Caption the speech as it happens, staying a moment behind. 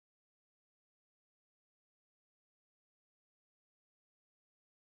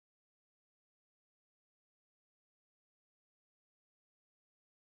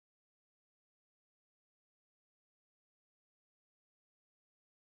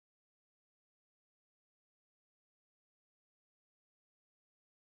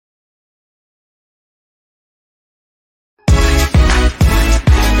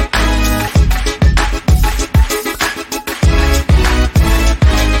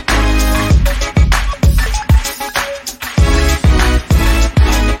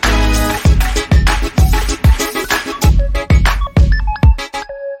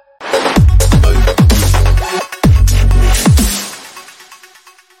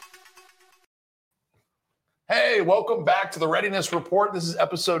Okay, welcome back to the Readiness Report. This is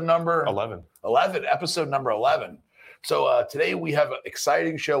episode number 11. Episode number 11. So today we have an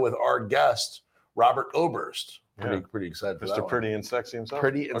exciting show with our guest, Robert Oberst. Pretty excited for that Mr. one. Pretty and Sexy himself.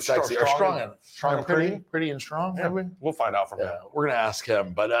 Pretty and sexy. Or strong and pretty? Pretty and strong? Yeah, we'll find out from him. We're going to ask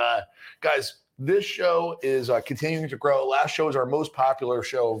him. But guys, this show is continuing to grow. Last show is our most popular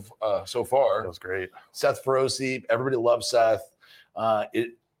show so far. That was great. Seth Feroce. Everybody loves Seth.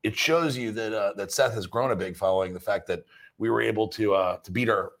 It shows you that Seth has grown a big following. The fact that we were able to beat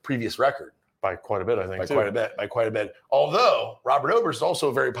our previous record by quite a bit, I think. By quite a bit. Although Robert Oberst is also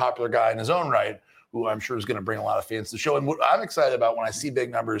a very popular guy in his own right, who I'm sure is going to bring a lot of fans to the show. And what I'm excited about when I see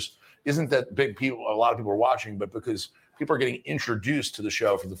big numbers isn't that a lot of people are watching, but because people are getting introduced to the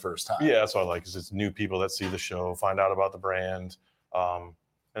show for the first time. Yeah, that's what I like. Is it's new people that see the show, find out about the brand,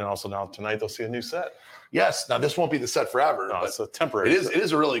 and also now tonight they'll see a new set. Yes. Now this won't be the set forever. No, it's a temporary. It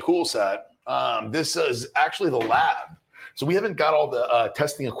is a really cool set. This is actually the lab. So we haven't got all the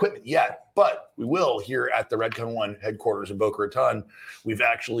testing equipment yet, but we will here at the Redcon One headquarters in Boca Raton. We've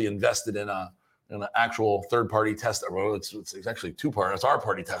actually invested in an actual third-party test. Well, it's actually two-part. It's our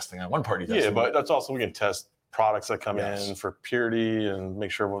party testing and one-party testing. Yeah, but that's also we can test products that come in for purity and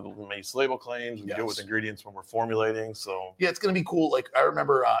make sure we make label claims. We deal with ingredients when we're formulating. So yeah, it's going to be cool. Like I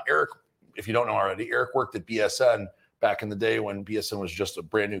remember Eric, if you don't know already, Eric worked at BSN back in the day when BSN was just a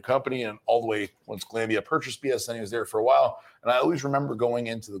brand new company, and all the way once Glanbia purchased BSN, he was there for a while. And I always remember going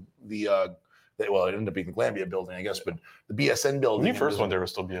into well, it ended up being the Glanbia building, I guess, but the BSN building. When you first went there,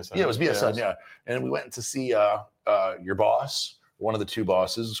 was still BSN. Yeah, it was BSN, yeah. And we went to see your boss, one of the two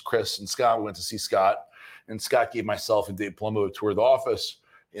bosses, Chris and Scott. We went to see Scott, and Scott gave myself and Dave Palumbo a tour of the office,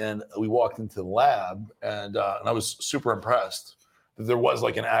 and we walked into the lab, and I was super impressed that there was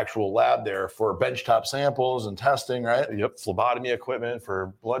like an actual lab there for benchtop samples and testing, right? Yep, phlebotomy equipment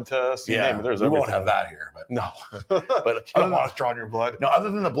for blood tests. Yeah, we won't have that here, but no. But I don't want to draw on your blood. No, other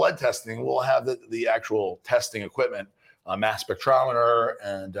than the blood testing, we'll have the actual testing equipment, mass spectrometer,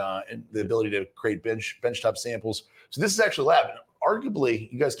 and the ability to create benchtop samples. So this is actually a lab. And arguably,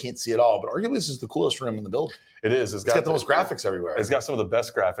 you guys can't see it all, but arguably this is the coolest room in the building. It is. It's got the most graphics everywhere. It's got some of the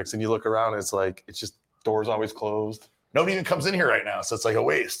best graphics, and you look around, and it's just doors always closed. Nobody even comes in here right now, so it's like a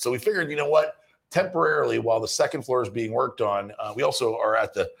waste. So we figured, you know what? Temporarily, while the second floor is being worked on, we also are we're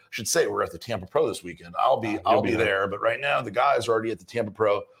at the Tampa Pro this weekend. I'll be there, but right now the guys are already at the Tampa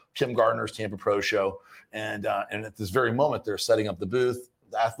Pro, Tim Gardner's Tampa Pro show, and at this very moment they're setting up the booth.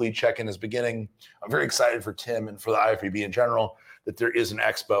 The athlete check-in is beginning. I'm very excited for Tim and for the IFBB in general that there is an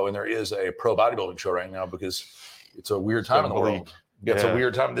expo and there is a pro bodybuilding show right now because it's a weird time in the world. Yeah, it's a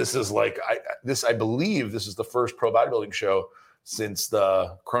weird time. This is like I believe this is the first pro bodybuilding show since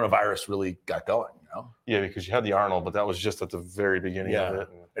the coronavirus really got going. You know? Yeah, because you had the Arnold, but that was just at the very beginning of it.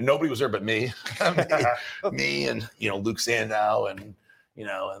 And nobody was there but me, me and Luke Sandow and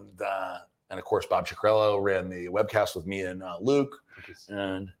of course Bob Ciccarello ran the webcast with me and Luke.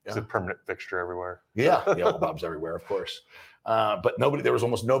 And it's a permanent fixture everywhere. Yeah, well, Bob's everywhere, of course. But there was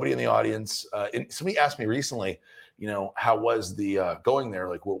almost nobody in the audience. And somebody asked me recently, how was the going there?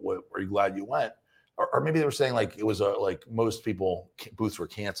 Like, what are you glad you went? Or maybe they were saying like it was like most people booths were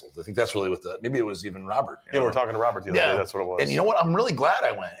canceled. I think that's really maybe it was even Robert. Yeah, we were talking to Robert the other day. That's what it was. And you know what? I'm really glad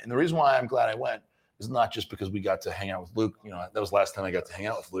I went. And the reason why I'm glad I went is not just because we got to hang out with Luke. That was the last time I got to hang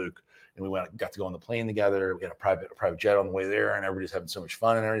out with Luke. And we got to go on the plane together. We had a private jet on the way there, and everybody's having so much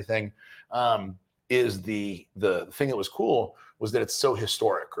fun and everything. Is the thing that was cool was that it's so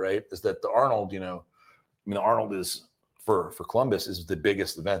historic, right? Is that the Arnold, the Arnold is for Columbus is the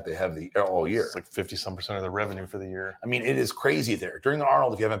biggest event they have all year. It's like 50-some% of the revenue for the year. I mean, it is crazy there. During the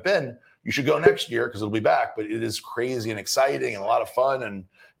Arnold, if you haven't been, you should go next year because it'll be back. But it is crazy and exciting and a lot of fun, and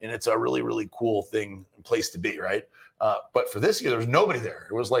it's a really, really cool place to be, right? But for this year, there was nobody there.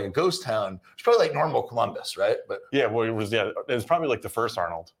 It was like a ghost town. It's probably like normal Columbus, right? But it was probably like the first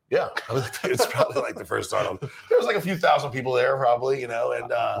Arnold. Yeah, it's probably like the first Arnold. There was like a few thousand people there, probably, And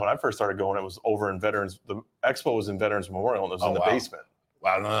when I first started going, it was over in Veterans. The expo was in Veterans Memorial, and it was in the basement.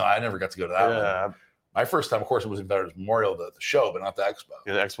 Wow, no, I never got to go to that one. My first time, of course, it was in Veterans Memorial, the show, but not the expo.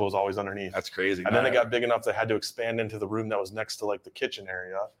 Yeah, the expo was always underneath. That's crazy. And then they got big enough they had to expand into the room that was next to like the kitchen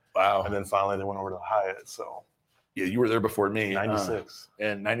area. Wow. And then finally they went over to the Hyatt. So. Yeah, you were there before me. 96.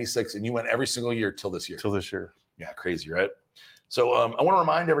 And 96, and you went every single year till this year. Till this year. Yeah, crazy, right? So I want to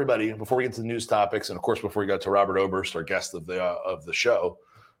remind everybody before we get to the news topics, and of course before we go to Robert Oberst, our guest of the show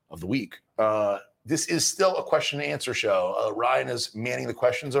of the week. This is still a question and answer show. Ryan is manning the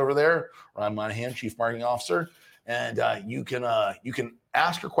questions over there. Ryan Monahan, Chief Marketing Officer, and you can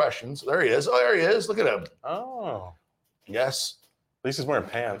ask your questions. There he is. Oh, there he is. Look at him. Oh, yes. At least he's wearing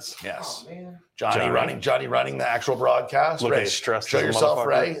pants. Yes. Oh, man. Johnny running the actual broadcast. Looking Ray, stressed. show yourself,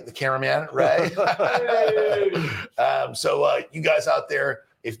 Ray, the cameraman, Ray. So you guys out there,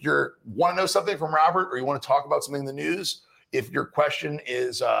 if you want to know something from Robert or you want to talk about something in the news, if your question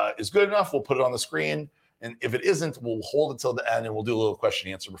is good enough, we'll put it on the screen. And if it isn't, we'll hold it till the end and we'll do a little question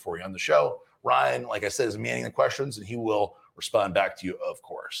and answer before you end the show. Ryan, like I said, is manning the questions and he will respond back to you, of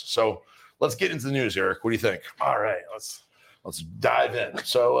course. So let's get into the news, Eric. What do you think? All right, Let's dive in.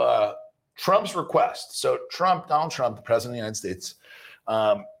 So Trump's request. So Donald Trump, the president of the United States,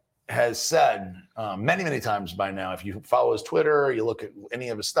 has said many, many times by now, if you follow his Twitter, you look at any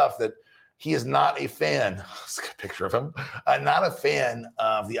of his stuff, that he is not a fan. Let's get a picture of him. Not a fan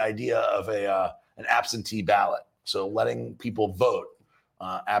of the idea of an absentee ballot. So letting people vote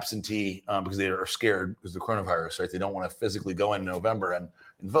absentee because they are scared because of the coronavirus, right? They don't want to physically go in November and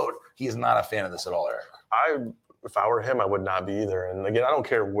vote. He is not a fan of this at all, Eric. If I were him, I would not be either. And again, I don't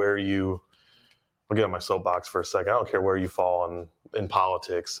care where I'll get on my soapbox for a second. I don't care where you fall in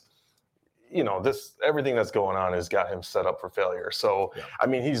politics. Everything that's going on has got him set up for failure. So, yeah. I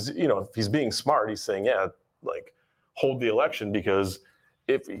mean, if he's being smart, he's saying, yeah, like hold the election, because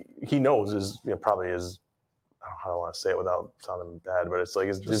if he knows probably is, I don't know how I want to say it without sounding bad, but it's like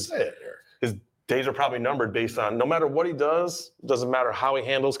his days are probably numbered based on no matter what he does, doesn't matter how he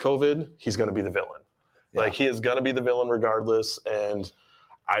handles COVID, he's going to be the villain. Yeah. Like he is going to be the villain regardless. And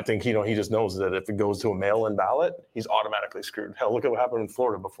I think, he just knows that if it goes to a mail-in ballot, he's automatically screwed. Hell, look at what happened in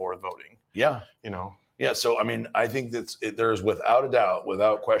Florida before voting. Yeah. Yeah. So, I mean, I think there's without a doubt,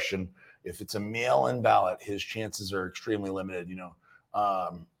 without question, if it's a mail-in ballot, his chances are extremely limited.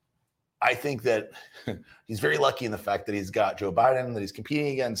 I think that he's very lucky in the fact that he's got Joe Biden that he's competing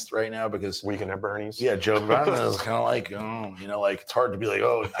against right now, because weekend at Bernie's. Yeah, Joe Biden is kind of like, like it's hard to be like,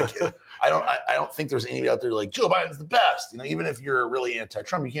 I don't think there's anybody out there like Joe Biden's the best. Even if you're really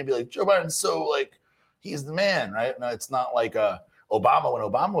anti-Trump, you can't be like Joe Biden's so like he's the man, right? No, it's not like Obama when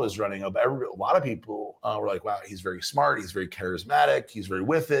Obama was running. A lot of people were like, wow, he's very smart, he's very charismatic, he's very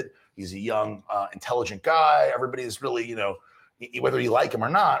with it, he's a young, intelligent guy. Everybody's really, whether you like him or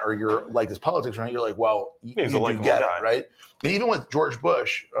not, or you're like his politics, right? You're like, well, you do get it, right? And even with George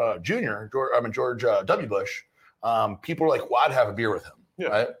Bush Jr., George W. Bush, people are like, well, I'd have a beer with him,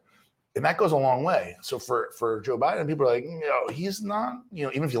 right? And that goes a long way. So for Joe Biden, people are like, he's not,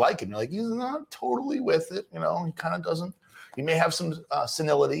 even if you like him, you're like, he's not totally with it. He kind of doesn't. He may have some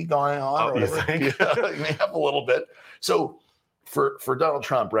senility going on. You think? He may have a little bit. So for Donald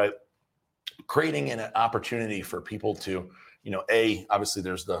Trump, right, creating an opportunity for people to, obviously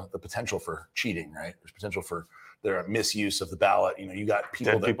there's the potential for cheating, right? There's potential for their misuse of the ballot. You got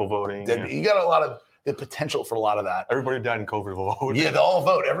people voting. You got a lot of the potential for a lot of that. Everybody who died in COVID will vote. Yeah, they'll all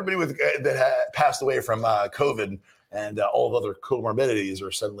vote. Everybody that had passed away from COVID and all of other comorbidities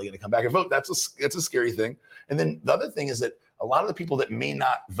are suddenly going to come back and vote. That's a scary thing. And then the other thing is that a lot of the people that may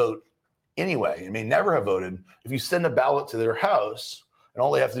not vote anyway and may never have voted, if you send a ballot to their house and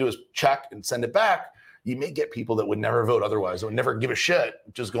all they have to do is check and send it back, you may get people that would never vote otherwise, that would never give a shit,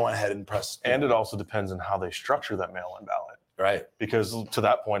 just go ahead and press. And it also depends on how they structure that mail-in ballot. Right. Because to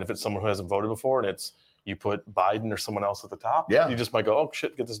that point, if it's someone who hasn't voted before and you put Biden or someone else at the top, you just might go, oh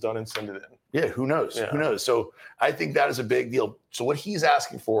shit, get this done and send it in. Yeah, who knows? Yeah. Who knows? So I think that is a big deal. So what he's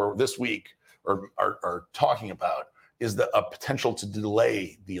asking for this week or are talking about is a potential to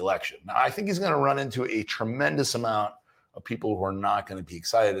delay the election. Now, I think he's going to run into a tremendous amount of people who are not going to be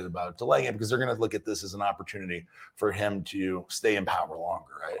excited about delaying it, because they're going to look at this as an opportunity for him to stay in power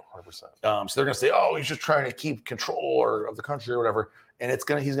longer, right? 100%. So they're going to say, oh, he's just trying to keep control of the country or whatever. And he's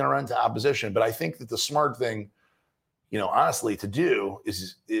going to run into opposition. But I think that the smart thing, honestly, to do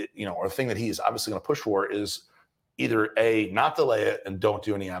is, or the thing that he's obviously going to push for is either not delay it and don't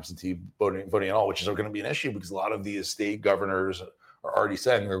do any absentee voting at all, which is going to be an issue because a lot of these state governors are already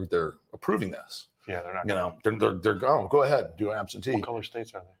saying they're approving this. Yeah, they're not. They're going. Go ahead, do an absentee. What color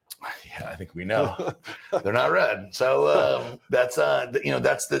states are they? Yeah, I think we know. They're not red. So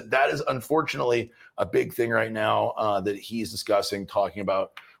that is unfortunately a big thing right now that he's discussing, talking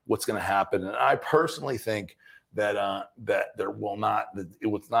about what's going to happen. And I personally think that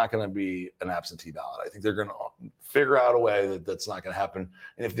it's not going to be an absentee ballot. I think they're going to figure out a way that's not going to happen.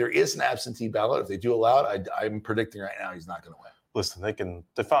 And if there is an absentee ballot, if they do allow it, I'm predicting right now he's not going to win. Listen,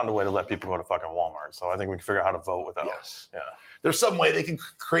 they found a way to let people go to fucking Walmart. So I think we can figure out how to vote without. Yes. Yeah. There's some way they can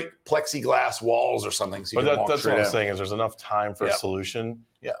create plexiglass walls or something. So that's what I'm saying is there's enough time for a solution.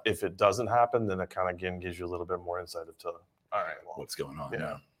 Yeah. If it doesn't happen, then it kind of again gives you a little bit more insight into all right, well, what's going on.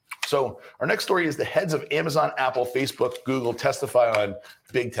 Yeah. So our next story is the heads of Amazon, Apple, Facebook, Google testify on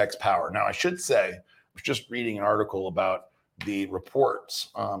big tech's power. Now, I should say, I was just reading an article about the reports.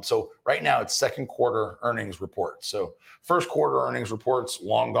 So right now it's second quarter earnings reports. So first quarter earnings reports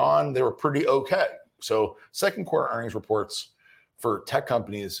long gone, they were pretty okay. So second quarter earnings reports for tech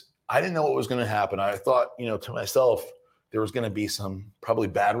companies, I didn't know what was going to happen. I thought, to myself, there was going to be some probably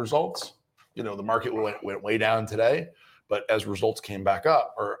bad results. The market went way down today, but as results came back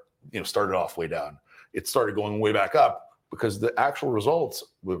up, or started off way down, it started going way back up because the actual results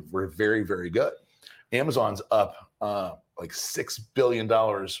were very, very good. Amazon's up like $6 billion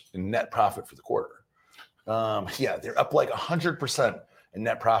in net profit for the quarter. They're up like 100% in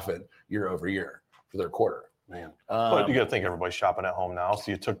net profit year over year for their quarter. Man, but you got to think everybody's shopping at home now.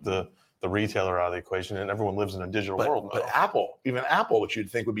 So you took the retailer out of the equation, and everyone lives in a digital world now. But even Apple, which you'd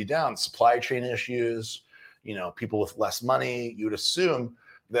think would be down, supply chain issues, people with less money, you'd assume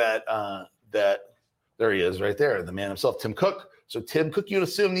that there he is right there, the man himself, Tim Cook. So Tim Cook, you'd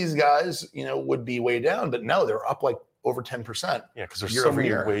assume these guys, would be way down, but no, they're up like over 10%. Yeah, because there's so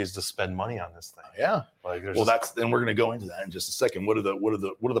many ways to spend money on this thing. Yeah. Then we're going to go into that in just a second. What are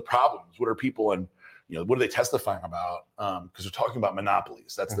the problems? What are people and what are they testifying about? Because they're talking about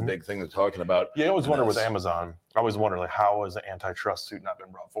monopolies. That's the big thing they're talking about. Yeah, I always wonder with Amazon. I always wonder how has the antitrust suit not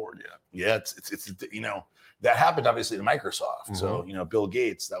been brought forward yet? Yeah, it's that happened obviously to Microsoft. So Bill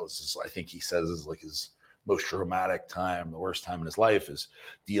Gates, that was just, I think he says is like his most traumatic time, the worst time in his life is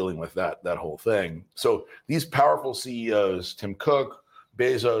dealing with that whole thing. So these powerful CEOs, Tim Cook,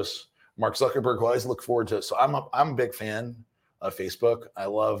 Bezos, Mark Zuckerberg, who I always look forward to. So I'm a big fan of Facebook. I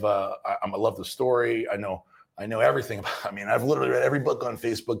love the story. I know everything about. I've literally read every book on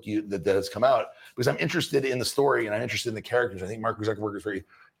Facebook that has come out because I'm interested in the story and I'm interested in the characters. I think Mark Zuckerberg is a very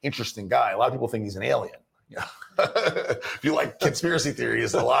interesting guy. A lot of people think he's an alien. Yeah. If you like conspiracy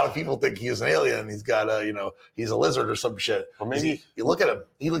theories, a lot of people think he's an alien. He's got he's a lizard or some shit. Or maybe you look at him,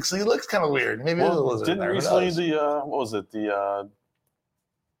 he looks kind of weird. Maybe he's a lizard. Didn't recently the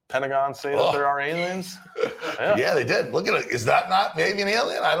Pentagon say that there are aliens? Yeah, they did. Look at it. Is that not maybe an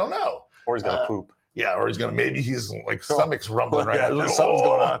alien? I don't know. Or he's gonna poop. Yeah, or maybe he's like stomach's rumbling right now. Something's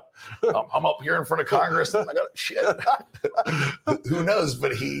going on. I'm up here in front of Congress. I got shit. Who knows?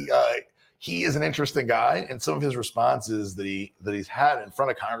 But he is an interesting guy, and some of his responses that he's had in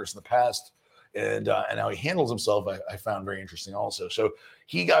front of Congress in the past, and how he handles himself, I found very interesting also. So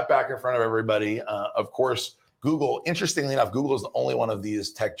he got back in front of everybody. Of course, Google. Interestingly enough, Google is the only one of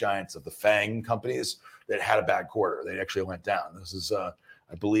these tech giants of the FANG companies that had a bad quarter. They actually went down. This is,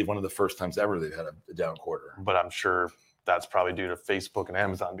 I believe, one of the first times ever they've had a down quarter. But I'm sure that's probably due to Facebook and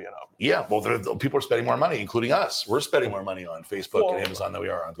Amazon being up. Yeah, well, people are spending more money, including us. We're spending more money on Facebook and Amazon than we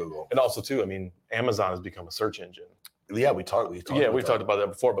are on Google. And also, too, Amazon has become a search engine. Yeah, we've talked about that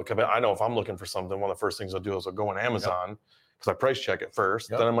before. But I know if I'm looking for something, one of the first things I'll do is I'll go on Amazon because I price check it first.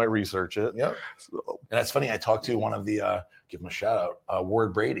 Then I might research it. Yeah. And that's funny. I talked to one of the, give him a shout out,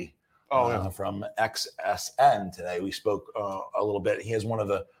 Ward Brady from XSN today. We spoke a little bit. He has one of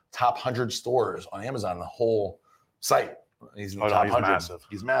the top 100 stores on Amazon, the whole site. He's in the top 100. Massive.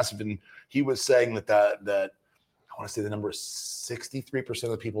 He's massive. And he was saying that I want to say the number is 63%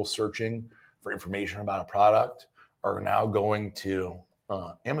 of the people searching for information about a product are now going to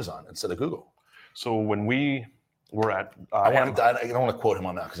Amazon instead of Google. So when we were at, I don't want to quote him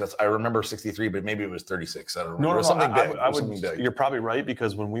on that because I remember 63, but maybe it was 36. I don't remember. No, something big. Something big. You're probably right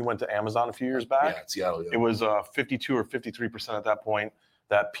because when we went to Amazon a few years back, in Seattle, it was 52 or 53% at that point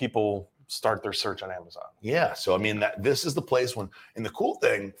that people start their search on Amazon. Yeah, so this is the place when, and the cool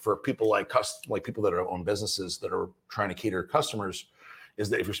thing for people like people that own businesses that are trying to cater to customers is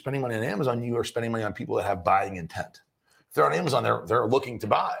that if you're spending money on Amazon, you are spending money on people that have buying intent. If they're on Amazon, they're looking to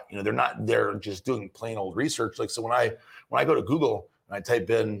buy. They're just doing plain old research. Like, so when I go to Google and I type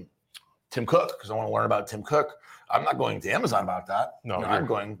in Tim Cook because I want to learn about Tim Cook, I'm not going to Amazon about that. No, I'm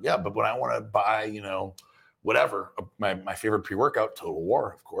going, but when I want to buy, whatever, my favorite pre-workout, Total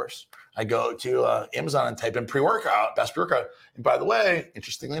War, of course, I go to Amazon and type in pre-workout, best pre-workout. And by the way,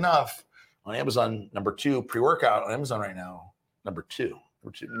 interestingly enough, on Amazon, number 2 pre-workout on Amazon right now, number two,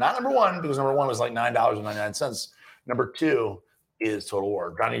 not number 1, because number 1 was like $9.99. Number 2 is Total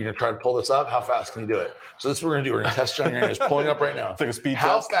War. Johnny, you're gonna try to pull this up? How fast can you do it? So this is what we're gonna do. We're gonna test Johnny. He's pulling it up right now. It's like a speed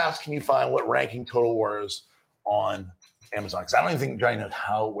How test. fast can you find what ranking Total War is on Amazon? Because I don't even think Johnny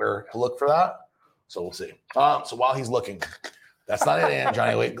knows where to look for that. So we'll see. So while he's looking, that's not it, Aunt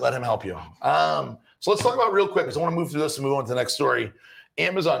Johnny. Wait, let him help you. So let's talk about real quick, because I want to move through this and move on to the next story.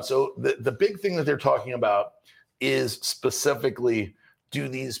 Amazon. So the big thing that they're talking about is specifically, do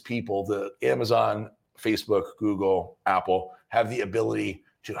these people, the Amazon, Facebook, Google, Apple, have the ability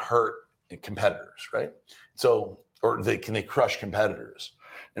to hurt competitors, right? So, can they crush competitors?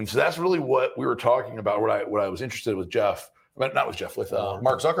 And so that's really what we were talking about. What I was interested with Jeff but not with Jeff, with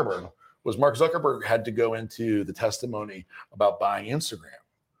Mark Zuckerberg, was Mark Zuckerberg had to go into the testimony about buying Instagram.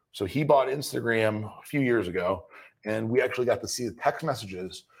 So he bought Instagram a few years ago, and we actually got to see the text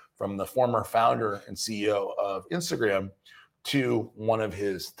messages from the former founder and CEO of Instagram to one of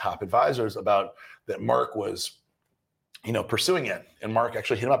his top advisors about that Mark was, pursuing it. And Mark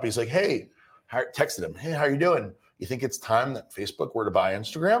actually hit him up. He's like, hey, texted him, hey, how you doing? You think it's time that Facebook were to buy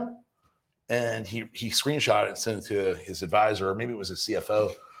Instagram? And he screenshot it and sent it to his advisor, or maybe it was his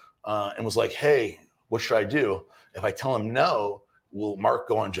CFO, and was like, hey, what should I do? If I tell him no, will Mark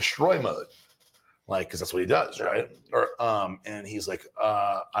go on destroy mode? Like, because that's what he does, right? Or and he's like,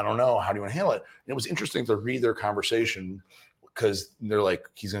 I don't know. How do you want to handle it? And it was interesting to read their conversation, because they're like,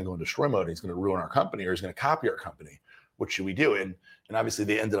 he's going to go in destroy mode. He's going to ruin our company, or he's going to copy our company. What should we do? And obviously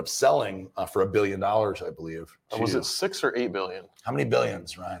they ended up selling for $1 billion, I believe. Was it 6 or 8 billion? How many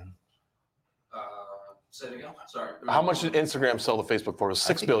billions, Ryan? Say it again. Sorry. How much did Instagram sell to Facebook for? It was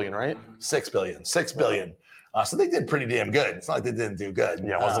 6 billion, right? 6 billion. 6 billion. So they did pretty damn good. It's not like they didn't do good.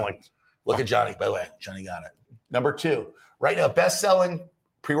 Yeah, it wasn't like. Look at Johnny, by the way. Johnny got it. Number 2, right now, best-selling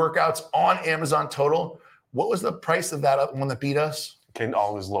pre-workouts on Amazon total. What was the price of that one that beat us? Came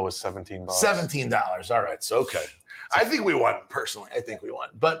all as low as $17. $17. All right. So, okay. I think we won, personally. I think we won.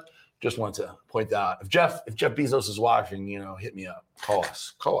 But just wanted to point out, if Jeff Bezos is watching, hit me up. Call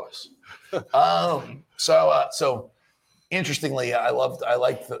us. So interestingly, I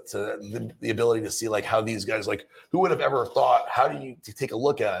like the ability to see like how these guys, like, who would have ever thought, how do you take a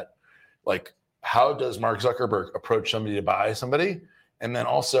look at, like, how does Mark Zuckerberg approach somebody to buy somebody? And then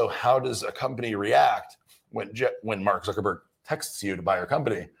also, how does a company react when Mark Zuckerberg texts you to buy your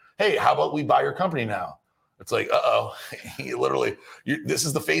company? Hey, how about we buy your company now? It's like, he literally, this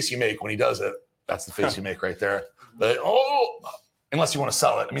is the face you make when he does it. That's the face you make right there. But, unless you want to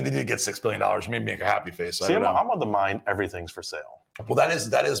sell it. I mean, they did get $6 billion. Maybe make a happy face. See, I'm on the mind, everything's for sale. Well,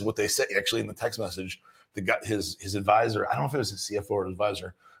 that is what they said actually in the text message. His advisor, I don't know if it was his CFO or his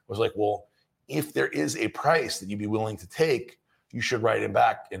advisor, was like, well, if there is a price that you'd be willing to take, you should write him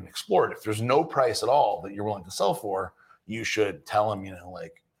back and explore it. If there's no price at all that you're willing to sell for, you should tell him,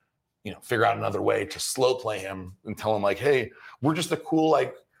 figure out another way to slow play him and tell him like, hey, we're just a cool,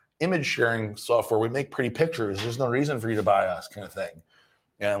 like, image sharing software. We make pretty pictures. There's no reason for you to buy us, kind of thing.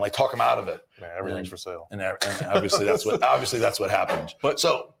 And like talk him out of it. Man, everything's for sale. And obviously that's what happened. But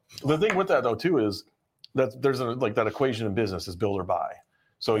so the thing with that though too is that there's that equation in business is build or buy.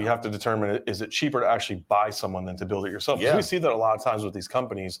 So you have to determine, is it cheaper to actually buy someone than to build it yourself? Yeah. We see that a lot of times with these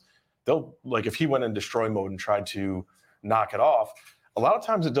companies. They'll, like, if he went in destroy mode and tried to knock it off, a lot of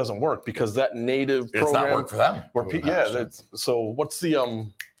times it doesn't work because that native program. It's not work for them. So what's the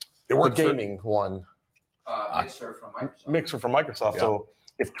it worked the gaming one? Mixer from Microsoft. Mixer from Microsoft. Yeah. So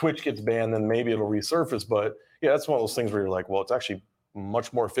if Twitch gets banned, then maybe it'll resurface. But yeah, that's one of those things where you're like, well, it's actually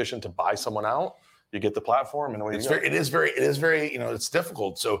much more efficient to buy someone out. You get the platform, and away you go. It is very. It's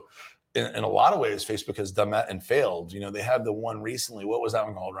difficult. So in a lot of ways, Facebook has done that and failed. They had the one recently. What was that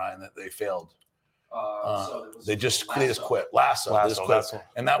one called, Ryan? That they failed. They just quit. Lasso. They just quit.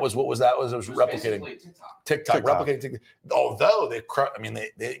 And that was, what was that? It was replicating TikTok. Replicating TikTok. Although they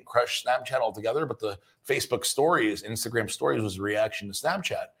didn't crush Snapchat altogether, but the Facebook stories, Instagram stories was a reaction to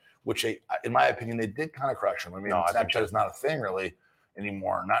Snapchat, which in my opinion, they did kind of crush them. I mean, Snapchat is not a thing really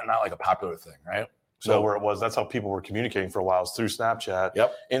anymore. Not like a popular thing, right? So where it was, that's how people were communicating for a while, was through Snapchat.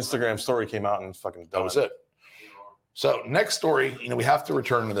 Yep. Instagram story came out and fucking that was it. So next story, we have to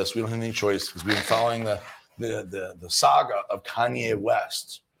return to this. We don't have any choice because we've been following the saga of Kanye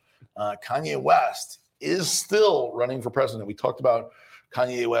West. Kanye West is still running for president. We talked about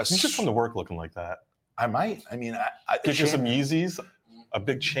Kanye West. You should come to work looking like that. I might. I mean, get you some Yeezys, a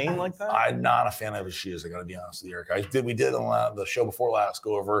big chain like that. I'm not a fan of his shoes. I got to be honest with you, Eric. We did on the show before last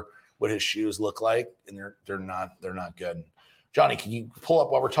go over what his shoes look like, and they're not good. Johnny, can you pull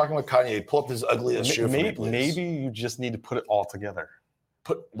up, while we're talking about Kanye, pull up his ugliest shoe for me, please? Maybe you just need to put it all together.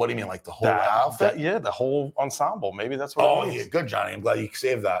 What do you mean, like the whole outfit? The whole ensemble. Maybe that's what it means. Yeah, good, Johnny. I'm glad you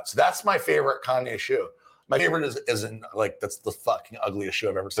saved that. So that's my favorite Kanye shoe. My favorite is that's the fucking ugliest shoe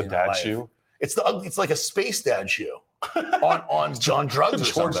I've ever seen. The dad shoe? It's like a space dad shoe on drugs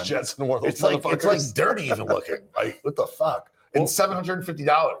or George something. Jetson wore those. It's like dirty even looking. Like, what the fuck? And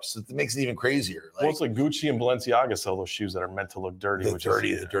 $750. So it makes it even crazier. It's like Gucci and Balenciaga sell those shoes that are meant to look dirty.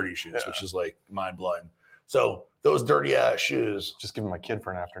 The dirty shoes, which is like mind blowing. So those dirty ass shoes. Just give them my kid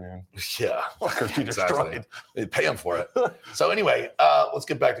for an afternoon. Yeah, exactly. They pay him for it. So anyway, let's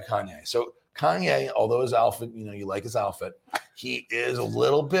get back to Kanye. So Kanye, although his outfit, you like his outfit, he is a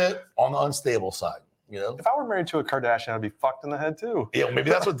little bit on the unstable side. If I were married to a Kardashian, I'd be fucked in the head too. Yeah, maybe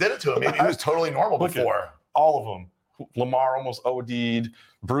that's what did it to him. Maybe he was totally normal before. All of them. Lamar almost OD'd.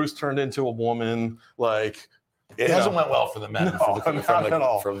 Bruce turned into a woman. Like, it hasn't went well for the men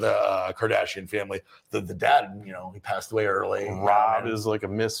from the Kardashian family. The dad, he passed away early. Rob is like a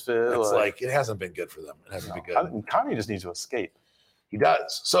misfit. It's like it hasn't been good for them. It hasn't been good. Kanye just needs to escape. He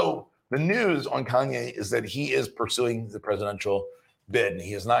does. So the news on Kanye is that he is pursuing the presidential bid, and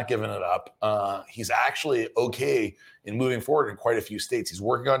he has not given it up. He's actually okay in moving forward in quite a few states. He's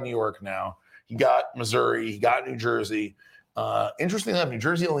working on New York now. He got Missouri. He got New Jersey. Interestingly enough, New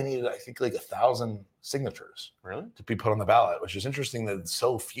Jersey only needed, I think, like 1,000 signatures to be put on the ballot, which is interesting that it's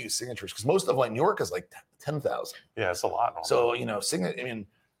so few signatures because most of New York is like 10,000. Yeah, it's a lot. So, I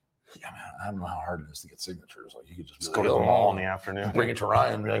don't know how hard it is to get signatures. Like you could just go to the mall in the afternoon, bring it to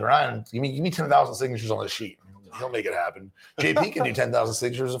Ryan, and be like, Ryan, give me 10,000 signatures on this sheet. He'll make it happen. JP can do 10,000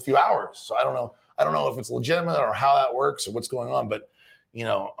 signatures in a few hours. So I don't know if it's legitimate or how that works or what's going on, but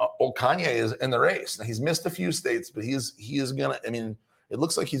old Kanye is in the race. Now, he's missed a few states, but he is gonna. I mean, it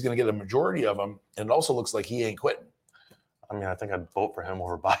looks like he's gonna get a majority of them, and it also looks like he ain't quitting. I mean, I think I'd vote for him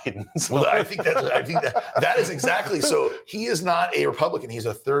over Biden. So. Well, I think that is exactly so. He is not a Republican. He's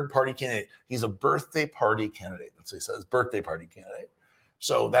a third-party candidate. He's a birthday party candidate. That's what he says. Birthday party candidate.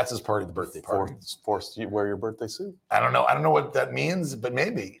 So that's his party, the birthday party. Forced you to wear your birthday suit. I don't know what that means, but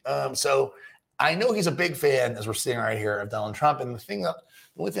maybe. So I know he's a big fan, as we're sitting right here, of Donald Trump. And the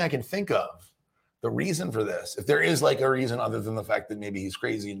only thing I can think of, the reason for this, if there is like a reason other than the fact that maybe he's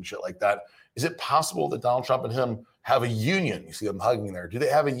crazy and shit like that, is it possible that Donald Trump and him have a union? You see them hugging there. Do they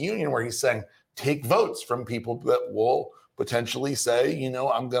have a union where he's saying, take votes from people that will potentially say,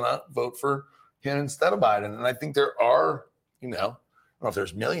 I'm going to vote for him instead of Biden? And I think there are, I don't know if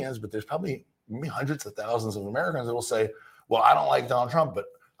there's millions, but there's probably maybe hundreds of thousands of Americans that will say, well, I don't like Donald Trump, but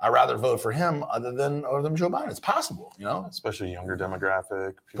I'd rather vote for him other than Joe Biden. It's possible, especially younger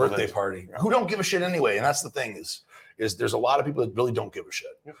demographic. Birthday party. Who don't give a shit anyway. And that's the thing is there's a lot of people that really don't give a shit.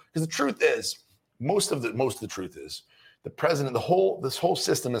 Because the truth is, most of the truth is the president, this whole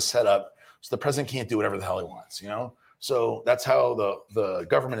system is set up so the president can't do whatever the hell he wants, So that's how the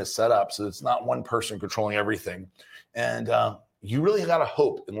government is set up. So it's not one person controlling everything. And you really got to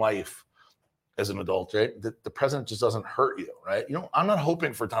hope in life as an adult, right? That the president just doesn't hurt you, right? I'm not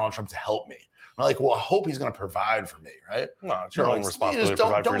hoping for Donald Trump to help me. I'm like, well, I hope he's going to provide for me, right? No, it's your own responsibility to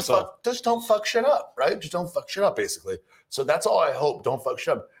provide for yourself. Just don't fuck shit up, right? Just don't fuck shit up, basically. So that's all I hope. Don't fuck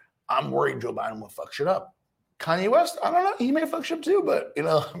shit up. I'm worried Joe Biden will fuck shit up. Kanye West, I don't know. He may fuck shit up too, but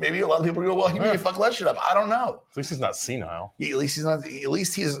maybe a lot of people go, well, he may fuck less shit up. I don't know. At least he's not senile. At least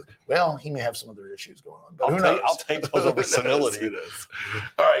he may have some other issues going on. But I'll take those over senility.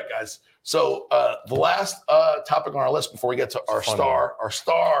 All right, guys. So the last topic on our list before we get to our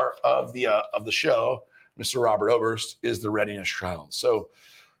star of the show, Mr. Robert Oberst, is the Readiness Trials. So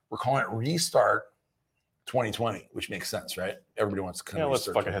we're calling it Restart 2020, which makes sense, right? Everybody wants to come. Yeah, let's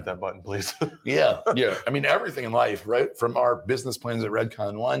fucking hit that button, please. Yeah. I mean, everything in life, right? From our business plans at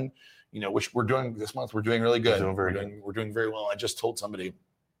Redcon 1, which we're doing this month, we're doing really good. We're doing very well. I just told somebody,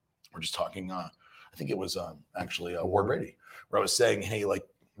 we're just talking, I think it was actually Ward Brady, where I was saying, hey, like,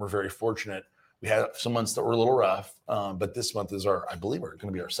 we're very fortunate. We had some months that were a little rough, but this month is I believe we're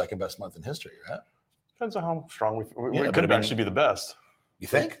going to be our second best month in history, right? Depends on how strong we could actually be the best. You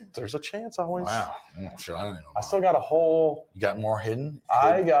think? There's a chance always. Wow. I'm not sure. I don't know. I still got a whole. You got more hidden?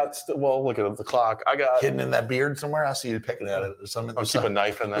 I got look at the clock. I got hidden in that beard somewhere. I see you picking at it. I'll keep a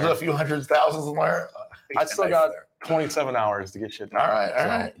knife in there. There's a few 100,000 somewhere. I still got 27 hours to get shit done. All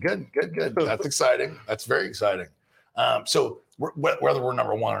right. Good. That's exciting. That's very exciting. So whether we're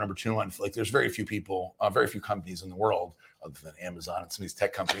number one or number two, like there's very few people, very few companies in the world other than Amazon and some of these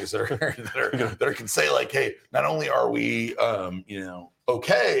tech companies that can say like, hey, not only are we,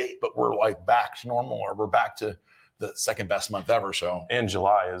 okay, but we're like back to normal or we're back to the second best month ever. So, and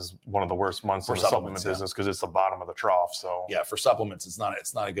July is one of the worst months for the supplement business because it's the bottom of the trough. So yeah, for supplements, it's not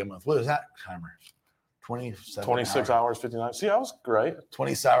a good month. What is that timer? 26 hours, 59. See, I was great.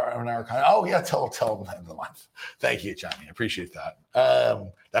 27 an hour. Oh yeah, tell them the end of the month. Thank you, Johnny. I appreciate that.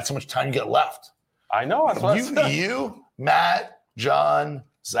 That's how much time you get left. I know. You, Matt, John,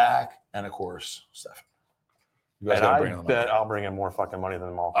 Zach, and of course, Stephen. And I bet I'll bring in more fucking money than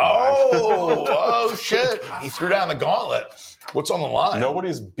them all. Oh shit. He threw down the gauntlet. What's on the line?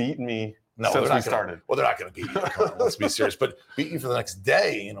 Nobody's beaten me since we started. Well, they're not going to beat you. Let's be serious. But beat you for the next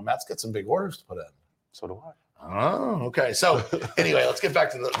day. Matt's got some big orders to put in. So do I. Oh, okay. So anyway, let's get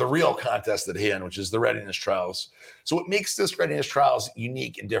back to the real contest at hand, which is the Readiness Trials. So what makes this Readiness Trials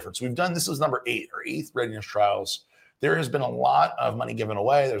unique and different? So this is number 8, or 8th Readiness Trials. There has been a lot of money given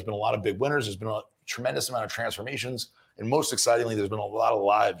away. There's been a lot of big winners. There's been a tremendous amount of transformations. And most excitingly, there's been a lot of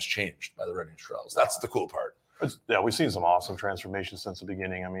lives changed by the Readiness Trials. That's the cool part. We've seen some awesome transformations since the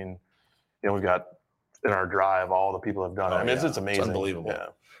beginning. I mean, we've got in our drive all the people have done it. I mean, it's amazing. It's unbelievable. Yeah.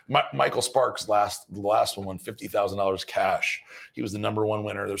 Michael Sparks, the last one won $50,000 cash. He was the number one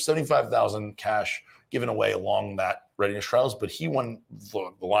winner. There's $75,000 cash given away along that readiness trials, but he won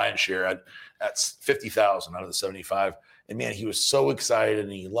the lion's share at $50,000 out of the 75. And man, he was so excited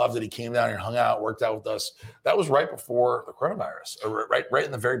and he loved it. He came down here, hung out, worked out with us. That was right before the coronavirus, or right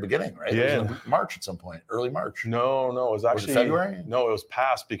in the very beginning, right? Yeah. It was in March at some point, early March. No, it was actually February. No, it was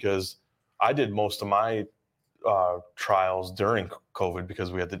past because I did most of my trials during COVID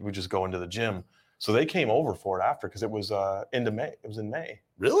because we just go into the gym. So they came over for it after because it was into May. It was in May.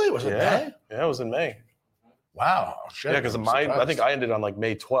 Really? Was it May? Yeah, it was in May. Wow. Shit. Yeah, because I think I ended on like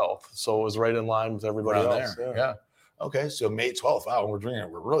May 12th. So it was right in line with everybody else. There. Yeah. Okay, so May 12th. Wow, we're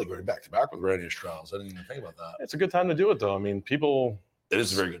really going back to back with readiness trials. I didn't even think about that. It's a good time to do it, though. I mean, people. It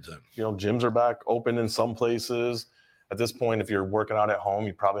is a very good time. Gyms are back open in some places. At this point, if you're working out at home,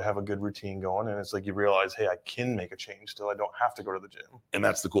 you probably have a good routine going. And it's like you realize, hey, I can make a change still. I don't have to go to the gym. And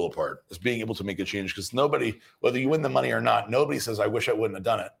that's the cool part, is being able to make a change. Because nobody, whether you win the money or not, nobody says, I wish I wouldn't have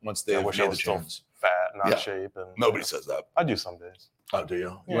done it once they made the change. Fat, not shape. And nobody says that. I do some days. Oh, do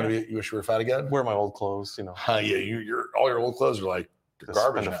you? You wish you were fat again? Wear my old clothes, Yeah, you're all your old clothes are like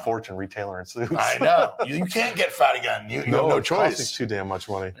garbage. Spend a fortune retailer in suits. I know. You can't get fat again. You have no choice. It's too damn much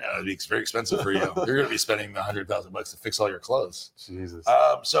money. Yeah, it'd be very expensive for you. You're going to be spending $100,000 to fix all your clothes. Jesus.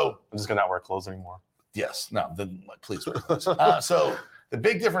 So I'm just going to not wear clothes anymore. Yes. No, then please wear clothes. So the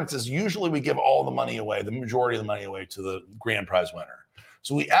big difference is usually we give all the money away, the majority of the money away to the grand prize winner.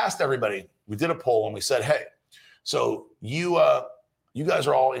 So we asked everybody, we did a poll and we said, hey, so you guys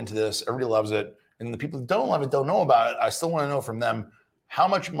are all into this. Everybody loves it. And the people that don't love it, don't know about it. I still want to know from them, how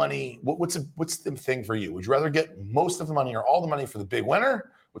much money, what's the thing for you? Would you rather get most of the money or all the money for the big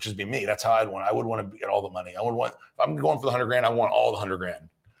winner, which would be me? That's how I'd want. I would want to get all the money. If I'm going for the $100,000, I want all the $100,000.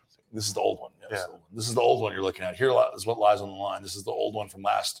 This is the old one. Yes, yeah. This is the old one you're looking at. Here is what lies on the line. This is the old one from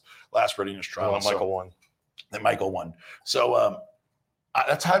last readiness trial. Michael won. That Michael won. So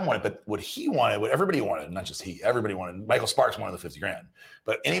that's how I wanted. But what he wanted, what everybody wanted, not just he, everybody wanted. Michael Sparks wanted the $50,000.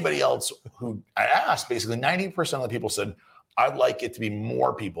 But anybody else who I asked, basically 90% of the people said, I'd like it to be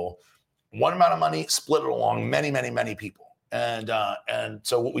more people. One amount of money, split it along many, many, many people. And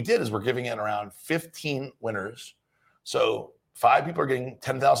so what we did is we're giving it around 15 winners. So 5 people are getting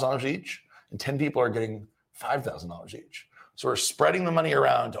 $10,000 each, and 10 people are getting $5,000 each. So we're spreading the money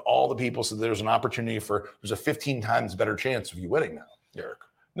around to all the people, so there's an opportunity there's a 15 times better chance of you winning now, Derek.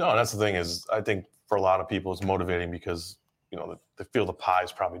 No, that's the thing is, I think for a lot of people it's motivating because they feel the pie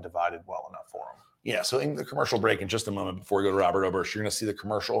is probably divided well enough for them. Yeah, so in the commercial break in just a moment before we go to Robert Oberst, you're going to see the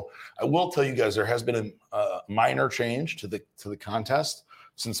commercial. I will tell you guys there has been a minor change to the contest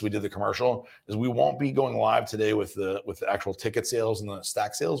since we did the commercial. Is we won't be going live today with the actual ticket sales and the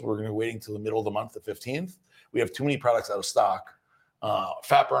stack sales. We're going to be waiting till the middle of the month, the 15th. We have too many products out of stock.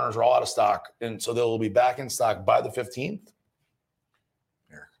 Fat burners are all out of stock, and so they will be back in stock by the 15th.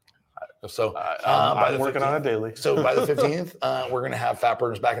 So I'm working on it daily. So by the 15th, we're going to have fat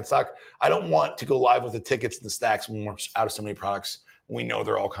burners back in stock. I don't want to go live with the tickets and the stacks when we're out of so many products. We know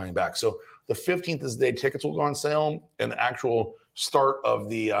they're all coming back. So the 15th is the day tickets will go on sale, and the actual start of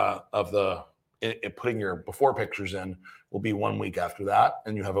putting your before pictures in will be 1 week after that,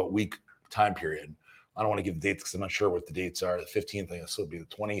 and you have a week time period. I don't want to give dates because I'm not sure what the dates are. The 15th, I guess, would be the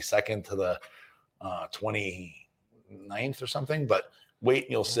 22nd to the 29th or something. But wait,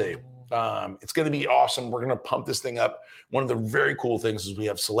 and you'll see. It's going to be awesome. We're going to pump this thing up. One of the very cool things is we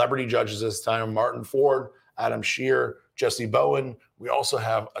have celebrity judges this time: Martin Ford, Adam Shear, Jesse Bowen. We also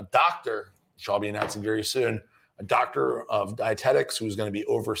have a doctor, which I'll be announcing very soon, a doctor of dietetics who's going to be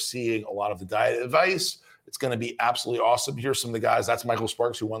overseeing a lot of the diet advice. It's going to be absolutely awesome. Here's some of the guys. That's Michael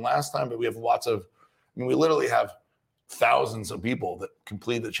Sparks, who won last time, but we have we literally have thousands of people that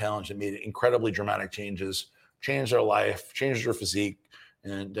completed the challenge and made incredibly dramatic changes, changed their life, changed their physique,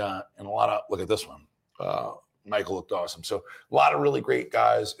 and a lot of, look at this one. Michael looked awesome. So a lot of really great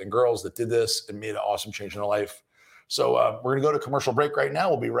guys and girls that did this and made an awesome change in their life. So we're going to go to commercial break right now.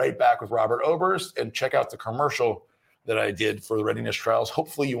 We'll be right back with Robert Oberst and check out the commercial that I did for the readiness trials.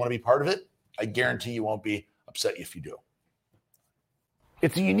 Hopefully you want to be part of it. I guarantee you won't be upset if you do.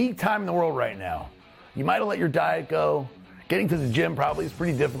 It's a unique time in the world right now. You might have let your diet go. Getting to the gym probably is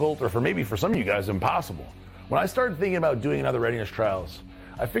pretty difficult, or for some of you guys, impossible. When I started thinking about doing another readiness trials,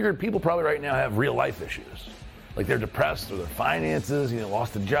 I figured people probably right now have real life issues. Like they're depressed or their finances,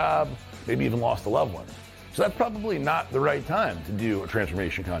 lost a job, maybe even lost a loved one. So that's probably not the right time to do a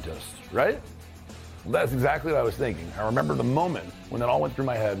transformation contest, right? Well, that's exactly what I was thinking. I remember the moment when that all went through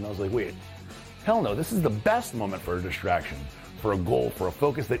my head and I was like, wait, Hell no, this is the best moment for a distraction, for a goal, for a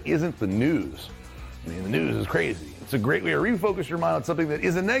focus that isn't the news. I mean, the news is crazy. It's a great way to refocus your mind on something that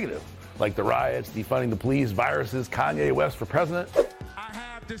isn't negative, like the riots, defunding the police, viruses, Kanye West for president. I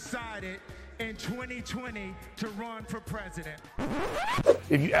have decided in 2020 to run for president.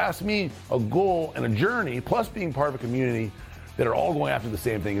 If you ask me, a goal and a journey, plus being part of a community that are all going after the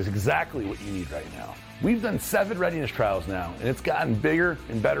same thing, is exactly what you need right now. We've done 7 readiness trials now, and it's gotten bigger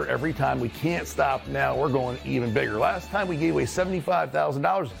and better every time. We can't stop now. We're going even bigger. Last time we gave away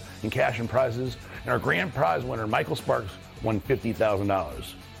 $75,000 in cash and prizes, and our grand prize winner, Michael Sparks, won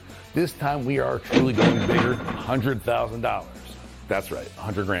 $50,000. This time we are truly going bigger, $100,000. That's right,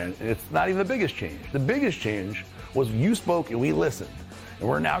 100 grand. And it's not even the biggest change. The biggest change was you spoke and we listened. And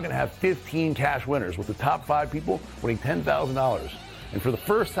we're now gonna have 15 cash winners, with the top 5 people winning $10,000. And for the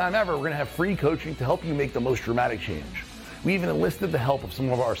first time ever, we're gonna have free coaching to help you make the most dramatic change. We even enlisted the help of some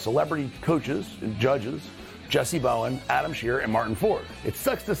of our celebrity coaches and judges, Jesse Bowen, Adam Shearer, and Martin Ford. It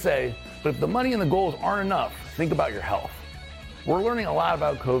sucks to say, but if the money and the goals aren't enough, think about your health. We're learning a lot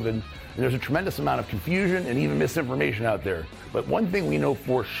about COVID, and there's a tremendous amount of confusion and even misinformation out there. But one thing we know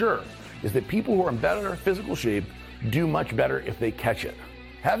for sure is that people who are in better physical shape do much better if they catch it.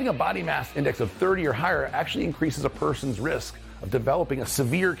 Having a body mass index of 30 or higher actually increases a person's risk of developing a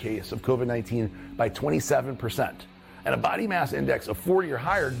severe case of COVID-19 by 27%. And a body mass index of 40 or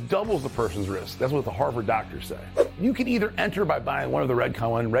higher doubles the person's risk. That's what the Harvard doctors say. You can either enter by buying one of the Redcon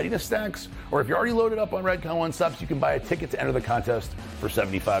 1 readiness stacks, or if you're already loaded up on Redcon 1 subs, you can buy a ticket to enter the contest for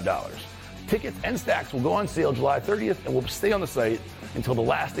 $75. Tickets and stacks will go on sale July 30th and will stay on the site until the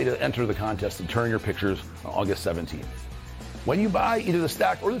last day to enter the contest and turn your pictures on August 17th. When you buy either the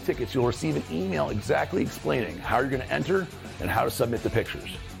stack or the tickets, you'll receive an email exactly explaining how you're going to enter and how to submit the pictures.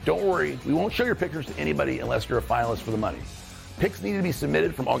 Don't worry, we won't show your pictures to anybody unless you're a finalist for the money. Pics need to be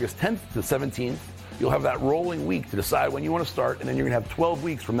submitted from August 10th to 17th. You'll have that rolling week to decide when you want to start, and then you're going to have 12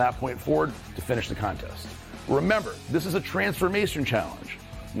 weeks from that point forward to finish the contest. Remember, this is a transformation challenge,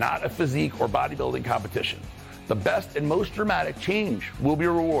 not a physique or bodybuilding competition. The best and most dramatic change will be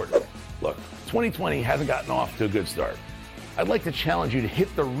rewarded. Look, 2020 hasn't gotten off to a good start. I'd like to challenge you to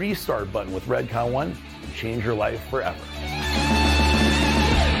hit the restart button with Redcon 1 and change your life forever.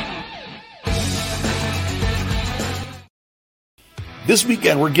 This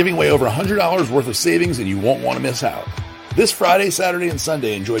weekend, we're giving away over $100 worth of savings, and you won't want to miss out. This Friday, Saturday, and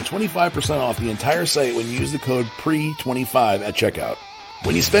Sunday, enjoy 25% off the entire site when you use the code PRE25 at checkout.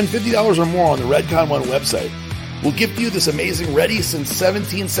 When you spend $50 or more on the Redcon 1 website, we'll gift you this amazing Ready Since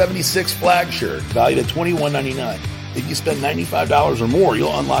 1776 flag shirt, valued at $21.99. If you spend $95 or more,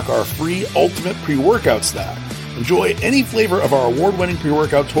 you'll unlock our free Ultimate Pre-Workout Stack. Enjoy any flavor of our award-winning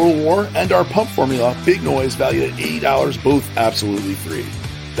pre-workout Total War and our pump formula Big Noise, valued at $80, both absolutely free.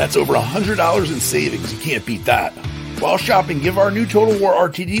 That's over $100 in savings. You can't beat that. While shopping, give our new Total War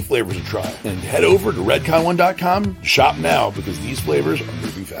RTD flavors a try and head over to redcon1.com to shop now, because these flavors are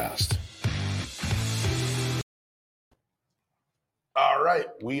moving fast. All right,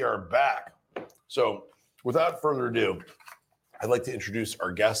 we are back. So without further ado, I'd like to introduce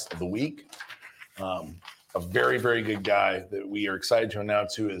our guest of the week. A very, very good guy that we are excited to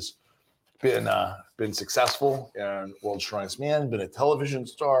announce, who has been successful and World's Strongest Man, been a television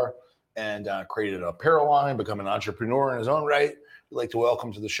star, and created an apparel line, become an entrepreneur in his own right. We'd like to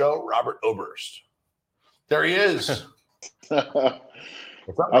welcome to the show Robert Oberst. There he is. What's up,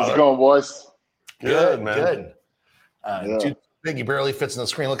 how's it going, boys? Good, man. Good. Dude, big, he barely fits in the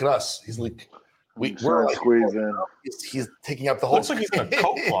screen. Look at us. He's like, we're like, squeeze in. He's taking up the whole. Looks like he's in a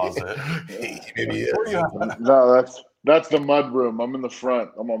coat closet. Maybe he is. No, that's the mud room. I'm in the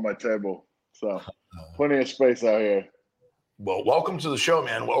front. I'm on my table, so plenty of space out here. Well, welcome to the show,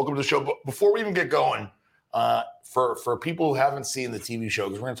 man. Welcome to the show. But before we even get going, for people who haven't seen the TV show,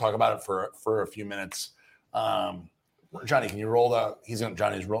 because we're going to talk about it for a few minutes. Johnny, can you roll that?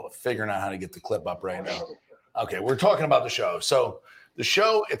 Johnny's figuring out how to get the clip up right now. Okay, we're talking about the show. So the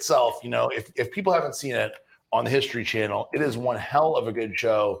show itself, if people haven't seen it on the History Channel, it is one hell of a good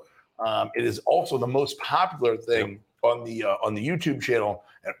show. It is also the most popular thing on the YouTube channel,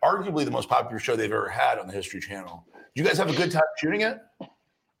 and arguably the most popular show they've ever had on the History Channel. Did you guys have a good time shooting it?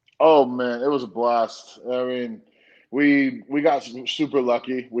 Oh man, it was a blast. I mean, we got super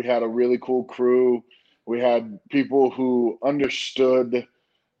lucky. We had a really cool crew. We had people who understood.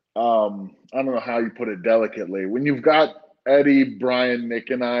 I don't know how you put it delicately. When you've got Eddie, Brian, Nick,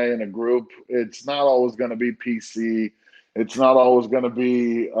 and I in a group, it's not always going to be PC. It's not always going to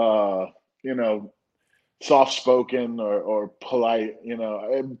be, soft-spoken or polite.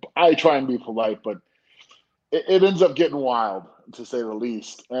 I try and be polite, but it ends up getting wild. to say the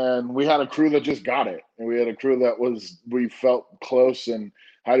least. And we had a crew that just got it, and we had a crew that we felt close and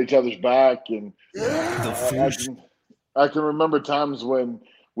had each other's back. And I can remember times when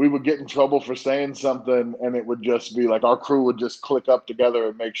we would get in trouble for saying something, and it would just be like our crew would just click up together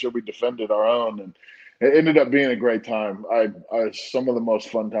and make sure we defended our own. And it ended up being a great time. Some of the most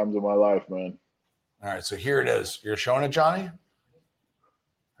fun times of my life, man. All right, so here it is. You're showing it, Johnny?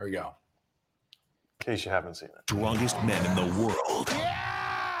 Here we go. In case you haven't seen it. Strongest men in the world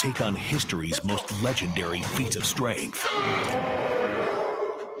take on history's most legendary feats of strength.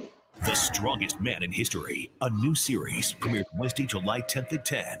 The Strongest Man in History, a new series, premiered Wednesday, July 10th at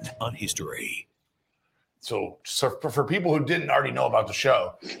 10 on History. So for people who didn't already know about the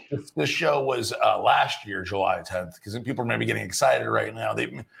show, this show was last year, July 10th, because people are maybe getting excited right now.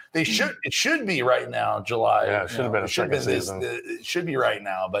 It should be right now, July. Yeah, it should have been a second season. It should be right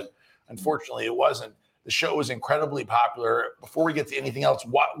now, but unfortunately it wasn't. The show was incredibly popular. Before we get to anything else,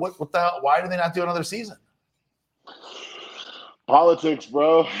 what the hell? Why do they not do another season? Politics,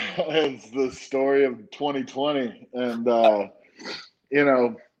 bro. It's the story of 2020. And,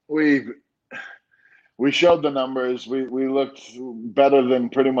 we showed the numbers. We looked better than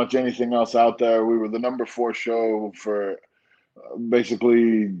pretty much anything else out there. We were the number 4 show for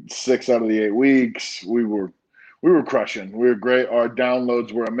basically 6 out of the 8 weeks. We were crushing. We were great. Our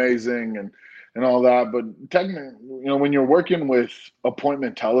downloads were amazing and all that. But technically, when you're working with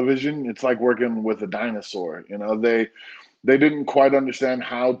appointment television, it's like working with a dinosaur. They didn't quite understand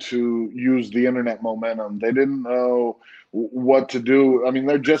how to use the internet momentum. They didn't know what to do. I mean,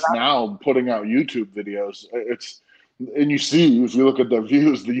 they're just now putting out YouTube videos. And you see, if you look at their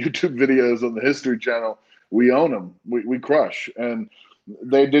views, the YouTube videos on the History Channel, we own them. We crush. And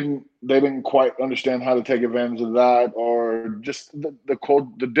they didn't quite understand how to take advantage of that, or just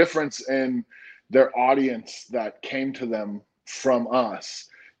the difference in their audience that came to them from us.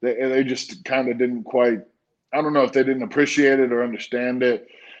 They just kind of didn't quite. I don't know if they didn't appreciate it or understand it.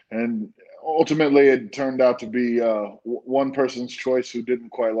 And ultimately it turned out to be one person's choice who didn't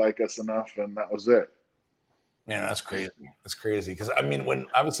quite like us enough, and that was it. Man, that's crazy. That's crazy. Because, I mean, when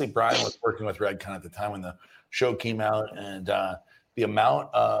obviously Brian was working with Redcon at the time when the show came out, and the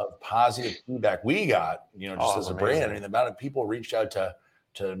amount of positive feedback we got, just as a brand, I mean, the amount of people reached out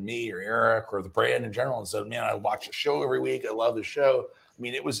to me or Eric or the brand in general and said, man, I watch the show every week. I love the show. I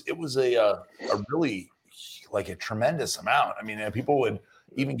mean, it was a really like a tremendous amount. I mean, people would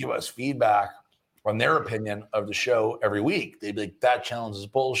even give us feedback on their opinion of the show every week. They'd be like, that challenge is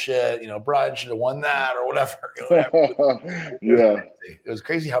bullshit. Brian should have won that or whatever. Yeah. It was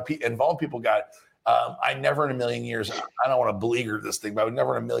crazy how involved people got. I never in a million years, I don't want to beleaguer this thing, but I would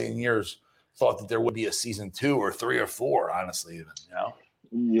never in a million years thought that there would be a season 2 or 3 or 4, honestly, even,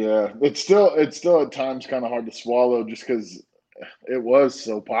 Yeah. It's still at times kind of hard to swallow just because it was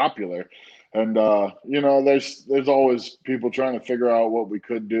so popular. And, there's always people trying to figure out what we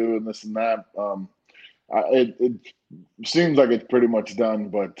could do and this and that. It seems like it's pretty much done,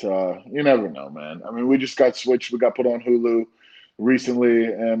 but you never know, man. I mean, we just got switched. We got put on Hulu recently,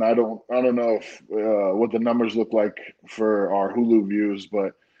 and I don't know if what the numbers look like for our Hulu views,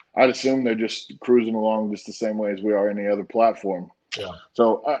 but I'd assume they're just cruising along just the same way as we are any other platform. Yeah.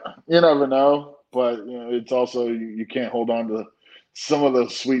 So you never know, but it's also you can't hold on to some of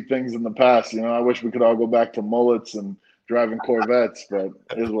those sweet things in the past. I wish we could all go back to mullets and driving Corvettes, but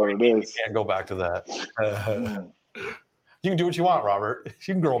it is what it is. Can't go back to that. You can do what you want, Robert.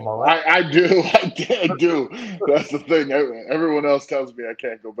 You can grow a mullet. I do. That's the thing. Everyone else tells me I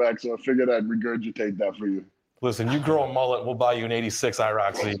can't go back, so I figured I'd regurgitate that for you. Listen, you grow a mullet, we'll buy you an 86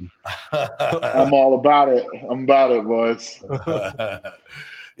 IROC seat. I'm all about it. I'm about it, boys.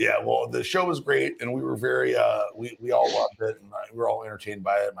 Yeah, well, the show was great, and we were very, we all loved it, and we were all entertained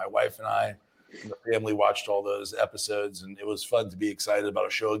by it. My wife and I and the family watched all those episodes, and it was fun to be excited about a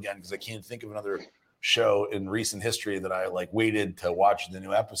show again, because I can't think of another show in recent history that I waited to watch the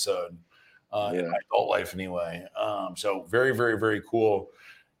new episode in my adult life anyway. So very, very, very cool.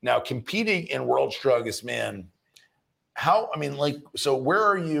 Now, competing in World's Strongest Man, so where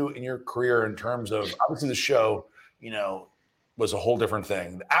are you in your career in terms of, obviously the show, was a whole different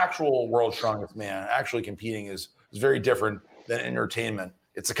thing. The actual World's Strongest Man, actually competing is very different than entertainment.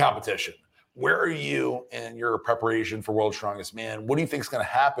 It's a competition. Where are you in your preparation for World's Strongest Man? What do you think is going to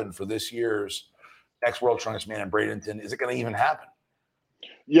happen for this year's next World's Strongest Man in Bradenton? Is it going to even happen?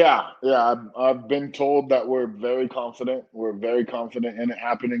 Yeah. I've been told that we're very confident. We're very confident in it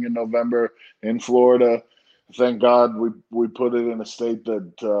happening in November in Florida. Thank God we put it in a state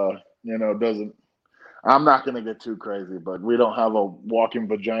that doesn't. I'm not going to get too crazy, but we don't have a walking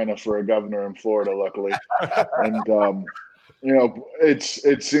vagina for a governor in Florida, luckily. And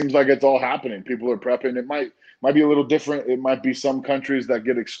it seems like it's all happening. People are prepping. It might be a little different. It might be some countries that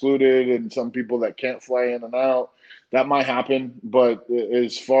get excluded and some people that can't fly in and out. That might happen. But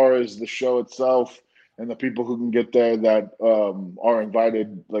as far as the show itself and the people who can get there that are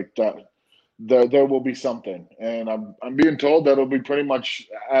invited, like that, there will be something. And I'm being told that it'll be pretty much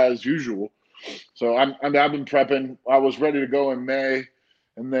as usual. So I've been prepping. I was ready to go in May.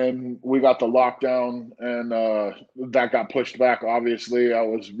 And then we got the lockdown, and that got pushed back. Obviously, I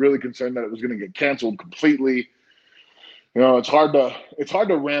was really concerned that it was going to get canceled completely. It's hard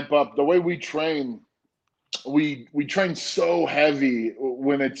to ramp up. The way we train, we train so heavy.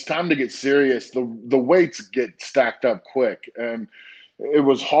 When it's time to get serious, the weights get stacked up quick, and it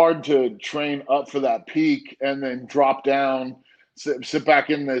was hard to train up for that peak and then drop down, sit back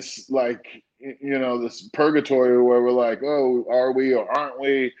in this this purgatory where we're like, oh, are we or aren't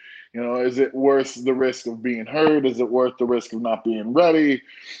we? Is it worth the risk of being hurt? Is it worth the risk of not being ready?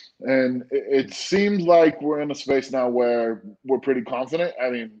 And it seems like we're in a space now where we're pretty confident. I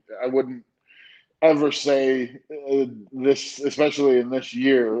mean, I wouldn't ever say this, especially in this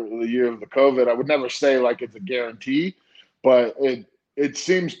year, the year of the COVID, I would never say like it's a guarantee, but it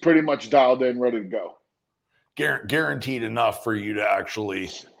seems pretty much dialed in, ready to go. Guaranteed enough for you to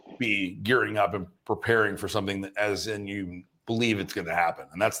actually be gearing up and preparing for something that, as in you believe it's going to happen.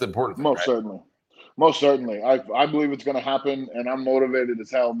 And that's the important thing. Most certainly. I believe it's going to happen, and I'm motivated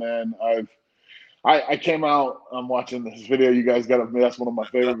as hell, man. I came out, I'm watching this video you guys got of me. That's one of my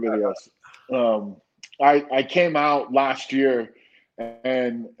favorite videos. I came out last year,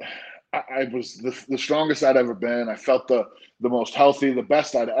 and I was the strongest I'd ever been. I felt the most healthy, the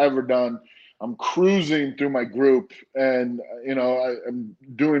best I'd ever done. I'm cruising through my group, and I'm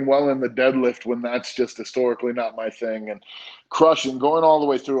doing well in the deadlift when that's just historically not my thing, and crushing, going all the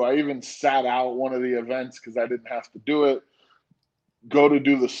way through. I even sat out one of the events because I didn't have to do it. Go to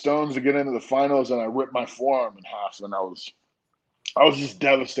do the stones to get into the finals, and I ripped my forearm in half, and I was just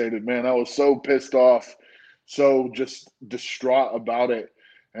devastated, man. I was so pissed off, so just distraught about it,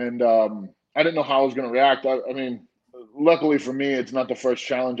 and I didn't know how I was going to react. I mean, luckily for me, it's not the first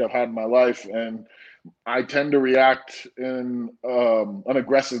challenge I've had in my life, and I tend to react in an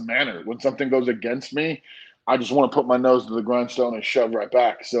aggressive manner. When something goes against me, I just want to put my nose to the grindstone and shove right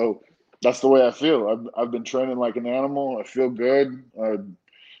back. So that's the way I feel. I've been training like an animal. I feel good.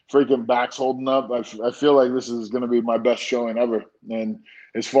 Freaking back's holding up. I feel like this is going to be my best showing ever. And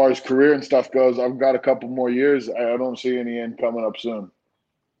as far as career and stuff goes, I've got a couple more years. I don't see any end coming up soon.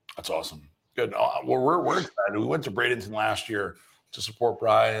 That's awesome. Good. Well, we're excited. We went to Bradenton last year to support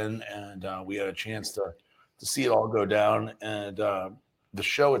Brian, and we had a chance to see it all go down. And the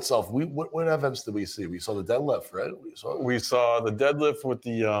show itself, what events did we see? We saw the deadlift, right? We saw the deadlift with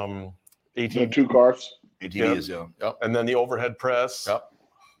the ATV. The 2 cars. ATVs, yeah. Yep. And then the overhead press. Yep.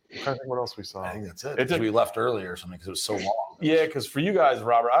 I'm trying to think what else we saw. I think that's it. We left early or something because it was so long. Yeah, because for you guys,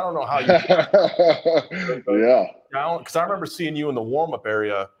 Robert, I don't know how you. Yeah. Because I remember seeing you in the warm-up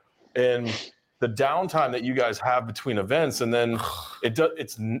area, and the downtime that you guys have between events, and then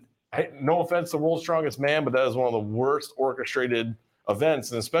it's no offense to World's Strongest Man, but that is one of the worst orchestrated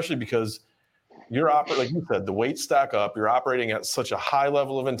events, and especially because you're operating, like you said, the weights stack up. You're operating at such a high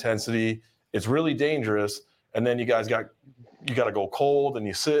level of intensity. It's really dangerous, and then you got to go cold, and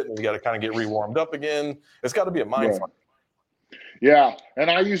you sit, and you got to kind of get re-warmed up again. It's got to be a mind fuck. Yeah,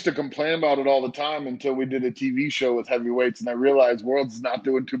 and I used to complain about it all the time until we did a TV show with heavyweights, and I realized World's not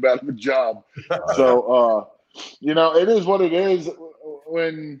doing too bad of a job. So, it is what it is.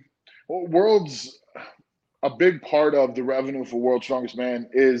 When World's a big part of the revenue for World's Strongest Man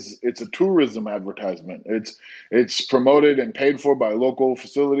it's a tourism advertisement. It's promoted and paid for by local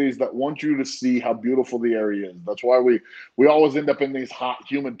facilities that want you to see how beautiful the area is. That's why we always end up in these hot,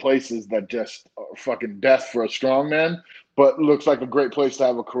 humid places that just are fucking death for a strongman, but looks like a great place to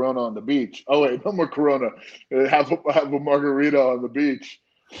have a Corona on the beach. Oh wait, no more Corona. Have a margarita on the beach.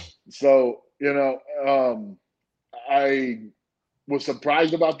 So, I was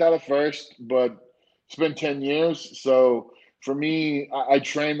surprised about that at first, but it's been 10 years. So for me, I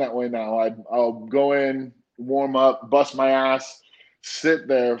train that way now. I'll go in, warm up, bust my ass, sit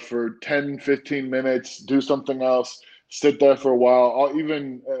there for 10, 15 minutes, do something else, sit there for a while. I'll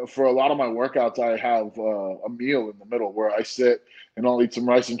even, for a lot of my workouts, I have a meal in the middle where I sit and I'll eat some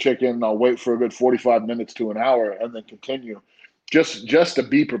rice and chicken, and I'll wait for a good 45 minutes to an hour and then continue. Just to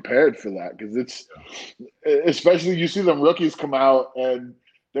be prepared for that, because it's, especially you see them rookies come out and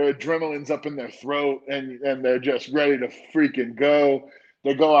their adrenaline's up in their throat and they're just ready to freaking go.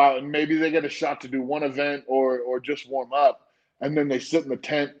 They go out and maybe they get a shot to do one event or just warm up. and then they sit in the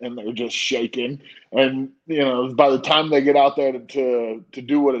tent and they're just shaking. And by the time they get out there to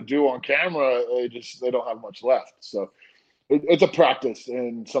do what it do on camera, they don't have much left. So it's a practice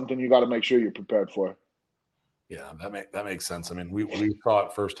and something you got to make sure you're prepared for. Yeah, that makes sense. I mean, we saw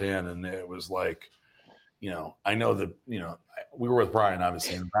it firsthand, and it was like, I know that we were with Brian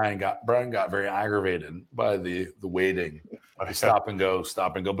obviously, and Brian got very aggravated by the waiting, stop and go.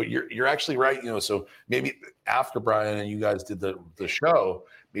 But you're actually right. So maybe after Brian and you guys did the show,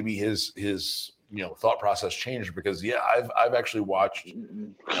 maybe his thought process changed, because I've actually watched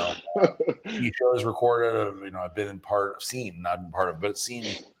TV shows recorded. I've been but seen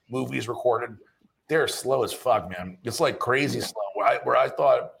movies recorded. They're slow as fuck, man. It's like crazy slow. Where I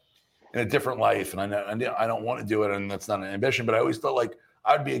thought in a different life, and I don't want to do it, and that's not an ambition, but I always thought like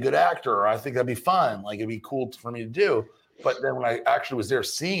I'd be a good actor, or I think that'd be fun, like it'd be cool for me to do. But then when I actually was there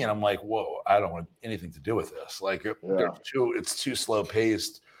seeing it, I'm like, whoa, I don't want anything to do with this. Like it's too slow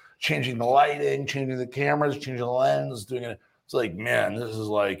paced. Changing the lighting, changing the cameras, changing the lens, doing it. It's like, man, this is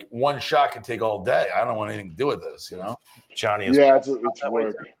like one shot can take all day. I don't want anything to do with this, Johnny is it's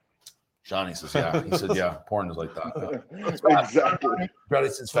work. Johnny says, yeah. He said, yeah, porn is like that. Exactly. Brady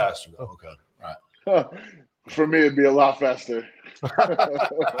says faster though. Okay. Right. For me, it'd be a lot faster.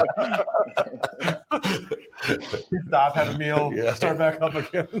 Stop, have a meal, start back up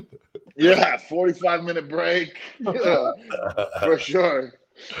again. Yeah, 45-minute break. For sure.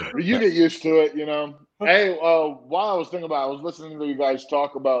 But you get used to it, Hey, while I was thinking about it, I was listening to you guys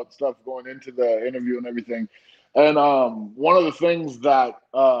talk about stuff going into the interview and everything. And one of the things that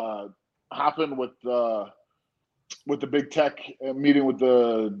happened with the big tech meeting with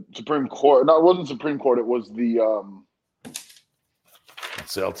the Supreme Court. No, it wasn't Supreme Court. It was the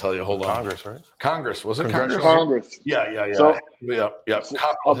let's see, I'll tell you. Hold on. Congress, right? Congress. Was it Congress? Yeah. So, yeah.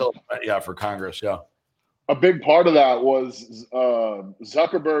 Capitol Hill. Yeah, for Congress. Yeah. A big part of that was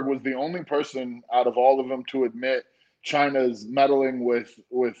Zuckerberg was the only person out of all of them to admit China's meddling with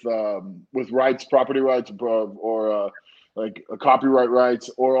rights, property rights, or like copyright rights,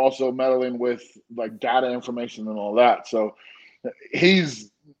 or also meddling with like data information and all that. So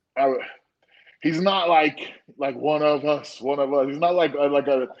he's not like one of us. He's not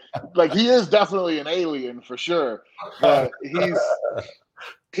like he is definitely an alien for sure. But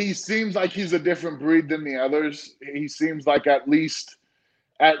he seems like he's a different breed than the others. He seems like at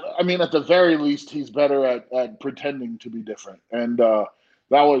the very least, he's better at pretending to be different. And that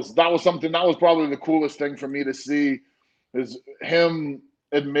was something that was probably the coolest thing for me to see, is him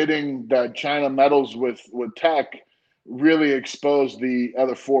admitting that China meddles with tech really exposed the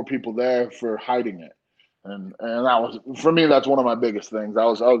other 4 people there for hiding it. And that was, for me, that's one of my biggest things. I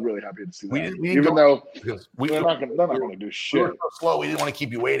was really happy to see that. Even though they're not going to do shit. We were so slow. We didn't want to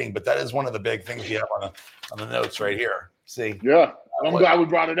keep you waiting, but that is one of the big things you have on the notes right here. See? Yeah. I'm glad we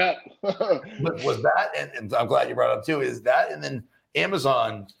brought it up. But was that, and I'm glad you brought it up too, is that, and then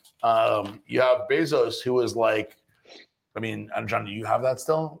Amazon, you have Bezos, who is like, I mean, John, do you have that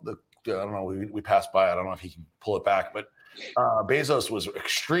still? I don't know. We passed by. I don't know if he can pull it back, but Bezos was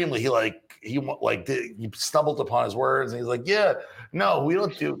extremely, he stumbled upon his words, and he's like, yeah, no, we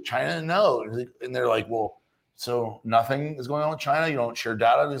don't do China. No. And they're like, well, so nothing is going on with China. You don't share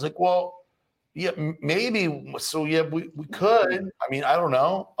data. And he's like, well, yeah, maybe. So yeah, we could. I mean, I don't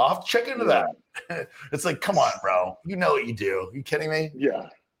know. I'll have to check into that. It's like, come on, bro. You know what you do. You kidding me? Yeah.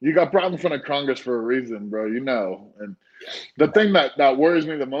 You got brought in front of Congress for a reason, bro. And the thing that worries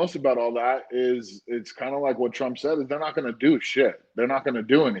me the most about all that is it's kind of like what Trump said, is they're not going to do shit. They're not going to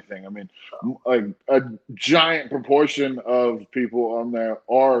do anything. I mean, like a giant proportion of people on there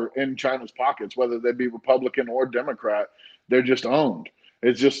are in China's pockets, whether they be Republican or Democrat. They're just owned.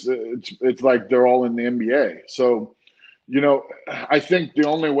 It's like they're all in the NBA. So, I think the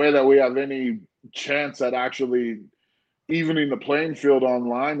only way that we have any chance at actually evening the playing field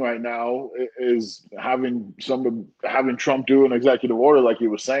online right now is having Trump do an executive order like he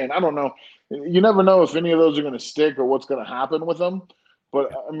was saying. I don't know. You never know if any of those are going to stick or what's going to happen with them.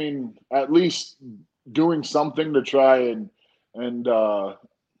 But I mean, at least doing something to try and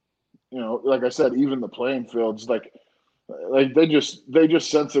like I said, even the playing fields. Like they just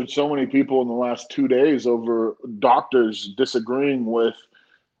censored so many people in the last 2 days over doctors disagreeing with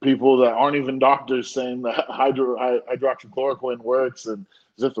people that aren't even doctors, saying that hydroxychloroquine works and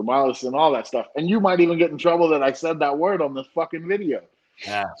zithromycin and all that stuff. And you might even get in trouble that I said that word on this fucking video.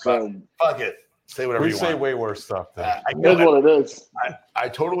 Yeah. So fuck it. Say whatever you want. We say way worse stuff. I know what it is. I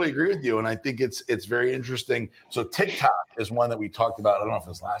totally agree with you, and I think it's very interesting. So TikTok is one that we talked about. I don't know if it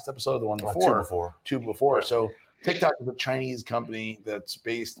was last episode or the one before. Two before. So TikTok is a Chinese company that's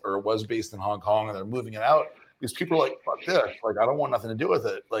was based in Hong Kong, and they're moving it out. because people are like, fuck this. Like, I don't want nothing to do with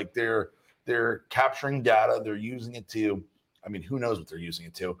it. Like, they're capturing data. They're using it to, I mean, who knows what they're using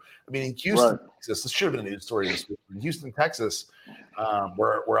it to? I mean, in Houston, Texas, this should have been a news story this week. In Houston, Texas,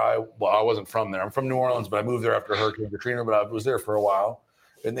 where I wasn't from there. I'm from New Orleans, but I moved there after Hurricane Katrina, but I was there for a while.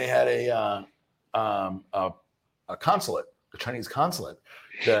 And they had a consulate, a Chinese consulate,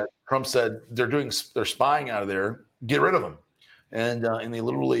 that Trump said they're spying out of there, get rid of them. And they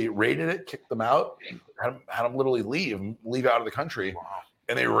literally raided it, kicked them out, had them literally leave out of the country. Wow.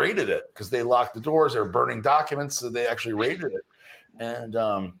 And they raided it because they locked the doors. They were burning documents, so they actually raided it and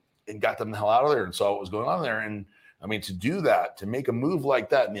got them the hell out of there and saw what was going on there. And I mean, to do that, to make a move like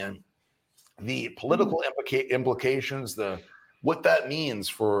that, man, the political implications, what that means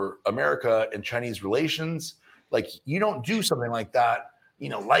for America and Chinese relations, like you don't do something like that,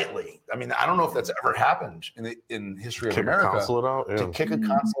 lightly. I mean, I don't know if that's ever happened in history of America. To kick a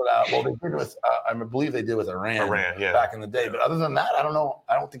consulate out. Well, they did with, I believe they did with Iran back in the day. But other than that, I don't know.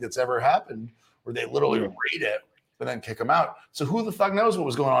 I don't think it's ever happened where they literally raid it and then kick them out. So who the fuck knows what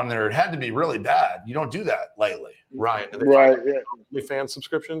was going on there? It had to be really bad. You don't do that lightly. Right. Right. OnlyFans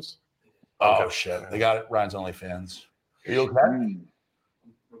subscriptions? Oh, shit. They got it. Ryan's OnlyFans. Are you okay?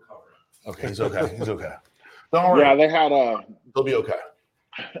 Okay, he's okay. He's okay. Don't worry. Yeah, they had He'll be okay.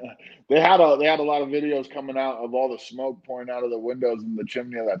 They had a lot of videos coming out of all the smoke pouring out of the windows in the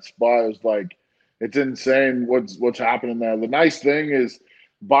chimney of that spa. It was like, it's insane what's happening there. The nice thing is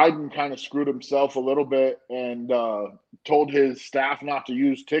Biden kind of screwed himself a little bit and told his staff not to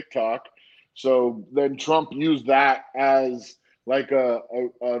use TikTok. So then Trump used that as like an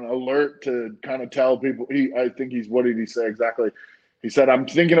alert to kind of tell people. What did he say exactly? He said, "I'm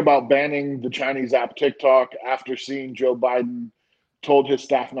thinking about banning the Chinese app TikTok after seeing Joe Biden told his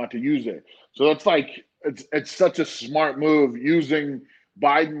staff not to use it." So that's like, it's such a smart move, using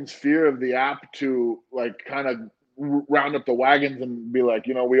Biden's fear of the app to like kind of round up the wagons and be like,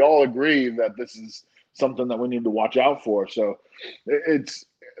 we all agree that this is something that we need to watch out for. So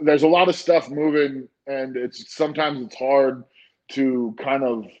there's a lot of stuff moving, and sometimes it's hard to kind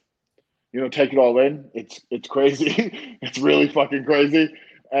of, take it all in. It's crazy. It's really fucking crazy.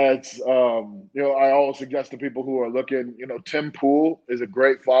 It's I always suggest to people who are looking, Tim Pool is a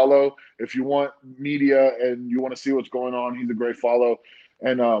great follow. If you want media and you want to see what's going on, he's a great follow.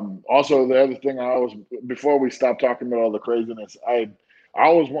 And also the other thing before we stop talking about all the craziness, I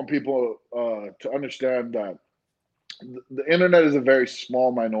always want people to understand that the internet is a very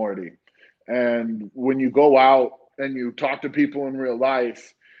small minority. And when you go out and you talk to people in real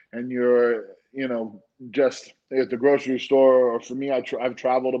life and you're, just at the grocery store, or for me, I've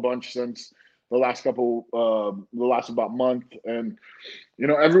traveled a bunch since the last about month. And,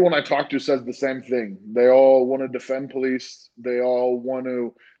 everyone I talk to says the same thing. They all want to defend police. They all want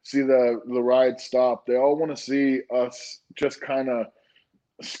to see the riots stop. They all want to see us just kind of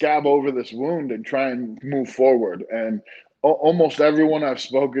scab over this wound and try and move forward. And almost everyone I've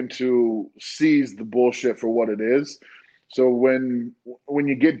spoken to sees the bullshit for what it is. So when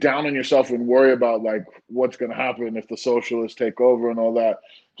you get down on yourself and worry about like what's going to happen if the socialists take over and all that,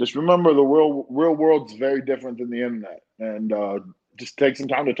 just remember the real world's very different than the internet, and just take some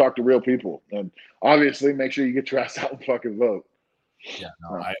time to talk to real people. And obviously, make sure you get your ass out and fucking vote. Yeah,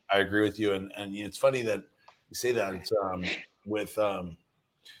 no, I agree with you, and it's funny that you say that. It's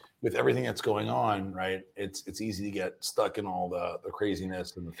with everything that's going on, right? It's easy to get stuck in all the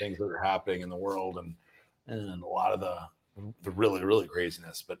craziness and the things that are happening in the world, and a lot of the really, really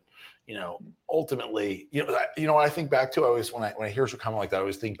craziness. But ultimately, when I think back to, when I hear a comment like that, I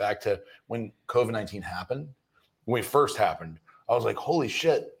always think back to when COVID-19 happened. When it first happened, I was like, holy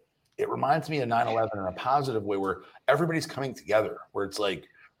shit! It reminds me of 9/11 in a positive way, where everybody's coming together. Where it's like,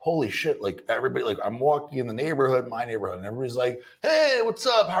 holy shit! Like everybody, like I'm walking in the neighborhood, my neighborhood, and everybody's like, hey, what's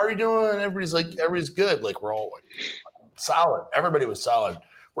up? How are you doing? And everybody's good. Like we're all like, solid. Everybody was solid.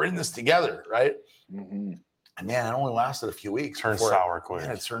 We're in this together, right? Mm-hmm. And man, it only lasted a few weeks. Turned sour quick.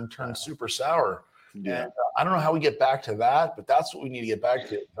 Yeah, it turned super sour. Yeah. And I don't know how we get back to that, but that's what we need to get back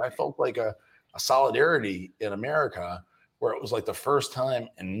to. I felt like a solidarity in America where it was like the first time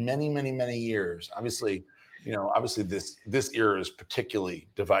in many, many, many years. Obviously, this era is particularly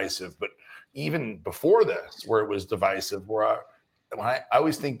divisive, but even before this, where it was divisive, when I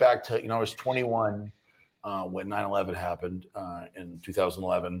always think back to, I was 21 when 9/11 happened in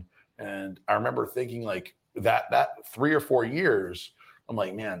 2011. And I remember thinking like that 3 or 4 years, I'm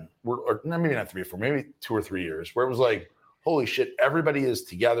like, man, maybe not 3 or 4, maybe 2 or 3 years, where it was like, holy shit, everybody is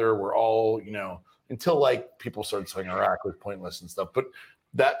together. We're all, until like people started saying Iraq was pointless and stuff. But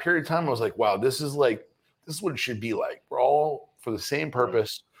that period of time, I was like, wow, this is what it should be like. We're all for the same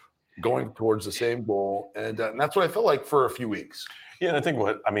purpose. going towards the same goal. And that's what I felt like for a few weeks. Yeah, and I think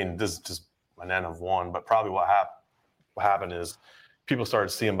this is just an N of one, but probably what happened is people started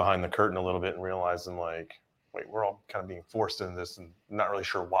seeing behind the curtain a little bit and realizing like, wait, we're all kind of being forced into this and not really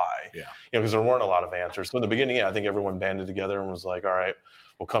sure why. Yeah. Because there weren't a lot of answers. So in the beginning, I think everyone banded together and was like, all right,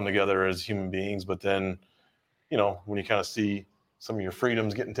 we'll come together as human beings. But then, when you kind of see some of your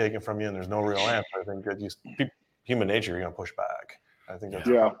freedoms getting taken from you and there's no real answer, I think that human nature, you're going to push back. I think that's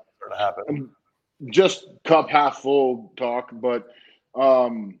yeah. to happen. Just cup half full talk, but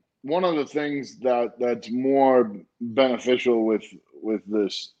one of the things that's more beneficial with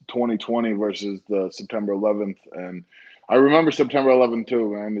this 2020 versus the September 11th, and I remember September 11th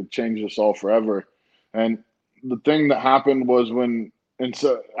too, man. It changed us all forever. And the thing that happened was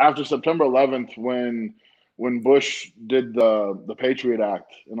so after September 11th, when Bush did the Patriot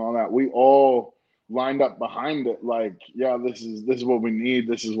Act and all that, we all lined up behind it, like, yeah, this is what we need.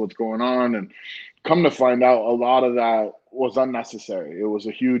 This is what's going on. And come to find out, a lot of that was unnecessary. It was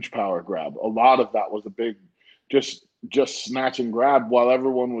a huge power grab. A lot of that was a big, just snatch and grab while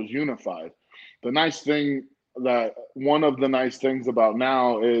everyone was unified. One of the nice things about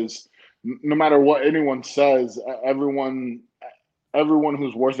now is no matter what anyone says, everyone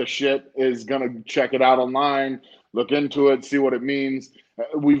who's worth a shit is gonna check it out online, look into it, see what it means.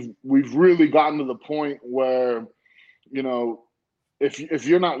 We've really gotten to the point where, if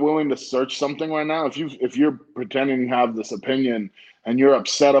you're not willing to search something right now, if you're pretending to have this opinion and you're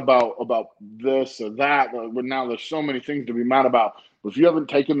upset about this or that, now there's so many things to be mad about. But if you haven't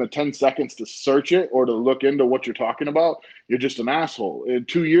taken the 10 seconds to search it or to look into what you're talking about, you're just an asshole.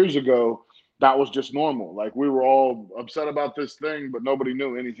 2 years ago, that was just normal. Like, we were all upset about this thing, but nobody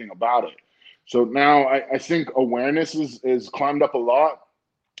knew anything about it. So now I think awareness is climbed up a lot.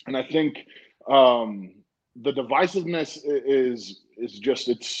 And I think the divisiveness is just,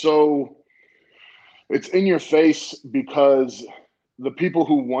 it's in your face, because the people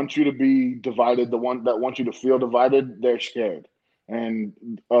who want you to be divided, the one that want you to feel divided, they're scared.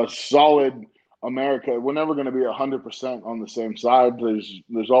 And a solid America, we're never going to be 100% on the same side.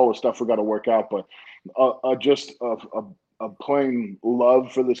 There's always stuff we got to work out, but just a plain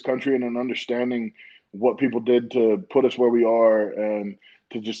love for this country and an understanding what people did to put us where we are, and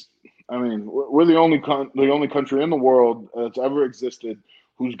to just, we're the only country in the world that's ever existed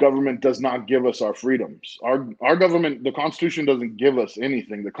whose government does not give us our freedoms. Our government, the Constitution, doesn't give us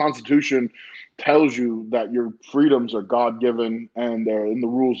anything. The Constitution tells you that your freedoms are God-given and they're in the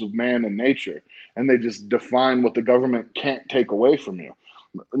rules of man and nature, and they just define what the government can't take away from you.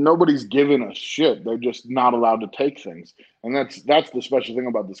 Nobody's giving us shit. They're just not allowed to take things, and that's the special thing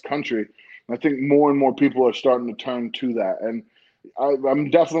about this country. And I think more and more people are starting to turn to that, and I'm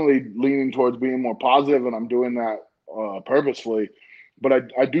definitely leaning towards being more positive, and I'm doing that purposefully.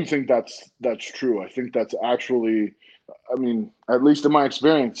 But I do think that's true. I think that's actually, at least in my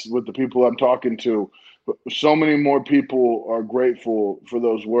experience with the people I'm talking to, so many more people are grateful for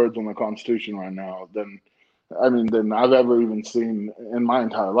those words on the Constitution right now than I've ever even seen in my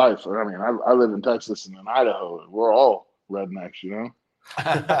entire life. I live in Texas and in Idaho. We're all rednecks,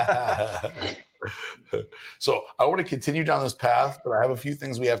 So I want to continue down this path, but I have a few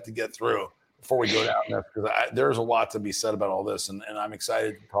things we have to get through before we go down there, because there's a lot to be said about all this, and I'm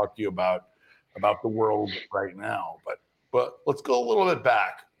excited to talk to you about the world right now. But let's go a little bit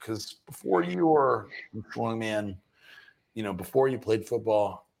back, because before you were a strong man, before you played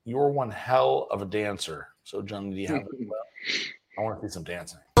football, you were one hell of a dancer. So, John, do you have it? I want to see some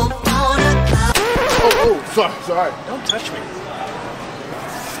dancing. Sorry. Don't touch me.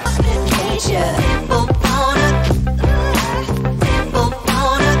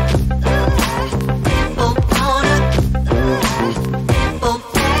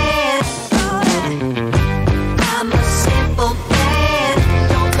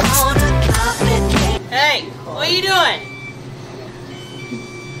 Hey, what are you doing?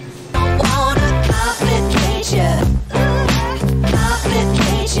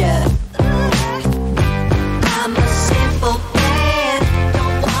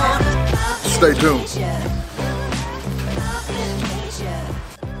 Stay tuned.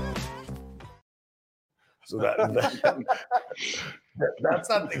 So that's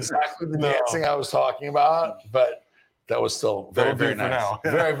not exactly the dancing I was talking about, but that was still very, very nice.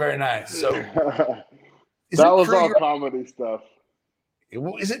 Very, very nice. So that was all comedy stuff.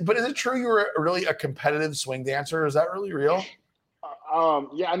 Is it true you were really a competitive swing dancer? Is that really real?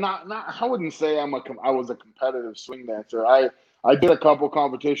 Yeah, not. I wouldn't say I was a competitive swing dancer. I did a couple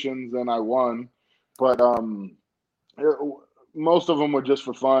competitions and I won, but most of them were just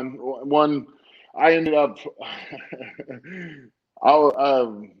for fun. One, I ended up,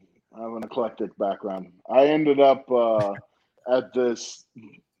 I have an eclectic background. I ended up at this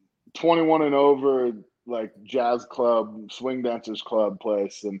 21 and over like jazz club, swing dancers club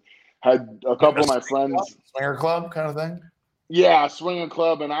place, and had a couple of my friends. Swinger club kind of thing? Yeah, swinging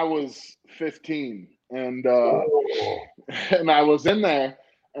club, and I was 15, and and I was in there,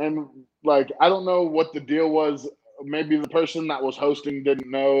 and like I don't know what the deal was. Maybe the person that was hosting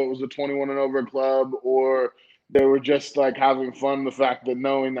didn't know it was a 21 and over club, or they were just like having fun. The fact that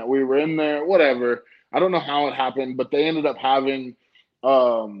knowing that we were in there, whatever. I don't know how it happened, but they ended up having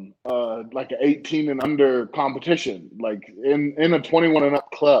like an 18 and under competition, like in a 21 and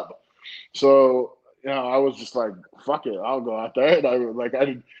up club. So I was just like, fuck it, I'll go out there.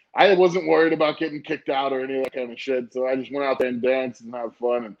 And I wasn't worried about getting kicked out or any of that kind of shit. So I just went out there and danced and had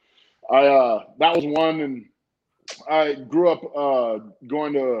fun. And that was one. And I grew up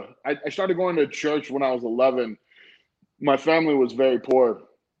I started going to church when I was 11. My family was very poor,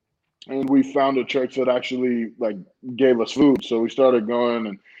 and we found a church that actually like gave us food. So we started going,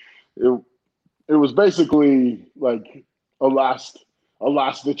 and it was basically like a last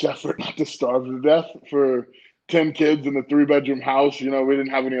ditch effort not to starve to death for 10 kids in a 3-bedroom house. We didn't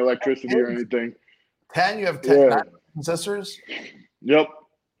have any electricity or anything. 10? You have 10 sisters? Yep.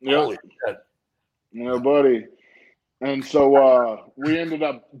 Holy shit. Buddy. And so we ended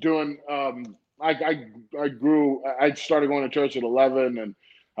up doing I started going to church at 11, and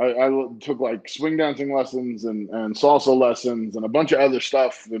I took like swing dancing lessons and salsa lessons and a bunch of other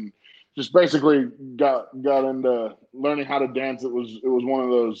stuff, and just basically got into learning how to dance. It was one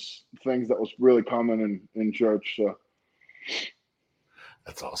of those things that was really common in church. So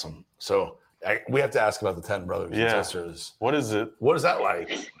that's awesome. So we have to ask about the 10 brothers and sisters. What is it? What is that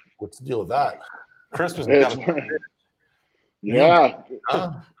like? What's the deal with that? Christmas. Yeah.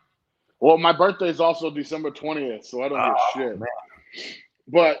 Well, my birthday is also December 20th, so I don't get shit. Man.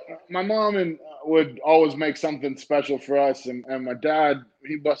 But my mom would always make something special for us, and my dad,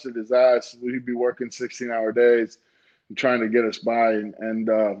 he busted his ass. He'd be working 16-hour days and trying to get us by. And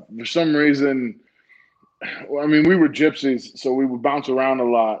for some reason, we were gypsies, so we would bounce around a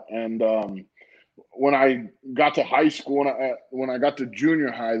lot. And when I got to high school, when I got to junior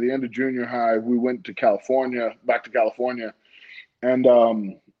high, the end of junior high, we went to back to California. And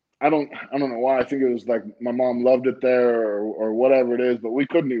I don't know why. I think it was like my mom loved it there or whatever it is, but we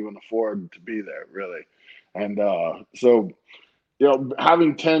couldn't even afford to be there really. And so,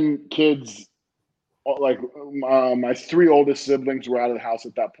 having 10 kids, like my 3 oldest siblings were out of the house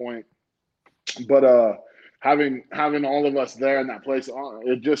at that point, but having all of us there in that place,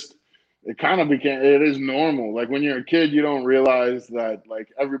 it kind of became, it is normal. Like when you're a kid, you don't realize that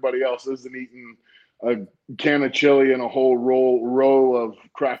like everybody else isn't eating a can of chili and a whole row of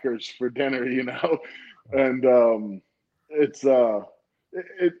crackers for dinner, and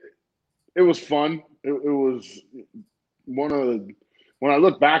it was fun. It was one of the, when I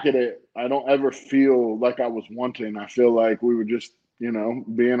look back at it, I don't ever feel like I was wanting. I feel like we were just,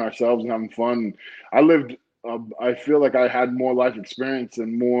 being ourselves and having fun. I feel like I had more life experience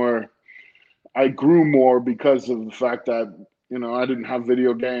and I grew more because of the fact that, I didn't have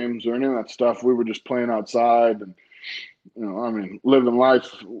video games or any of that stuff. We were just playing outside and, living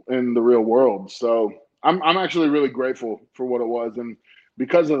life in the real world. So I'm actually really grateful for what it was. And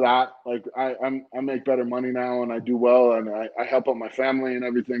because of that, like I make better money now and I do well and I help out my family and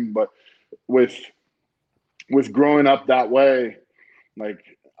everything. But with growing up that way,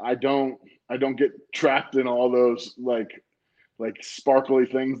 like I don't get trapped in all those like sparkly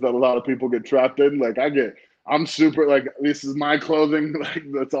things that a lot of people get trapped in. Like I'm super, like, this is my clothing. Like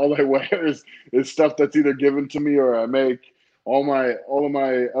that's all I wear is stuff that's either given to me or I make. All of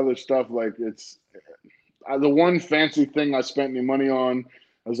my other stuff. Like it's the one fancy thing I spent any money on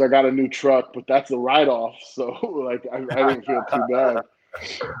is I got a new truck, but that's a write-off. So like I didn't feel too bad.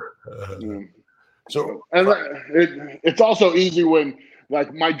 So and it's also easy when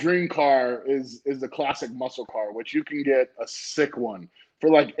like my dream car is the classic muscle car, which you can get a sick one for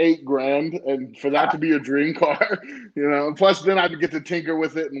like $8,000, and for that to be a dream car, Plus, then I get to tinker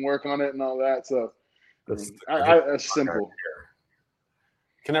with it and work on it and all that. So that's simple.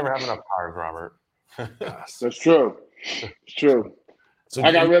 Can never have enough cars, Robert. That's true. It's true. So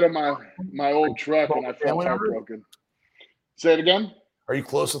I got rid of my old truck and I felt heartbroken. Say it again. Are you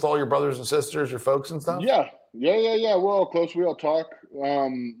close with all your brothers and sisters, your folks and stuff? Yeah. We're all close. We all talk.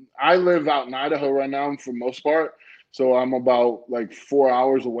 I live out in Idaho right now for the most part. So I'm about like 4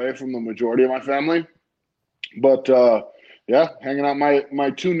 hours away from the majority of my family. But hanging out my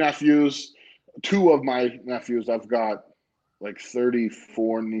 2 nephews, 2 of my nephews. I've got like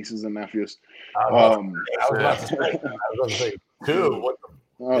 34 nieces and nephews. I was about to say 2.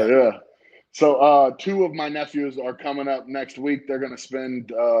 Oh yeah. So 2 of my nephews are coming up next week. They're gonna spend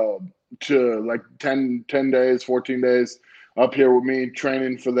to like 10 days, 14 days up here with me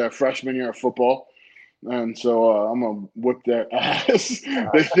training for their freshman year of football. And so I'm gonna whip their ass.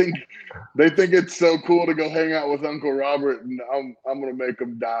 they think it's so cool to go hang out with Uncle Robert, and I'm gonna make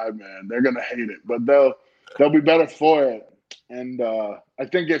them die, man. They're gonna hate it, but they'll be better for it. And I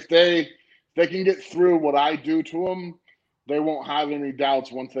think if they can get through what I do to them, they won't have any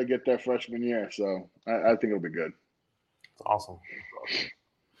doubts once they get their freshman year. So I think it'll be good. Awesome.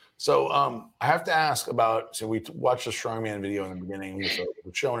 So I have to ask about. So we watched the strongman video in the beginning, so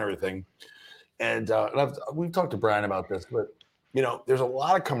we're showing everything, and we've talked to Brian about this, but there's a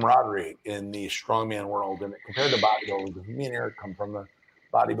lot of camaraderie in the strongman world, and compared to bodybuilding, because me and Eric come from the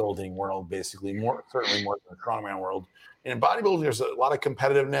bodybuilding world, basically certainly more than the strongman world. And in bodybuilding, there's a lot of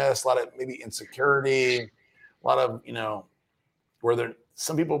competitiveness, a lot of maybe insecurity, a lot of where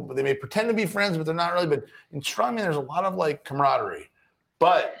some people they may pretend to be friends, but they're not really. But in strongman, there's a lot of like camaraderie,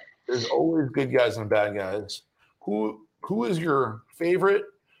 but there's always good guys and bad guys. Who is your favorite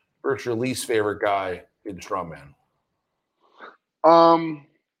or your least favorite guy in strongman?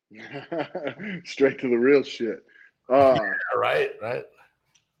 Straight to the real shit. Right.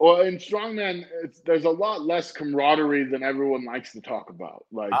 Well, in strongman, there's a lot less camaraderie than everyone likes to talk about.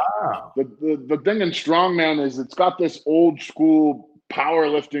 Like the thing in strongman is it's got this old school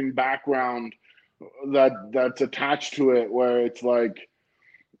powerlifting background that's attached to it, where it's like,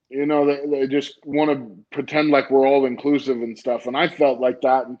 they just want to pretend like we're all inclusive and stuff. And I felt like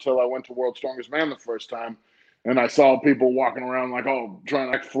that until I went to World's Strongest Man the first time, and I saw people walking around like,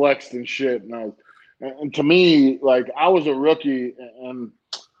 trying to act flexed and shit. And to me, like, I was a rookie, and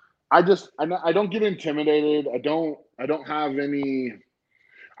I don't get intimidated. I don't have any.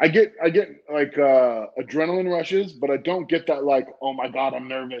 I get like adrenaline rushes, but I don't get that like, oh my God, I'm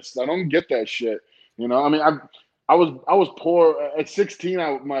nervous. I don't get that shit. I mean, I was poor at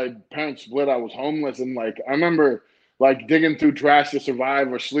 16. My parents split. I was homeless, and like I remember like digging through trash to survive,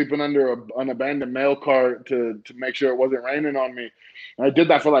 or sleeping under an abandoned mail cart to make sure it wasn't raining on me. And I did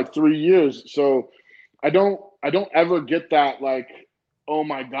that for like 3 years. So I don't ever get that like, oh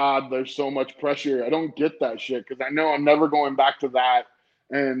my God, there's so much pressure. I don't get that shit because I know I'm never going back to that,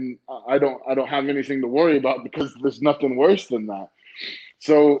 and I don't have anything to worry about because there's nothing worse than that.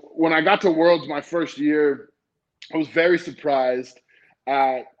 So when I got to Worlds my first year, I was very surprised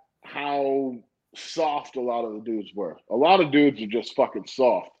at how soft a lot of the dudes were. A lot of dudes are just fucking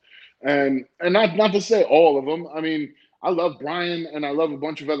soft, and not to say all of them. I mean, I love Brian and I love a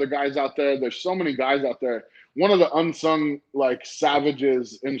bunch of other guys out there. There's so many guys out there. One of the unsung like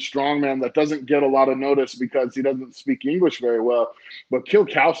savages in strongman that doesn't get a lot of notice because he doesn't speak English very well, but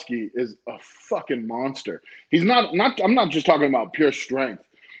Kilkowski is a fucking monster. He's not I'm not just talking about pure strength,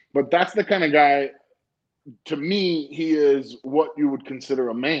 but that's the kind of guy. To me, he is what you would consider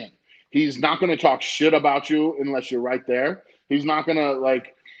a man. He's not going to talk shit about you unless you're right there. He's not going to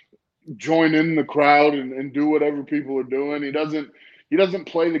like join in the crowd and do whatever people are doing. He doesn't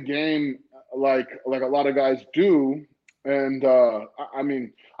play the game like a lot of guys do. And I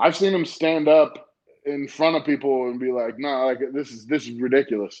mean, I've seen him stand up in front of people and be like, "No, like this is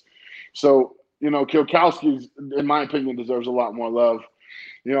ridiculous." So Kilkowski, in my opinion, deserves a lot more love.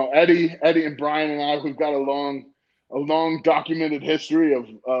 Eddie and Brian and I, we've got a long documented history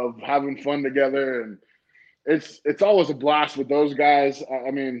of having fun together, and it's always a blast with those guys.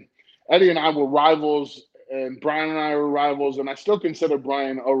 I mean, Eddie and I were rivals, and Brian and I were rivals, and I still consider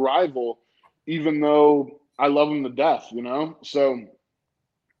Brian a rival, even though I love him to death. So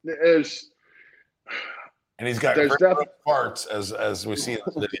there's. And he's got great parts as we see in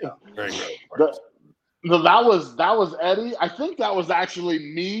the video. Very great parts. That was Eddie. I think that was actually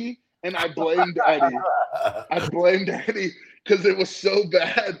me, and I blamed Eddie. I blamed Eddie because it was so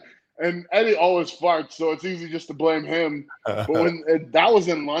bad. And Eddie always farts, so it's easy just to blame him. But when that was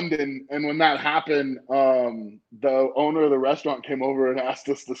in London, and when that happened, the owner of the restaurant came over and asked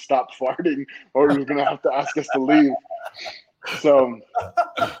us to stop farting, or he was going to have to ask us to leave. So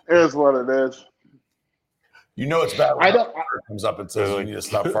it is what it is. It's bad when it comes up and says, "You need to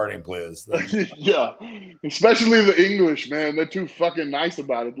stop farting, please." Yeah, especially the English, man. They're too fucking nice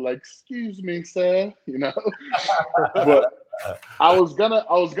about it. Like, "Excuse me, sir," But I was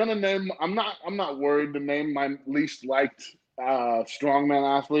gonna name. I'm not worried to name my least liked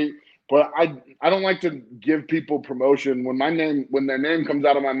strongman athlete, but I don't like to give people promotion when their name comes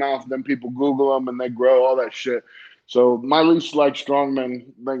out of my mouth. Then people Google them and they grow all that shit. So my least liked strongman,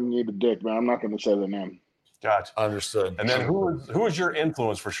 they can eat a dick, man. I'm not gonna say their name. Gotcha. Understood. And then who was your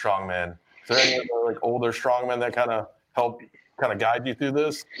influence for strongman? Is there any other like older strongmen that kind of helped kind of guide you through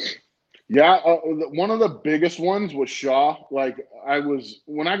this? Yeah, one of the biggest ones was Shaw. Like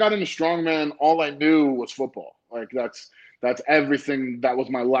when I got into strongman, all I knew was football. Like that's everything. That was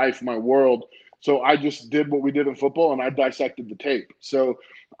my life, my world. So I just did what we did in football, and I dissected the tape. So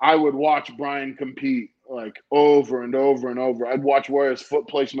I would watch Brian compete like over and over and over. I'd watch where his foot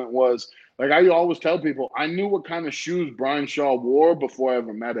placement was. Like I always tell people, I knew what kind of shoes Brian Shaw wore before I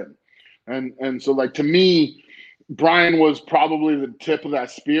ever met him. And so like to me, Brian was probably the tip of that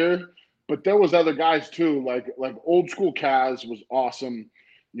spear. But there was other guys too, like old school Kaz was awesome,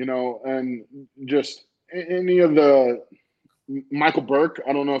 you know, and just any of the Michael Burke.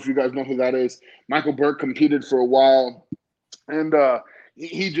 I don't know if you guys know who that is. Michael Burke competed for a while, and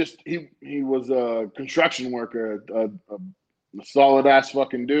he was a construction worker, a solid ass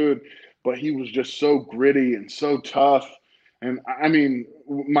fucking dude, but he was just so gritty and so tough. And I mean,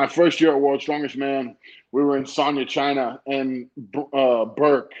 my first year at World's Strongest Man, we were in Sonia, China, and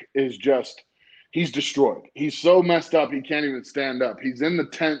Burke is he's destroyed. He's so messed up, he can't even stand up. He's in the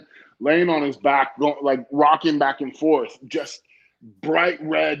tent, laying on his back, like rocking back and forth, just bright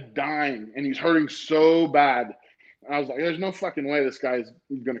red, dying, and he's hurting so bad. I was like, there's no fucking way this guy's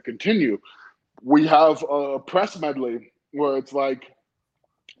going to continue. We have a press medley where it's like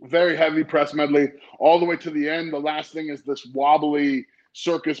very heavy press medley all the way to the end. The last thing is this wobbly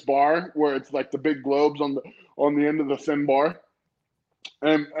circus bar where it's like the big globes on the end of the thin bar.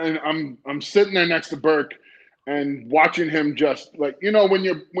 And I'm sitting there next to Burke and watching him just like, you know, when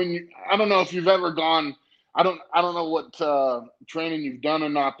you I don't know if you've ever gone, I don't know what training you've done or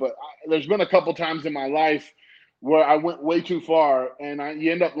not, but there's been a couple times in my life where I went way too far and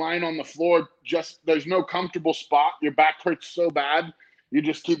you end up lying on the floor. There's no comfortable spot. Your back hurts so bad. You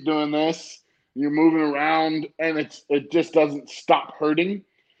just keep doing this. You're moving around and it just doesn't stop hurting.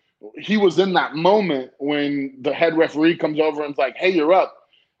 He was in that moment when the head referee comes over and's like, hey, you're up.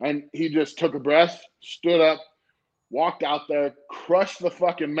 And he just took a breath, stood up, walked out there, crushed the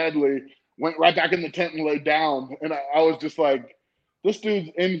fucking medley, went right back in the tent and laid down. And I was just like, this dude's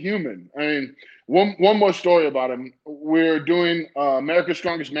inhuman. I mean, one more story about him. We're doing America's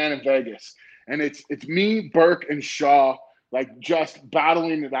Strongest Man in Vegas. And it's me, Burke, and Shaw, like just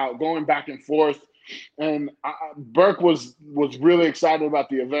battling it out, going back and forth. And Burke was really excited about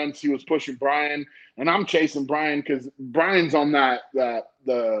the events. He was pushing Brian, and I'm chasing Brian because Brian's on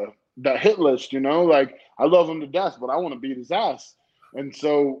the hit list, you know? Like, I love him to death, but I want to beat his ass. And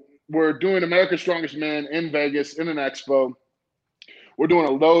so we're doing America's Strongest Man in Vegas in an expo. We're doing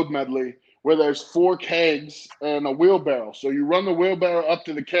a load medley where there's 4 kegs and a wheelbarrow. So you run the wheelbarrow up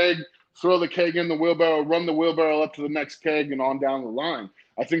to the keg, throw the keg in the wheelbarrow, run the wheelbarrow up to the next keg, and on down the line.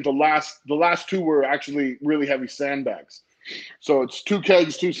 I think the last 2 were actually really heavy sandbags. So it's 2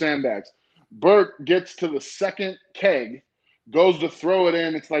 kegs, 2 sandbags. Burke gets to the second keg, goes to throw it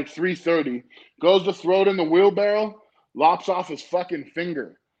in. It's like 3:30. Goes to throw it in the wheelbarrow, lops off his fucking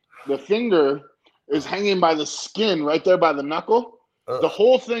finger. The finger is hanging by the skin right there by the knuckle. The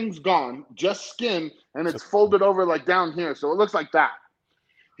whole thing's gone, just skin, and it's folded over like down here. So it looks like that.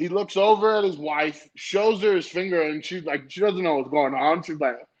 He looks over at his wife, shows her his finger, and she's like, she doesn't know what's going on. She's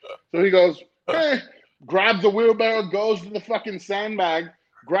like, so he goes, hey, grabs the wheelbarrow, goes to the fucking sandbag,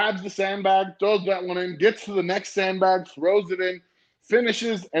 grabs the sandbag, throws that one in, gets to the next sandbag, throws it in,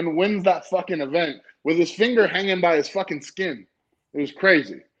 finishes, and wins that fucking event with his finger hanging by his fucking skin. It was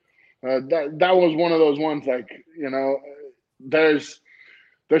crazy. That was one of those ones, like, you know, there's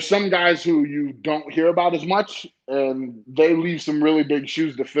some guys who you don't hear about as much, and they leave some really big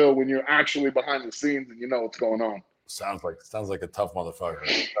shoes to fill when you're actually behind the scenes and you know what's going on. Sounds like a tough motherfucker.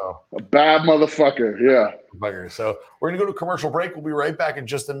 So, a bad motherfucker, yeah. So we're going to go to a commercial break. We'll be right back in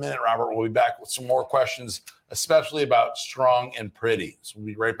just a minute, Robert. We'll be back with some more questions, especially about strong and pretty. So we'll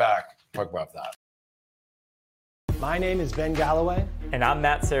be right back to talk about that. My name is Ben Galloway. And I'm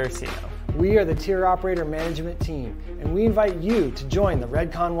Matt Saracino. We are the Tier Operator Management Team, and we invite you to join the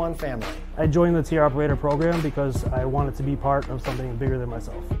Redcon One family. I joined the Tier Operator program because I wanted to be part of something bigger than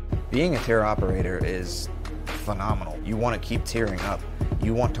myself. Being a Tier Operator is phenomenal. You want to keep tiering up.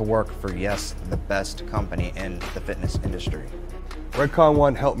 You want to work for, yes, the best company in the fitness industry. Redcon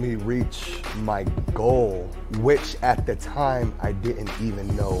One helped me reach my goal, which at the time I didn't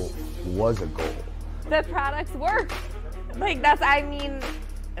even know was a goal. The products work. Like that's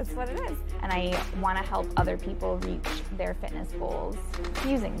what it is. And I want to help other people reach their fitness goals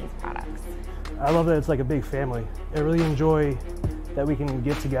using these products. I love that it's like a big family. I really enjoy that we can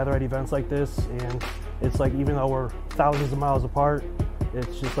get together at events like this, and it's like even though we're thousands of miles apart,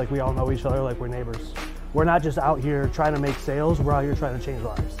 it's just like we all know each other like we're neighbors. We're not just out here trying to make sales, we're out here trying to change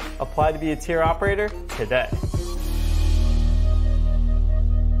lives. Apply to be a Tier Operator today.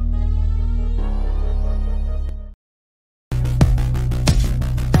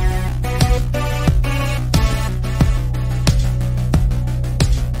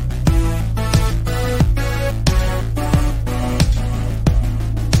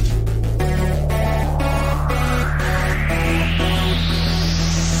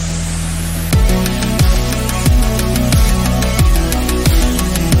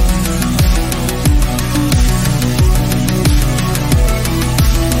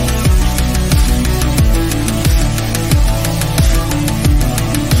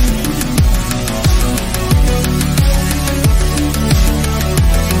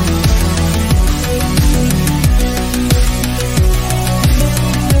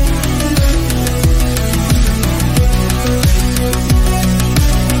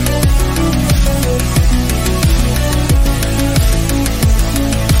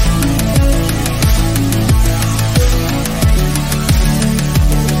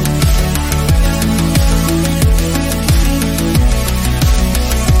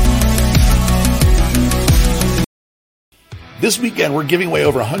 This weekend, we're giving away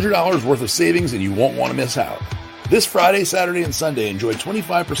over $100 worth of savings, and you won't want to miss out. This Friday, Saturday, and Sunday, enjoy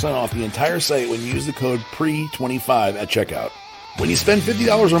 25% off the entire site when you use the code PRE25 at checkout. When you spend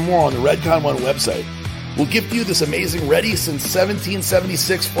 $50 or more on the Redcon One website, we'll gift you this amazing Ready Since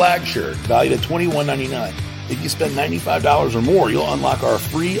 1776 flag shirt valued at $21.99. If you spend $95 or more, you'll unlock our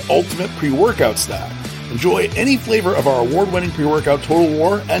free Ultimate Pre-Workout Stack. Enjoy any flavor of our award-winning pre-workout Total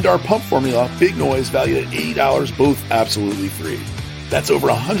War and our pump formula Big Noise valued at $80, both absolutely free. That's over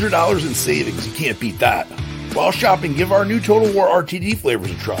 $100 in savings. You can't beat that. While shopping, give our new Total War RTD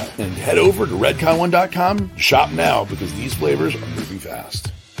flavors a try and head over to redcon1.com to shop now because these flavors are moving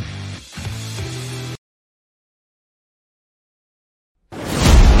fast.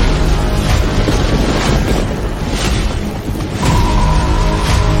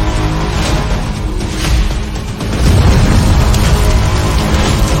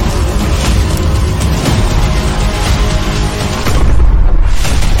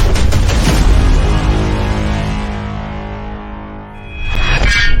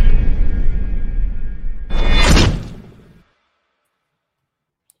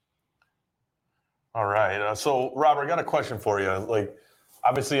 All right. So, Robert, I got a question for you. Like,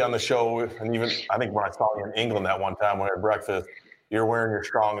 obviously on the show, and even I think when I saw you in England that one time when I had breakfast, you're wearing your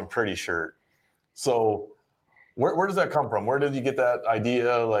Strong and Pretty shirt. So, where does that come from? Where did you get that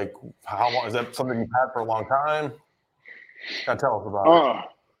idea? Like, how long is that something you've had for a long time? Kind of tell us about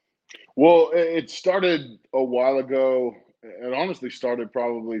it. Well, it started a while ago. It honestly started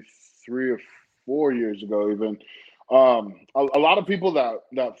probably 3 or 4 years ago, even. A lot of people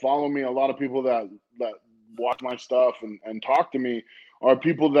that follow me, a lot of people that watch my stuff and talk to me are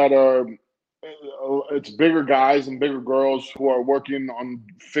people that are, it's bigger guys and bigger girls who are working on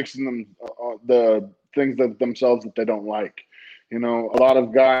fixing them, the things that themselves that they don't like. You know, a lot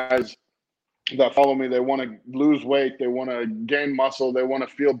of guys that follow me, they want to lose weight, they want to gain muscle, they want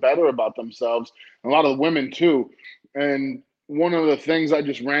to feel better about themselves. And a lot of women too. And one of the things I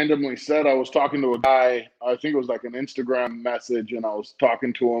just randomly said, I was talking to a guy, I think it was like an Instagram message, and I was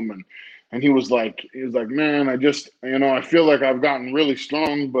talking to him, and he was like, man, I feel like I've gotten really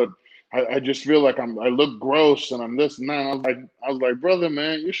strong, but I just feel like I look gross and I'm this and that. I was like, brother,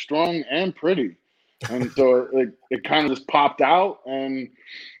 man, you're strong and pretty. And so it kind of just popped out, and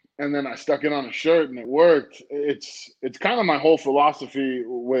then I stuck it on a shirt and it worked. It's kind of my whole philosophy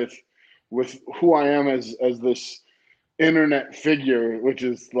with who I am as this internet figure, which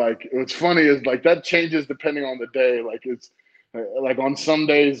is like, what's funny is like that changes depending on the day. Like it's like on some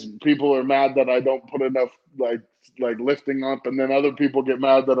days people are mad that I don't put enough like lifting up, and then other people get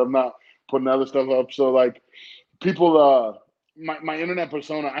mad that I'm not putting other stuff up. So like people, my internet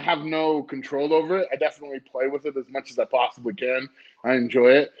persona, I have no control over it. I definitely play with it as much as I possibly can. I enjoy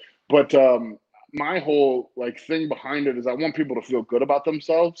it, but my whole like thing behind it is I want people to feel good about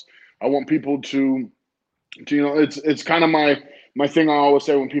themselves. I want people to you know, it's kind of my thing. I always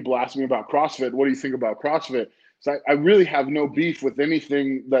say when people ask me about CrossFit, what do you think about CrossFit? So I really have no beef with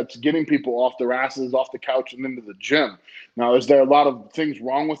anything that's getting people off their asses, off the couch, and into the gym. Now, is there a lot of things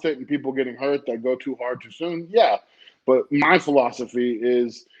wrong with it and people getting hurt that go too hard too soon? Yeah. But my philosophy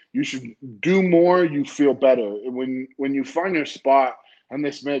is you should do more, you feel better. When you find your spot, and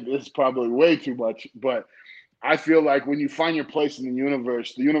this is probably way too much, but I feel like when you find your place in the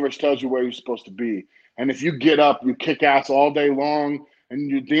universe tells you where you're supposed to be. And if you get up, you kick ass all day long,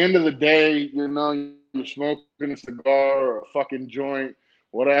 and at the end of the day, you know, you're smoking a cigar or a fucking joint,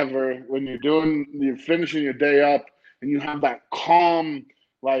 whatever, when you're finishing your day up and you have that calm,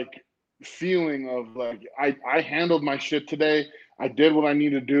 like, feeling of like, I handled my shit today. I did what I need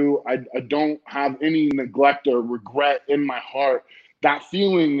to do. I don't have any neglect or regret in my heart. That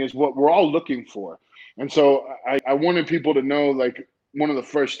feeling is what we're all looking for. And so I wanted people to know, like, one of the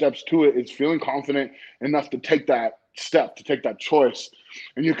first steps to it is feeling confident enough to take that step, to take that choice.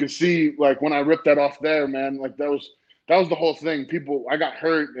 And you can see, like, when I ripped that off there, man, like that was the whole thing. I got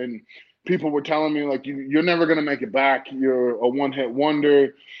hurt, and people were telling me, like, you're never going to make it back. You're a one-hit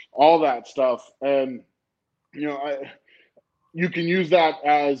wonder, all that stuff. And, you know, you can use that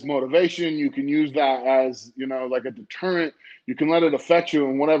as motivation. You can use that as, you know, like a deterrent. You can let it affect you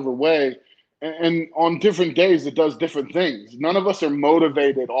in whatever way. And on different days, it does different things. None of us are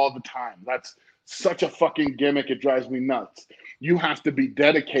motivated all the time. That's such a fucking gimmick. It drives me nuts. You have to be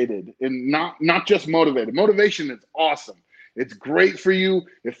dedicated and not just motivated. Motivation is awesome. It's great for you.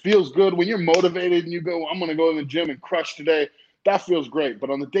 It feels good when you're motivated and you go, I'm going to go to the gym and crush today. That feels great.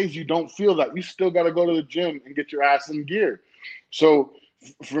 But on the days you don't feel that, you still got to go to the gym and get your ass in gear. So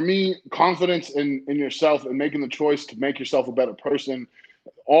for me, confidence in yourself and making the choice to make yourself a better person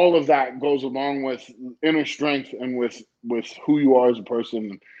all of that goes along with inner strength and with who you are as a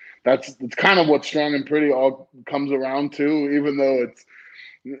person. It's kind of what Strong and Pretty all comes around to, even though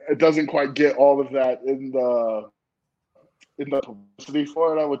it doesn't quite get all of that in the publicity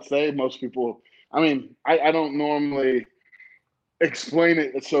for it. I would say most people. I mean, I don't normally explain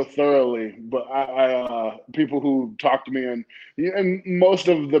it so thoroughly, but I people who talk to me and most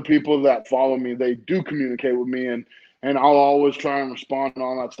of the people that follow me, they do communicate with me, and I'll always try and respond and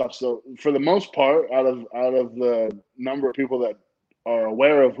all that stuff. So for the most part, out of the number of people that are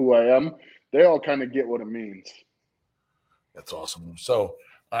aware of who I am, they all kind of get what it means. That's awesome. So,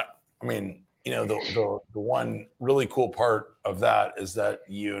 I mean, the one really cool part of that is that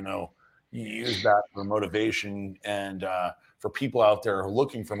you use that for motivation, and for people out there who are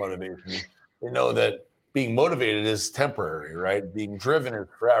looking for motivation, they know that being motivated is temporary, right? Being driven is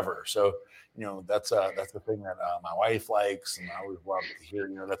forever. So, that's the thing that my wife likes, and I always love to hear.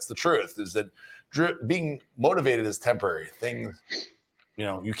 That's the truth, is that being motivated is temporary. Things,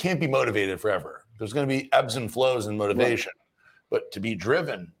 you can't be motivated forever. There's going to be ebbs and flows in motivation. Right. But to be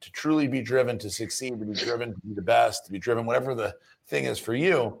driven, to truly be driven, to succeed, to be driven, to be the best, to be driven, whatever the thing is for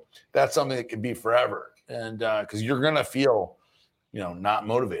you, that's something that can be forever. And because you're going to feel, not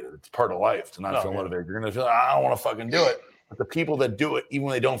motivated. It's part of life to not feel motivated. You're going to feel, I don't want to fucking do it. But the people that do it, even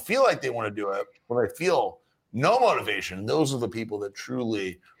when they don't feel like they want to do it, when they feel no motivation, those are the people that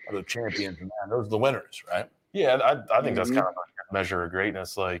truly are the champions, and those are the winners, right? Yeah, I think that's kind of a measure of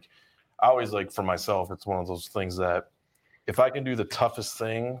greatness. Like, I always, like, for myself, it's one of those things that if I can do the toughest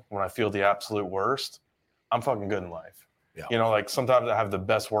thing when I feel the absolute worst, I'm fucking good in life. Yeah. Like, sometimes I have the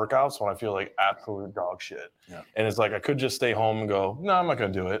best workouts when I feel like absolute dog shit. Yeah. And it's like I could just stay home and go, no, I'm not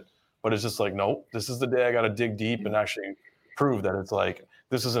going to do it. But it's just like, nope, this is the day I got to dig deep and actually prove that it's like,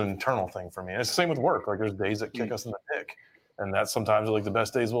 this is an internal thing for me. And it's the same with work. Like, there's days that kick us in the dick. And that's sometimes like the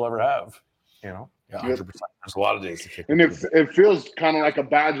best days we'll ever have, Yeah, 100%. There's a lot of days to kick. And it feels kind of like a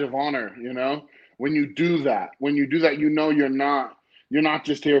badge of honor, when you do that. When you do that, you're not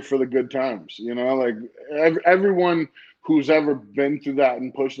just here for the good times, like everyone who's ever been through that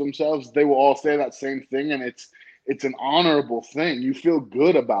and pushed themselves, they will all say that same thing. And it's an honorable thing. You feel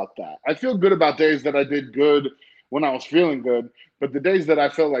good about that. I feel good about days that I did good when I was feeling good, but the days that I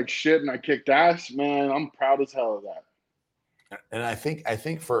felt like shit and I kicked ass, man, I'm proud as hell of that. And I think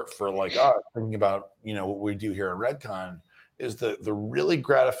for like us, thinking about, what we do here at Redcon, is the really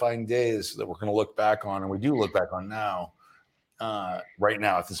gratifying days that we're going to look back on, and we do look back on now, right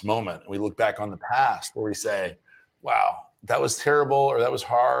now at this moment. We look back on the past where we say, wow, that was terrible, or that was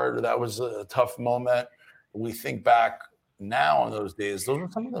hard, or that was a tough moment. We think back now on those days. Those are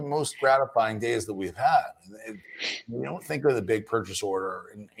some of the most gratifying days that we've had. You don't think of the big purchase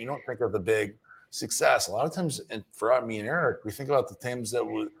order, and you don't think of the big success. A lot of times, and for me and Eric, we think about the times that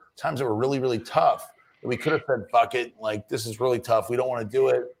were really, really tough. We could have said, fuck it, like, this is really tough. We don't want to do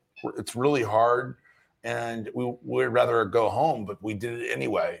it. It's really hard. And we'd rather go home, but we did it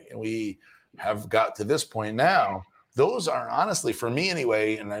anyway. And we have got to this point now. Those are, honestly, for me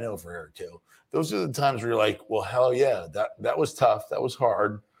anyway, and I know for Eric too, those are the times where you're like, well, hell yeah, that was tough. That was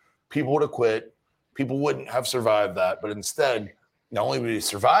hard. People would have quit. People wouldn't have survived that. But instead, not only did we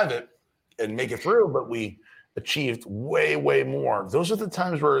survive it and make it through, but we achieved way, way more. Those are the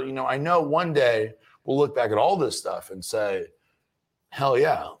times where, I know one day we'll look back at all this stuff and say, hell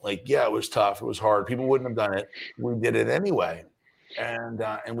yeah, like, yeah, it was tough. It was hard. People wouldn't have done it. We did it anyway. And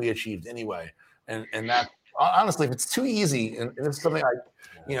we achieved anyway. And that, honestly, if it's too easy, and it's something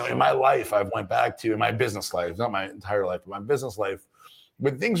in my life, I've went back to, in my business life, not my entire life, but my business life,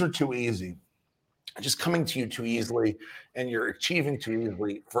 when things are too easy, just coming to you too easily, and you're achieving too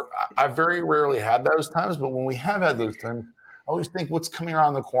easily. I very rarely had those times, but when we have had those times, I always think what's coming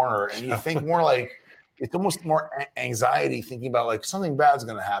around the corner, and you think more like, it's almost more anxiety, thinking about like something bad's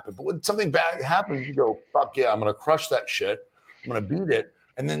going to happen. But when something bad happens, you go, fuck yeah, I'm going to crush that shit. I'm going to beat it.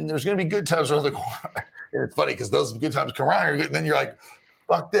 And then there's going to be good times around the corner. And it's funny because those good times come around, and then you're like,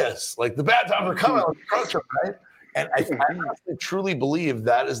 fuck this. Like, the bad times are coming, let's crush them, right? And I honestly, truly believe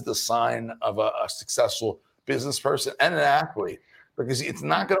that is the sign of a successful business person and an athlete, because it's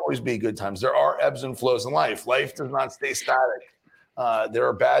not going to always be good times. There are ebbs and flows in life. Life does not stay static. There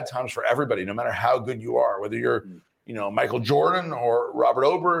are bad times for everybody, no matter how good you are, whether you're, Michael Jordan or Robert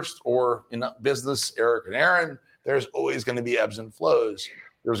Oberst, or in business, Eric and Aaron. There's always going to be ebbs and flows.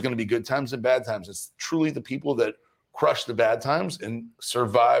 There's going to be good times and bad times. It's truly the people that crush the bad times and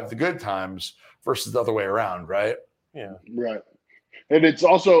survive the good times versus the other way around, right? Yeah. Right. And it's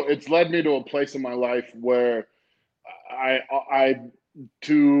led me to a place in my life where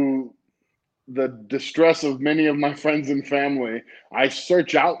the distress of many of my friends and family, I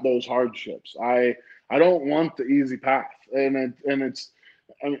search out those hardships. I don't want the easy path, and it's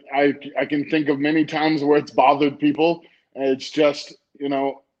I can think of many times where it's bothered people. And it's just,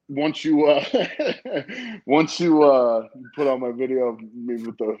 once you once you put on my video of me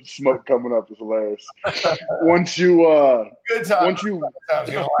with the smoke coming up is hilarious. Once you good time. Once you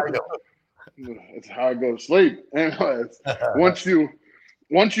it's how I go to sleep. Anyways, once you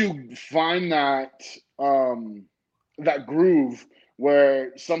find that that groove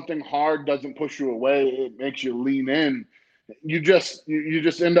where something hard doesn't push you away, it makes you lean in. You just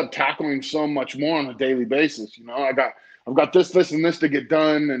end up tackling so much more on a daily basis. I've got this and this to get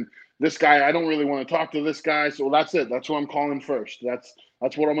done, and this guy, I don't really want to talk to this guy, so that's it. That's who I'm calling first. That's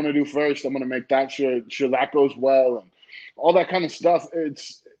what I'm going to do first. I'm going to make that sure that goes well, and all that kind of stuff.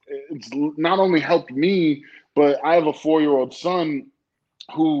 It's not only helped me, but I have a 4-year-old son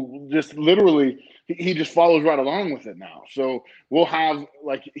who just literally he just follows right along with it now. So we'll have,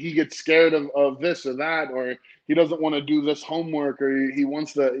 like, he gets scared of this or that, or he doesn't want to do this homework, or he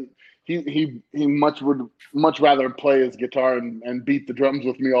wants to he would much rather play his guitar and beat the drums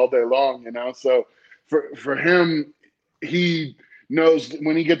with me all day long, So for him, he knows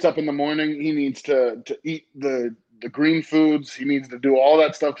when he gets up in the morning, he needs to eat the green foods. He needs to do all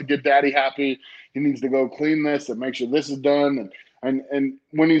that stuff to get daddy happy. He needs to go clean this and make sure this is done. And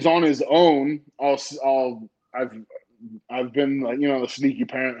when he's on his own, I've been, like, the sneaky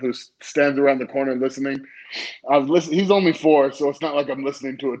parent who stands around the corner listening. He's only 4, so it's not like I'm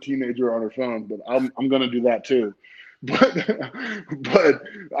listening to a teenager on her phone, but I'm gonna do that too. But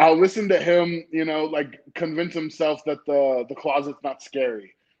I'll listen to him, like, convince himself that the closet's not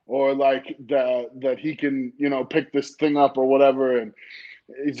scary, or like that he can, pick this thing up or whatever. And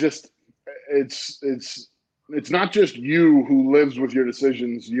it's just it's not just you who lives with your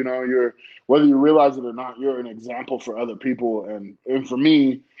decisions. You're, whether you realize it or not, you're an example for other people. And for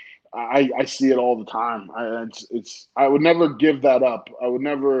me, I see it all the time. I would never give that up. I would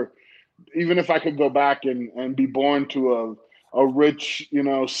never, even if I could go back and be born to a rich,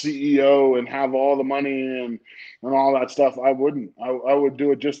 CEO and have all the money and all that stuff, I wouldn't. I would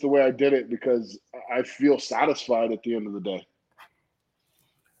do it just the way I did it, because I feel satisfied at the end of the day.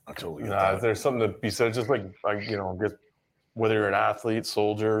 I totally there's something to be said. Just like whether you're an athlete,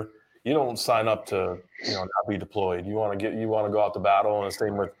 soldier, you don't sign up to not be deployed. You want to go out to battle, and the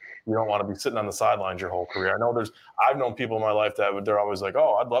same with, you don't want to be sitting on the sidelines your whole career. I've known people in my life that they're always like,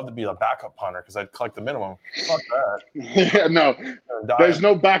 oh, I'd love to be a backup punter because I'd collect the minimum. Fuck that. Yeah, no, there's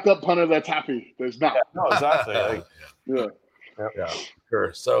no backup punter that's happy. There's not. Yeah, no, exactly. Yeah,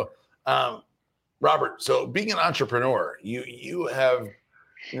 sure. So, Robert, so being an entrepreneur, you have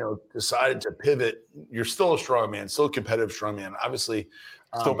decided to pivot. You're still a strongman, still a competitive strongman, obviously.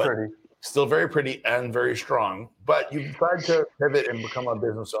 Still very pretty and very strong, but you decided to pivot and become a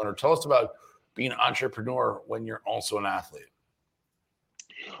business owner. Tell us about being an entrepreneur when you're also an athlete.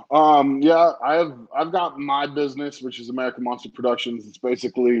 Yeah, I've got my business, which is American Monster Productions. It's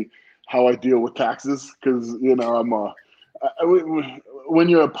basically how I deal with taxes, because when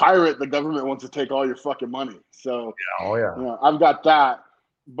you're a pirate, the government wants to take all your fucking money. So I've got that.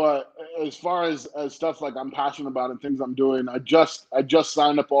 But as far as stuff like I'm passionate about and things I'm doing, I just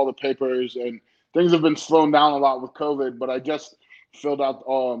signed up all the papers, and things have been slowing down a lot with COVID. But I just filled out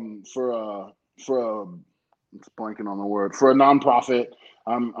for a it's blanking on the word, for a nonprofit.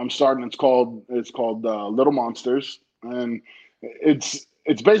 I'm starting. It's called Little Monsters, and it's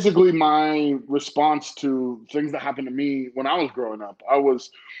basically my response to things that happened to me when I was growing up.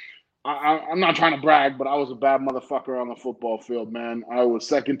 I'm not trying to brag, but I was a bad motherfucker on the football field, man. I was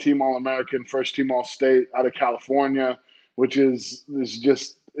second team All-American, first team All-State out of California, which is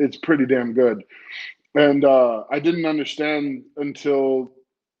it's pretty damn good. And I didn't understand until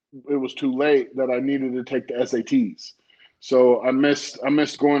it was too late that I needed to take the SATs. So I missed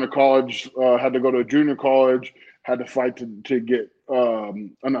going to college, had to go to a junior college, had to fight to get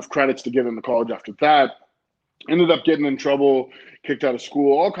enough credits to get into college after that. Ended up getting in trouble, kicked out of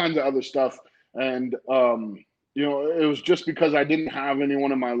school, all kinds of other stuff. And, it was just because I didn't have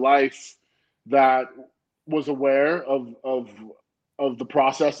anyone in my life that was aware of the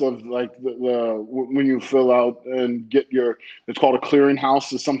process of, like, the when you fill out and get it's called a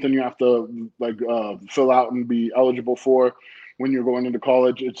clearinghouse, is something you have to fill out and be eligible for when you're going into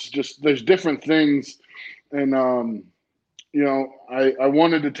college. It's just, there's different things. And, I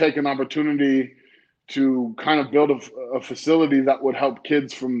wanted to take an opportunity to kind of build a facility that would help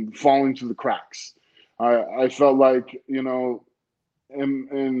kids from falling through the cracks. I felt like, in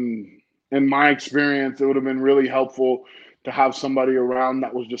my experience, it would have been really helpful to have somebody around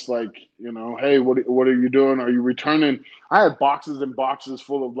that was just like, you know, hey, what are you doing? Are you returning? I had boxes and boxes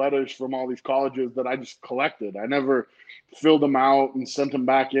full of letters from all these colleges that I just collected. I never filled them out and sent them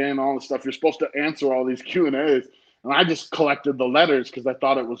back in, all the stuff. You're supposed to answer all these Q&As. And I just collected the letters because I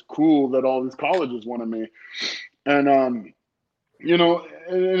thought it was cool that all these colleges wanted me. And, you know,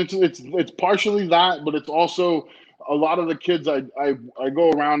 it's partially that, but it's also a lot of the kids I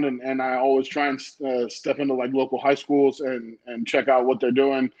go around and I always try and step into like local high schools and check out what they're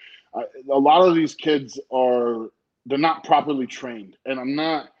doing. A lot of these kids they're not properly trained, and I'm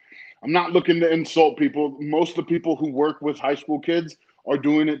not looking to insult people. Most of the people who work with high school kids are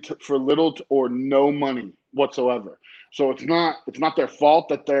doing it for little or no money whatsoever. So it's not their fault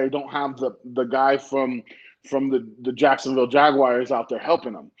that they don't have the guy from the Jacksonville Jaguars out there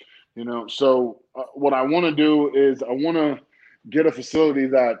helping them, you know. So what I want to do is I want to get a facility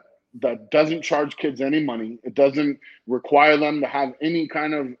that doesn't charge kids any money. It doesn't require them to have any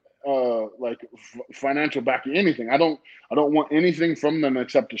kind of financial backing, anything. I don't want anything from them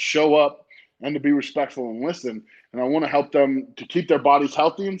except to show up and to be respectful and listen. And I want to help them to keep their bodies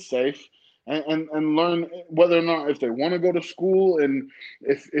healthy and safe, and learn whether or not if they want to go to school, and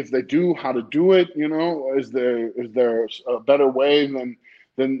if they do, how to do it. You know, is there a better way than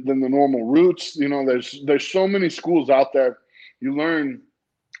the normal routes? You know, there's so many schools out there. You learn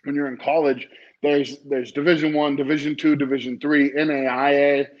when you're in college. There's Division I, Division II, Division III,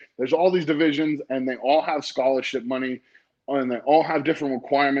 NAIA. There's all these divisions, and they all have scholarship money, and they all have different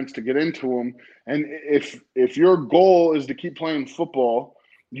requirements to get into them. And if your goal is to keep playing football,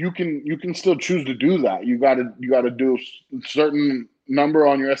 you can still choose to do that. You got to do a certain number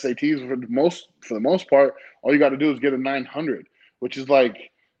on your SATs for the most part. All you got to do is get a 900, which is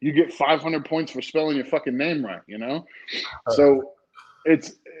like you get 500 points for spelling your fucking name right. You know, so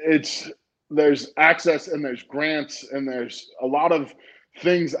there's access and there's grants and there's a lot of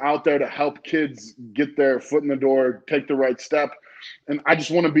things out there to help kids get their foot in the door, take the right step. And I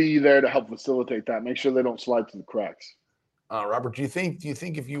just want to be there to help facilitate that, make sure they don't slide through the cracks. Robert, do you think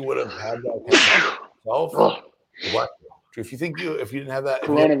if you would have had that yourself, if you didn't have that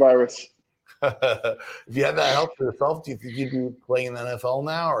coronavirus, if you had that help for yourself, do you think you'd be playing in the NFL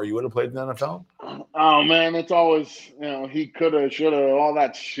now, or you would have played in the NFL? Oh man, it's always, you know, he coulda, shoulda, all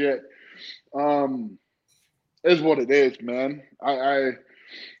that shit. Is what it is, man.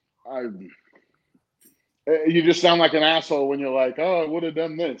 You just sound like an asshole when you're like, oh, I would have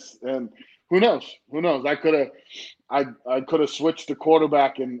done this, and who knows? I could have switched to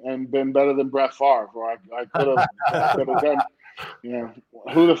quarterback and been better than Brett Favre, or I could have done. You know,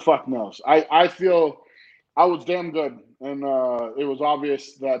 who the fuck knows? I feel I was damn good, and it was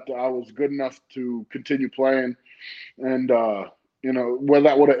obvious that I was good enough to continue playing, and you know, where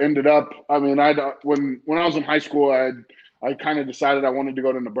that would have ended up. I mean, when I was in high school, I kind of decided I wanted to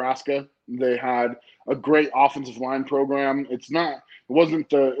go to Nebraska. They had a great offensive line program. It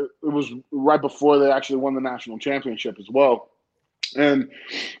was right before they actually won the national championship as well. And,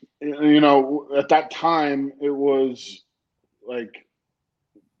 you know, at that time, it was like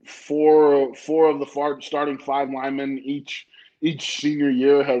four of the starting 5 linemen each senior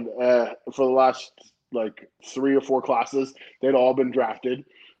year had, for the last like 3 or 4 classes, they'd all been drafted.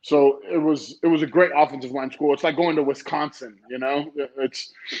 So it was a great offensive line school. It's like going to Wisconsin, you know.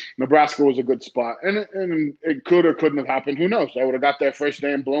 Nebraska was a good spot, and it could or couldn't have happened. Who knows? I would have got there first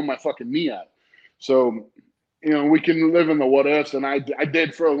day and blown my fucking knee out. So, you know, we can live in the what ifs, and I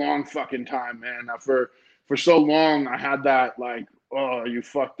did for a long fucking time, man. For so long, I had that like, oh, you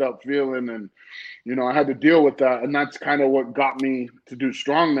fucked up feeling, and you know, I had to deal with that, and that's kind of what got me to do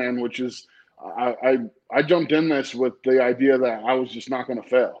strongman, which is. I jumped in this with the idea that I was just not going to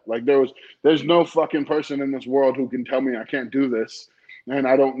fail. Like there's no fucking person in this world who can tell me I can't do this. And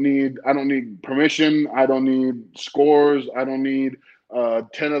I don't need permission. I don't need scores. I don't need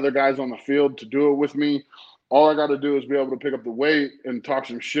 10 other guys on the field to do it with me. All I got to do is be able to pick up the weight and talk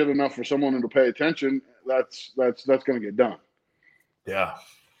some shit enough for someone to pay attention. That's going to get done. Yeah.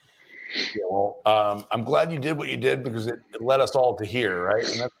 Yeah, well, I'm glad you did what you did because it led us all to here, right?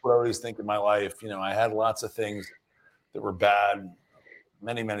 And that's what I always think in my life. You know, I had lots of things that were bad,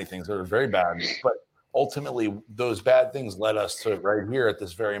 many, many things that were very bad, but ultimately those bad things led us to right here at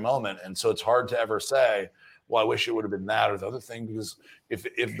this very moment. And so it's hard to ever say, well, I wish it would have been that or the other thing, because if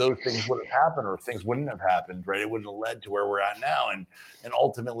those things would have happened or if things wouldn't have happened, right, it wouldn't have led to where we're at now. And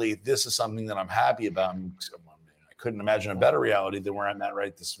ultimately, this is something that I'm happy about. Couldn't imagine a better reality than where I'm at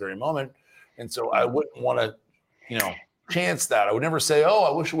right this very moment. And so I wouldn't want to, you know, chance that. I would never say, oh,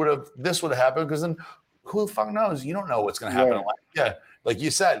 I wish this would have happened, because then who the fuck knows? You don't know what's going to happen in life. Yeah. Like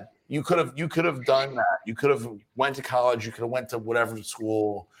you said, you could have done that. You could have went to college. You could have went to whatever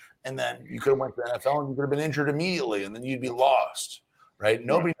school, and then you could have went to the NFL, and you could have been injured immediately, and then you'd be lost, right?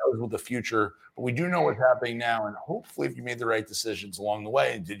 Nobody knows what the future, but we do know what's happening now, and hopefully, if you made the right decisions along the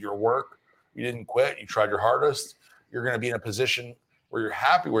way and did your work, you didn't quit, you tried your hardest, you're going to be in a position where you're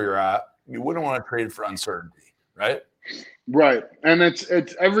happy where you're at. You wouldn't want to trade for uncertainty, right? Right, and it's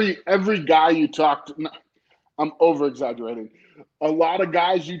every guy you talk to. I'm over exaggerating. A lot of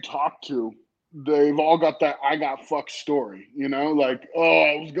guys you talk to, they've all got that "I got fucked" story. You know, like, oh,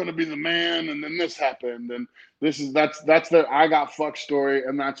 I was gonna be the man, and then this happened, and that's their "I got fucked" story,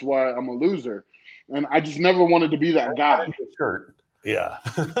 and that's why I'm a loser. And I just never wanted to be that guy. Shirt. Yeah.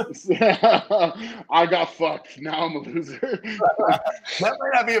 I got fucked. Now I'm a loser. That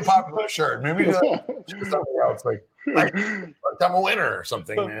might not be a popular shirt. Maybe something else like I'm a winner or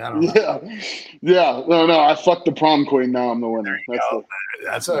something, man. I don't know. Yeah. No. I fucked the prom queen. Now I'm the winner.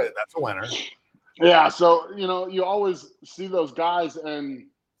 That's a winner. Yeah. So you always see those guys, and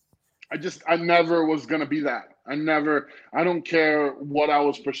I never was gonna be that. I don't care what I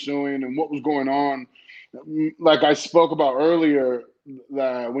was pursuing and what was going on. Like I spoke about earlier,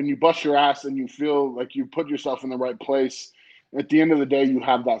 that when you bust your ass and you feel like you put yourself in the right place, at the end of the day, you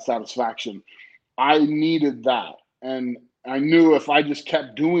have that satisfaction. I needed that. And I knew if I just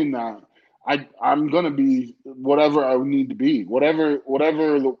kept doing that, I'm going to be whatever I need to be, whatever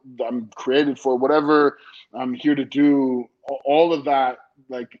I'm created for, whatever I'm here to do. All of that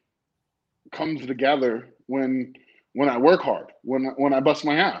like comes together when I work hard, when I bust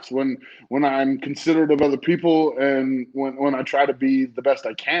my ass, when I'm considerate of other people, and when I try to be the best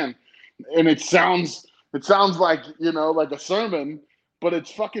I can. And it sounds like, like a sermon, but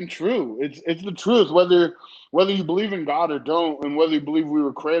it's fucking true. It's the truth. Whether you believe in God or don't, and whether you believe we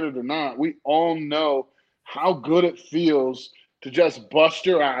were created or not, we all know how good it feels to just bust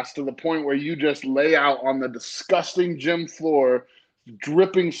your ass to the point where you just lay out on the disgusting gym floor,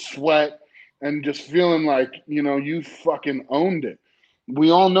 dripping sweat, and just feeling like, you fucking owned it. We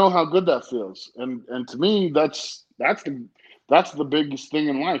all know how good that feels. And to me, that's the biggest thing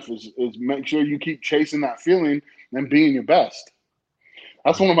in life is make sure you keep chasing that feeling and being your best.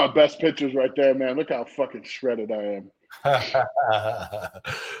 That's one of my best pictures right there, man. Look how fucking shredded I am.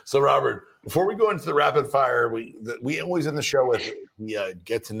 So, Robert, before we go into the rapid fire, we always end the show with the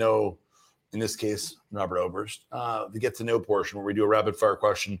get to know, in this case, Robert Oberst, the get to know portion where we do a rapid fire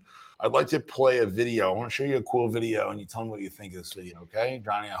question. I'd like to play a video. I want to show you a cool video, and you tell me what you think of this video, okay?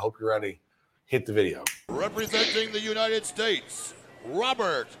 Johnny, I hope you're ready. Hit the video. Representing the United States,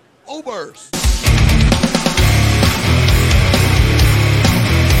 Robert Oberst.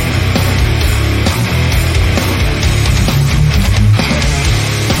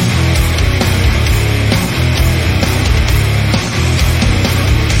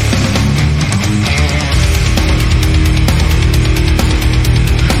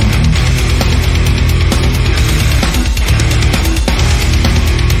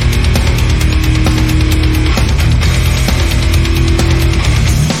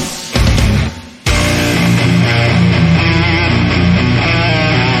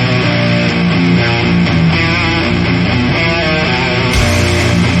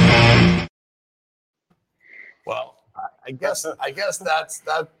 I guess that's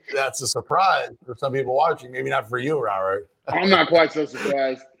a surprise for some people watching. Maybe not for you, Robert. I'm not quite so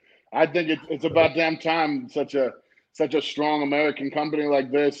surprised. I think it's about damn time such a strong American company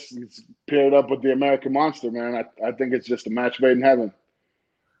like this is paired up with the American Monster, man. I think it's just a match made in heaven.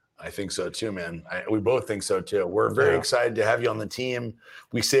 I think so too, man. We both think so too. We're very excited to have you on the team.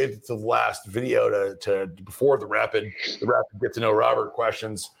 We saved it to the last video to before the rapid get to know Robert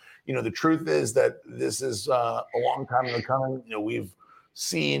questions. The truth is that this is a long time in the coming. We've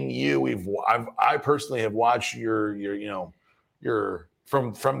seen you. I personally have watched your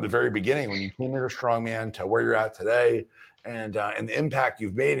from the very beginning when you came here, strongman, to where you're at today, and the impact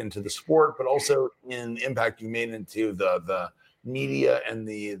you've made into the sport, but also in the impact you made into the media and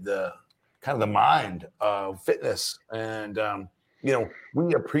the kind of the mind of fitness. And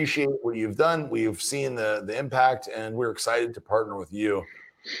we appreciate what you've done. We've seen the impact, and we're excited to partner with you.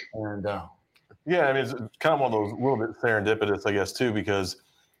 And it's kind of one of those little bit serendipitous, I guess, too, because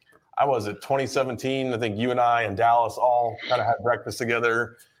I was at 2017. I think you and I and Dallas all kind of had breakfast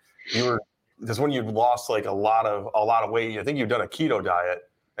together. Because when you'd lost like a lot of weight, I think you'd done a keto diet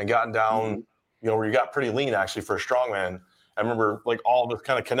and gotten down, where you got pretty lean actually for a strongman. I remember like all of us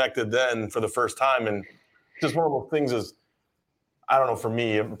kind of connected then for the first time, and just one of those things is, I don't know, for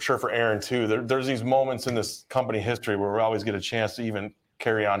me, I'm sure for Aaron too, there's these moments in this company history where we always get a chance to even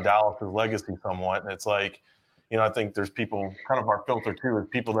carry on Dallas's legacy somewhat. And it's like, I think there's people, kind of our filter too, is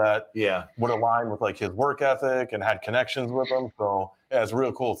people that would align with like his work ethic and had connections with him. So yeah, it's a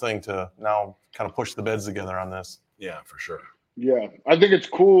real cool thing to now kind of push the beds together on this. Yeah, for sure. Yeah, I think it's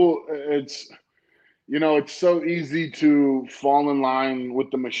cool. It's so easy to fall in line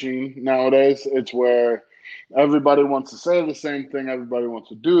with the machine nowadays. It's where everybody wants to say the same thing, everybody wants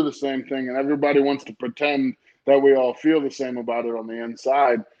to do the same thing, and everybody wants to pretend that we all feel the same about it on the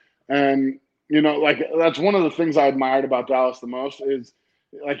inside. And like that's one of the things I admired about Dallas the most is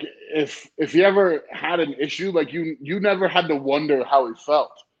like if you ever had an issue, like you never had to wonder how he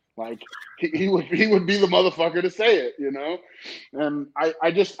felt. Like he would be the motherfucker to say it, And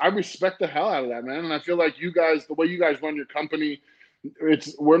I respect the hell out of that, man. And I feel like you guys, the way you guys run your company,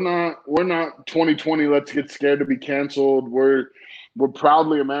 we're not 2020. Let's get scared to be canceled. We're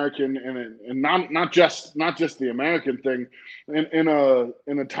proudly American, and not just the American thing. In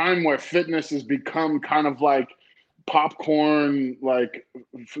a time where fitness has become kind of like popcorn, like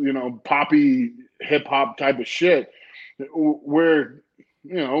poppy hip hop type of shit, we're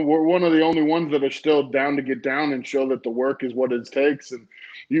one of the only ones that are still down to get down and show that the work is what it takes. And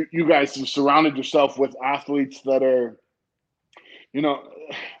you guys have surrounded yourself with athletes that are,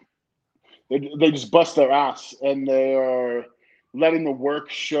 they just bust their ass, and they are letting the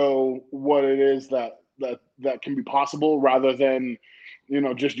work show what it is that can be possible, rather than,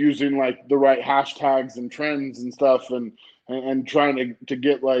 just using like the right hashtags and trends and stuff and trying to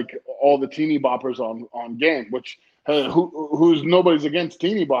get like all the teeny boppers on game, which, hey, who's nobody's against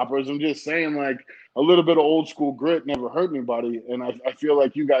teeny boppers. I'm just saying, like, a little bit of old school grit never hurt anybody, and I feel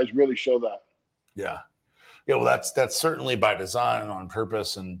like you guys really show that. Yeah. Well, that's certainly by design and on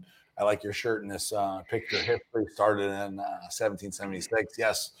purpose. And I like your shirt in this picture. History started in 1776.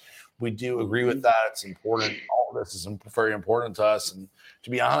 Yes, we do agree with that. It's important. All of this is very important to us. And to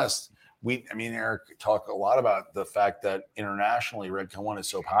be honest, Eric talked a lot about the fact that internationally, Redcon 1 is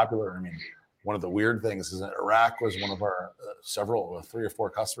so popular. I mean, one of the weird things is that Iraq was one of our 3 or 4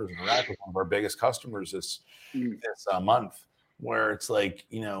 customers in Iraq was one of our biggest customers this month, where it's like,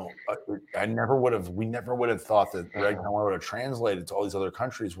 we never would have thought that Redcon would have translated to all these other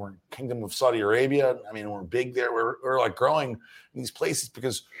countries. We're in Kingdom of Saudi Arabia. I mean, we're big there. We're like growing in these places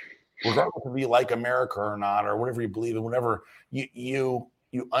because regardless of you like America or not, or whatever you believe in, whenever you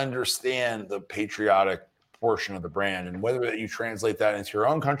understand the patriotic portion of the brand, and whether you translate that into your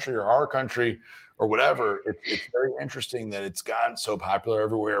own country or our country or whatever, it's very interesting that it's gotten so popular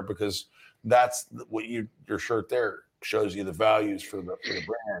everywhere, because that's what your shirt there shows you, the values for the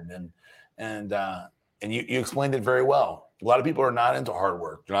brand. And you explained it very well. A lot of people are not into hard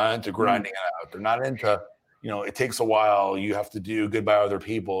work. They're not into grinding it out. They're not into, it takes a while. You have to do good by other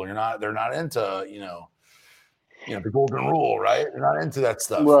people. They're not into, the golden rule, right? They're not into that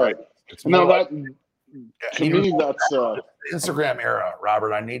stuff. Right. It's no, like, to me, that's Instagram era,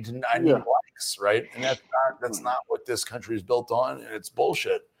 Robert. I need likes, right? And that's not what this country is built on, and it's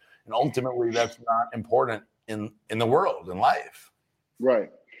bullshit. And ultimately, that's not important in the world, in life.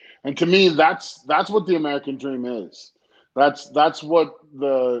 Right. And to me, that's what the American dream is. That's what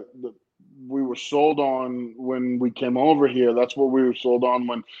we were sold on when we came over here. That's what we were sold on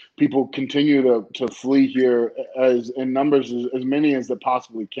when people continue to flee here as in numbers as many as they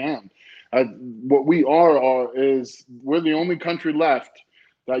possibly can. What we is we're the only country left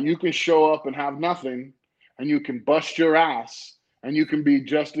that you can show up and have nothing, and you can bust your ass, and you can be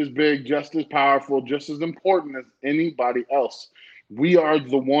just as big, just as powerful, just as important as anybody else. We are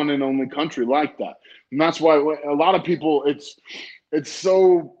the one and only country like that. And that's why a lot of people, it's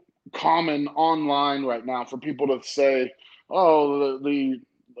so common online right now for people to say, oh, the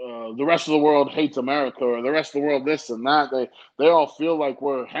rest of the world hates America, or the rest of the world this and that. They all feel like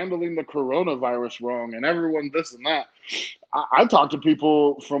we're handling the coronavirus wrong, and everyone this and that. I talk to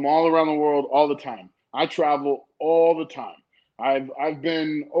people from all around the world all the time. I travel all the time. I've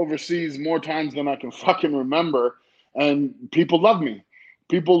been overseas more times than I can fucking remember, and people love me.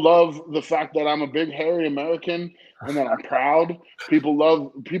 People love the fact that I'm a big hairy American and that I'm proud. People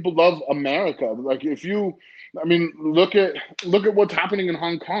love America. Like look at what's happening in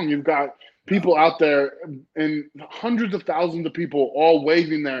Hong Kong. You've got people out there, and hundreds of thousands of people all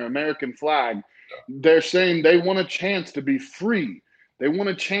waving their American flag. They're saying they want a chance to be free. They want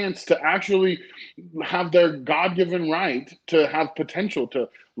a chance to actually have their God-given right to have potential, to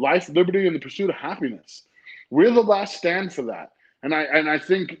life, liberty, and the pursuit of happiness. We're the last stand for that. And I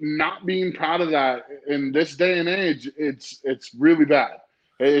think not being proud of that in this day and age, it's really bad.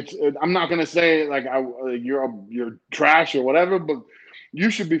 I'm not gonna say like you're trash or whatever, but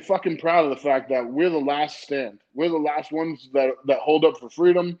you should be fucking proud of the fact that we're the last stand. We're the last ones that hold up for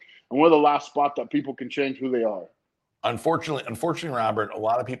freedom, and we're the last spot that people can change who they are. Unfortunately, Robert, a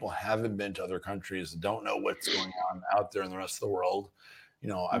lot of people haven't been to other countries, don't know what's going on out there in the rest of the world. You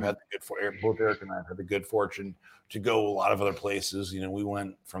know, I've had both Eric and I have had the good fortune to go a lot of other places. You know, we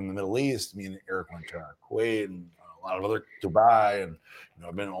went from the Middle East. Me and Eric went to Kuwait and a lot of other Dubai, and you know,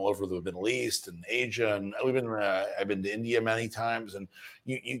 I've been all over the Middle East and Asia, and I've been to India many times, and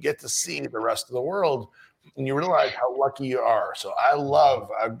you get to see the rest of the world. And you realize how lucky you are. So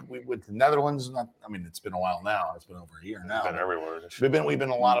we went to the Netherlands. It's been a while now. It's been over a year now. Been everywhere. We've been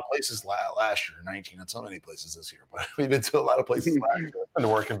a lot of places last year. 19, not so many places this year, but we've been to a lot of places last year. And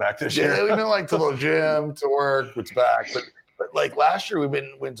working back this year. Yeah, we've been like to the gym, to work, it's back. But like last year,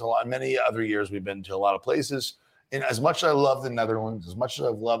 went to a lot. Many other years, we've been to a lot of places. And as much as I love the Netherlands, as much as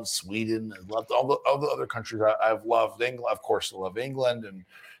I've loved Sweden, I've loved all the other countries. I've loved England, of course. I love England,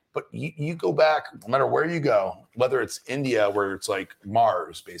 but you go back, no matter where you go, whether it's India, where it's like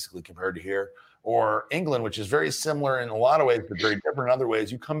Mars, basically, compared to here, or England, which is very similar in a lot of ways, but very different in other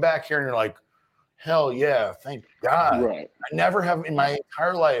ways. You come back here and you're like, hell yeah, thank God. Right. I never have in my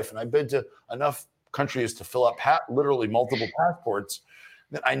entire life, and I've been to enough countries to fill up literally multiple passports,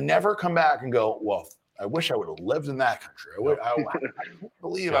 that I never come back and go, well, I wish I would have lived in that country. I can't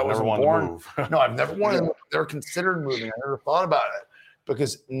believe I wasn't born. No, I've never wanted to. Never considered moving. I never thought about it.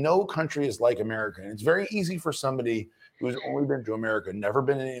 Because no country is like America. And it's very easy for somebody who's only been to America, never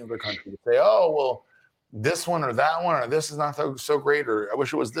been in any other country, to say, oh, well, this one or that one, or this is not so great, or I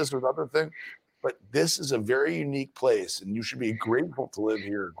wish it was this or the other thing. But this is a very unique place, and you should be grateful to live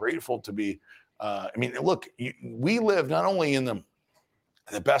here, grateful to be, look, we live not only in the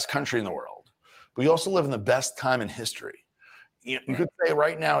best country in the world, but we also live in the best time in history. You could say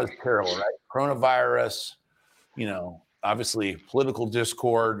right now is terrible, right? Coronavirus, obviously political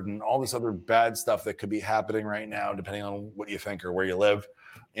discord and all this other bad stuff that could be happening right now, depending on what you think or where you live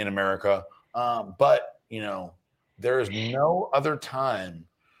in America. But there is no other time.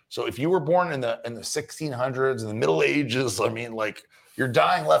 So if you were born in the 1600s, in the Middle Ages, you're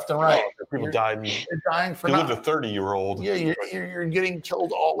dying left and right. People died. You're dying for you lived a 30-year-old. Yeah, you're getting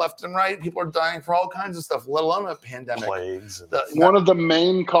killed all left and right. People are dying for all kinds of stuff, let alone a pandemic. Plagues. One of the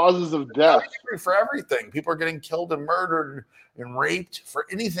main causes of death. For everything. People are getting killed and murdered and raped for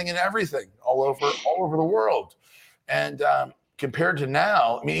anything and everything all over the world. And compared to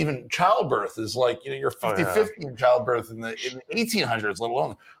now, even childbirth is like, you're 50-50 in childbirth in the 1800s, let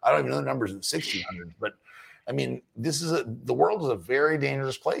alone, I don't even know the numbers in the 1600s, but the world is a very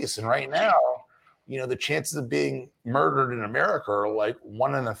dangerous place. And right now, the chances of being murdered in America are like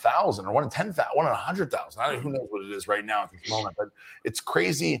 1 in 1,000 or 1 in 10,000, 1 in 100,000. I don't know, who knows what it is right now at this moment, but it's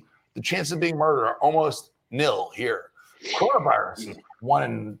crazy. The chances of being murdered are almost nil here. Coronavirus is 1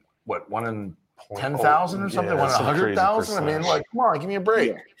 in 10,000 or something, 1 in 100,000. Come on, give me a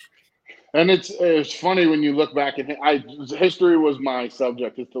break. Yeah. And it's funny when you look back history was my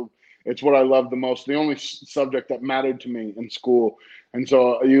subject. It's what I love the most, the only subject that mattered to me in school. And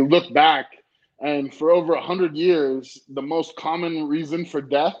so you look back, and for over 100 years, the most common reason for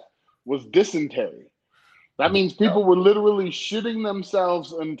death was dysentery. That means people were literally shitting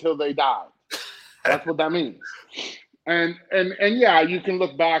themselves until they died. That's what that means. And yeah, you can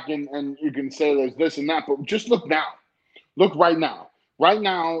look back and you can say there's this and that, but just look now. Look right now. Right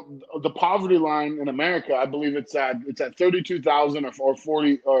now, the poverty line in America, I believe it's at $32,000 or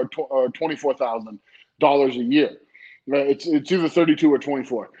 $40,000 or $24,000 a year. It's either 32 or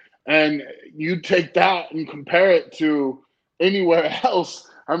 24. And you take that and compare it to anywhere else.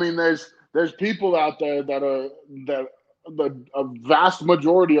 There's people out there that a vast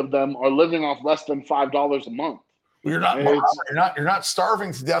majority of them are living off less than $5 a month. You're not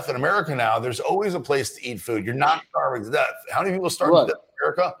starving to death in America now. There's always a place to eat food. You're not starving to death. How many people starve to death in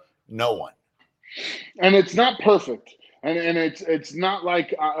America? No one. And it's not perfect. And it's not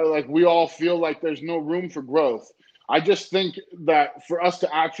like we all feel like there's no room for growth. I just think that for us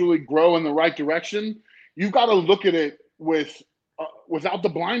to actually grow in the right direction, you've got to look at it without the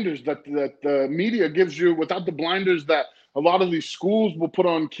blinders that the media gives you, without the blinders that a lot of these schools will put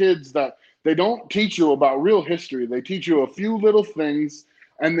on kids, that they don't teach you about real history. They teach you a few little things,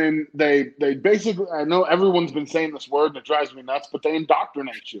 and then they basically, I know everyone's been saying this word and it drives me nuts, but they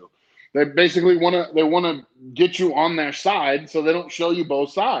indoctrinate you. They basically want to get you on their side so they don't show you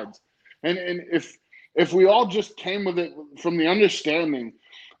both sides. And if we all just came with it from the understanding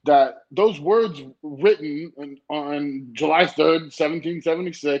that those words written on July 3rd,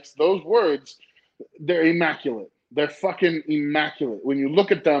 1776, those words, they're immaculate. They're fucking immaculate. When you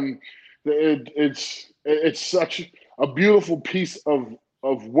look at them, it's such a beautiful piece of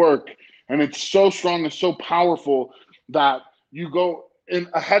work, and it's so strong and so powerful that you go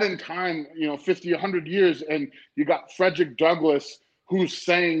ahead in time, 50, 100 years, and you got Frederick Douglass who's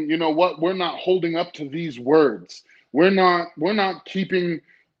saying, you know what, we're not holding up to these words. We're not keeping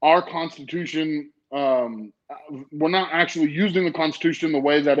our Constitution. We're not actually using the Constitution the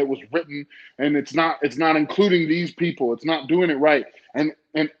way that it was written, and it's not including these people. It's not doing it right. And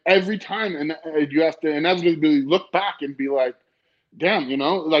every time, and you have to inevitably look back and be like, damn,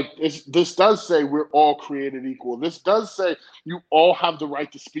 this does say we're all created equal. This does say you all have the right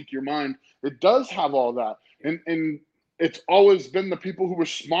to speak your mind. It does have all that. And it's always been the people who were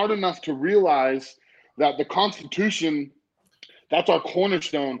smart enough to realize that the Constitution, that's our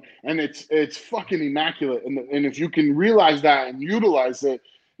cornerstone, and it's fucking immaculate. And if you can realize that and utilize it,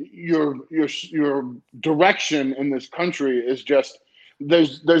 your direction in this country is just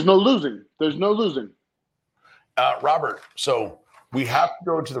there's no losing. There's no losing. Robert, so we have to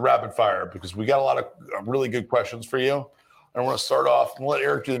go to the rapid fire because we got a lot of really good questions for you. I want to start off and let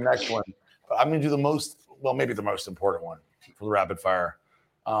Eric do the next one. But I'm going to do maybe the most important one for the rapid fire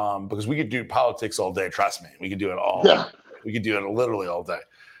because we could do politics all day. Trust me, we could do it all. Yeah. We could do it literally all day.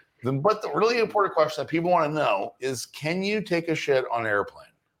 But the really important question that people want to know is, can you take a shit on an airplane?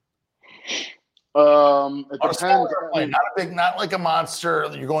 It On a depends. small airplane, not like a monster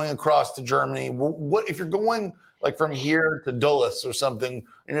that you're going across to Germany. What if you're going like from here to Dulles or something,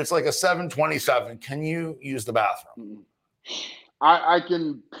 and it's like a 727? Can you use the bathroom? I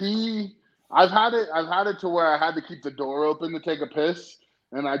can pee. I've had it to where I had to keep the door open to take a piss,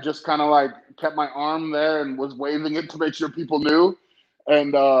 and I just kind of like kept my arm there and was waving it to make sure people knew.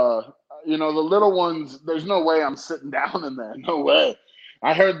 And the little ones, there's no way I'm sitting down in there. No way.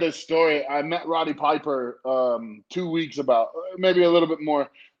 I heard this story. I met Roddy Piper 2 weeks maybe a little bit more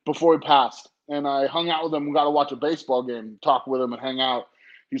before he passed. And I hung out with him. We got to watch a baseball game, talk with him and hang out.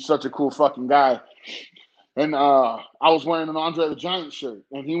 He's such a cool fucking guy. And I was wearing an Andre the Giant shirt.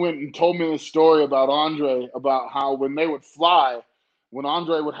 And he went and told me this story about Andre, about how when they would fly, when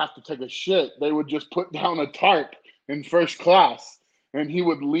Andre would have to take a shit, they would just put down a tarp in first class. And he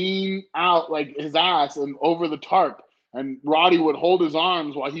would lean out like his ass and over the tarp. And Roddy would hold his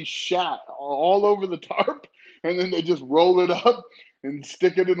arms while he shat all over the tarp. And then they just roll it up and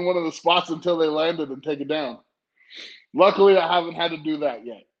stick it in one of the spots until they landed and take it down. Luckily, I haven't had to do that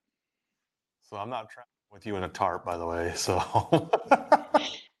yet. So I'm not traveling with you in a tarp, by the way. So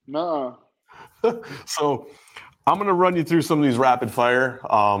no. So I'm going to run you through some of these rapid fire.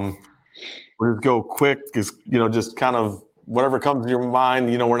 We'll just go quick because, just kind of whatever comes to your mind.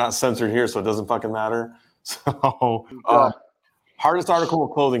 We're not censored here, so it doesn't fucking matter. So hardest article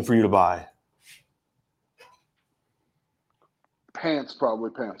of clothing for you to buy? Pants, probably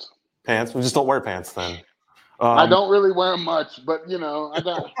pants. Pants? We just don't wear pants then. I don't really wear much, but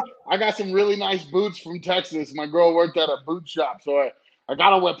I got some really nice boots from Texas. My girl worked at a boot shop, so I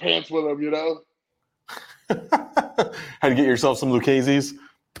gotta wear pants with them. Had to get yourself some Lucchese's?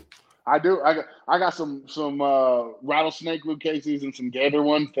 I do. I got some rattlesnake Lucchese's and some gator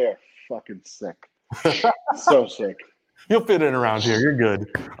ones. They're fucking sick. So sick. You'll fit in around here. You're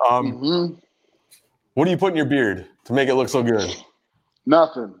good. What do you put in your beard to make it look so good?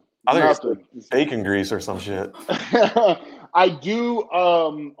 Nothing. I think it's bacon grease or some shit. I do.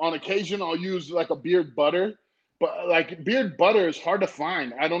 On occasion, I'll use like a beard butter, but like beard butter is hard to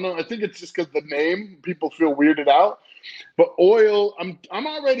find. I don't know. I think it's just because the name, people feel weirded out. But oil, I'm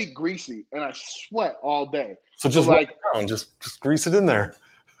already greasy and I sweat all day. So just just grease it in there.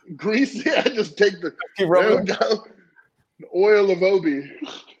 Greasy. I just take the oil of Obi.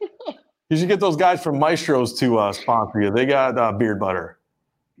 You should get those guys from Maestro's to sponsor you. They got beard butter.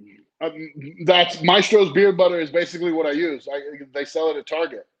 That's Maestro's beard butter is basically what I use. They sell it at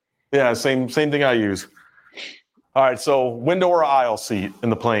Target. Yeah, same thing I use. All right, so window or aisle seat in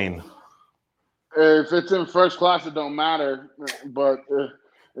the plane? If it's in first class, it don't matter. But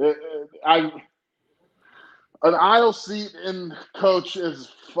an aisle seat in coach is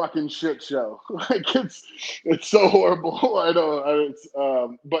fucking shit show. Like it's so horrible. I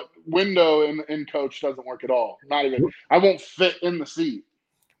know. But window in coach doesn't work at all. Not even. I won't fit in the seat.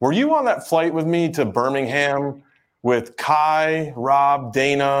 Were you on that flight with me to Birmingham with Kai, Rob,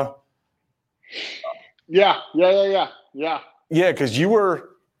 Dana? Yeah. Yeah, because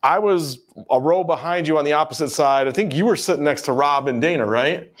I was a row behind you on the opposite side. I think you were sitting next to Rob and Dana,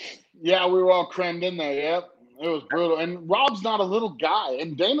 right? Yeah, we were all crammed in there. Yep. It was brutal. And Rob's not a little guy,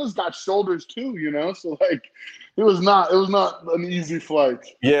 and Dana's got shoulders too, So like, it was not an easy flight.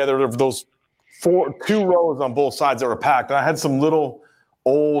 Yeah, there were those 2 rows on both sides that were packed. And I had some little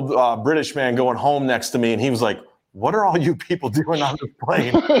old British man going home next to me, and he was like, what are all you people doing on this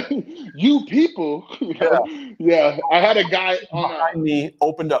plane? You people? Yeah. I had a guy behind me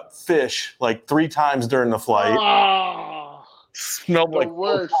opened up fish like 3 times during the flight. Smelled like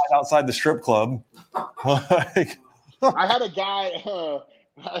worst. Outside the strip club. Like, I had a guy.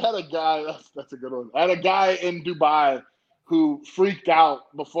 That's a good one. I had a guy in Dubai who freaked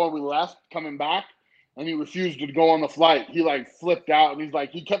out before we left, coming back, and he refused to go on the flight. He like flipped out, and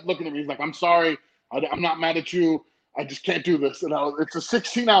he kept looking at me. He's like, "I'm sorry, I'm not mad at you. I just can't do this." And it's a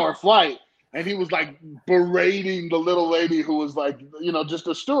 16-hour flight, and he was like berating the little lady who was like, just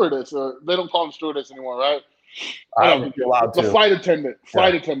a stewardess, or they don't call them stewardess anymore, right? I don't think you're allowed to. The flight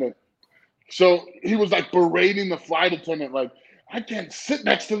attendant. So he was like berating the flight attendant, like, I can't sit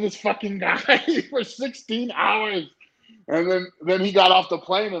next to this fucking guy for 16 hours. And then he got off the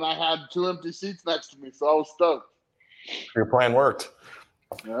plane, and I had 2 empty seats next to me, so I was stoked. Your plan worked.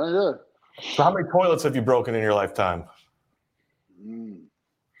 Yeah. So how many toilets have you broken in your lifetime?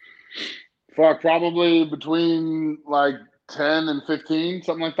 Fuck, probably between like 10 and 15,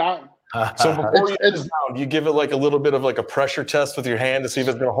 something like that. So before you sit down, you give it like a little bit of like a pressure test with your hand to see if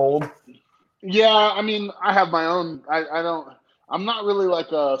it's gonna hold? Yeah, I mean, I have my own. I'm not really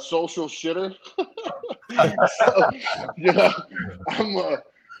like a social shitter. So,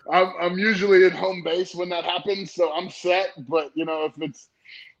 I'm usually at home base when that happens, so I'm set. But if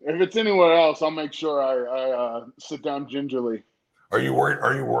it's anywhere else, I'll make sure I sit down gingerly. Are you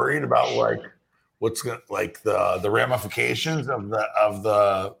worried about like what's gonna like the ramifications of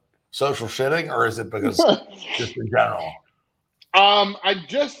the social shitting, or is it because just in general?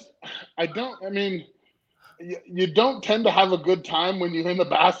 You don't tend to have a good time when you're in the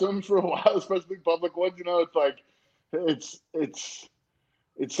bathroom for a while, especially public ones. It's like it's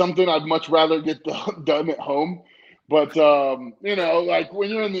something I'd much rather get done at home. But like when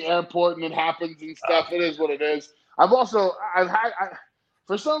you're in the airport and it happens and stuff, it is what it is.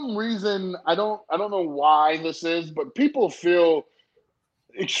 For some reason, I don't know why this is, but people feel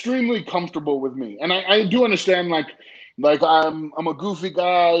extremely comfortable with me, and I do understand. Like I'm a goofy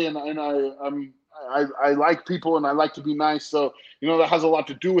guy, and I like people, and I like to be nice. So that has a lot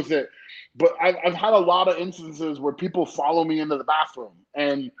to do with it. But I've had a lot of instances where people follow me into the bathroom,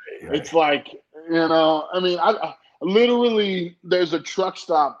 and it's like I literally there's a truck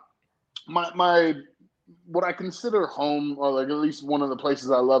stop. My what I consider home, or like at least one of the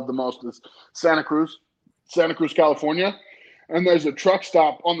places I love the most, is Santa Cruz, California. And there's a truck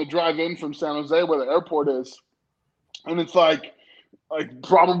stop on the drive in from San Jose where the airport is. And it's like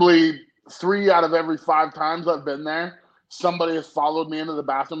probably 3 out of every 5 times I've been there, somebody has followed me into the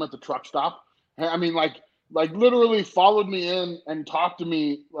bathroom at the truck stop. I mean, like literally followed me in and talked to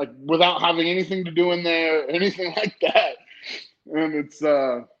me like without having anything to do in there, anything like that. And it's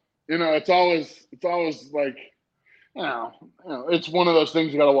it's always like, it's one of those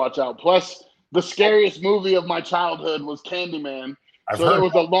things you got to watch out. Plus, the scariest movie of my childhood was Candyman. So there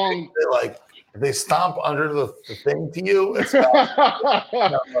was a long. If they stomp under the thing to you, it's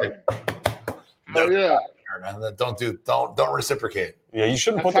don't reciprocate. Yeah, you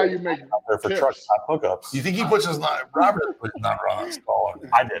shouldn't That's put how you make out there for tips. truck stop hookups. You think he puts his Robert put his number on his call?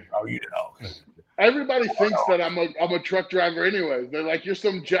 I did. Oh, you did. Oh. Everybody thinks that I'm a truck driver anyways. They're like, you're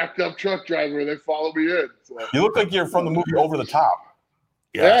some jacked up truck driver. They follow me in. So. You look like you're from the movie Over the Top.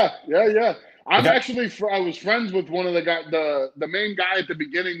 Yeah. I was friends with one of the guy, the main guy at the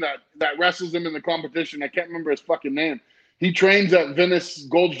beginning that wrestles him in the competition. I can't remember his fucking name. He trains at Venice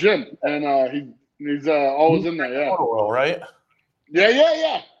Gold's Gym, and he's always in there. Yeah. Oil, right?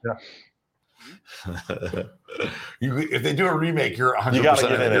 Yeah. If they do a remake, you're 100%. You gotta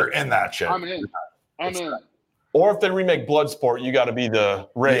get in you're in that shit. I'm in. Or if they remake Bloodsport, you got to be the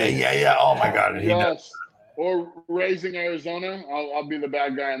Ray. Yeah. Oh my god. Yes. Or Raising Arizona. I'll be the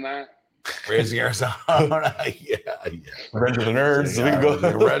bad guy in that. Raising Arizona. Yeah. Revenge of the Nerds. Yeah, we can go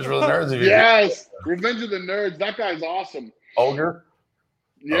Revenge of the Nerds. Yes. Revenge of the Nerds. That guy's awesome. Ogre.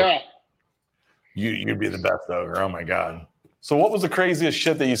 Yeah. You'd be the best ogre. Oh my god. So what was the craziest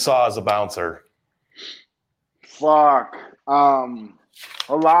shit that you saw as a bouncer? Fuck.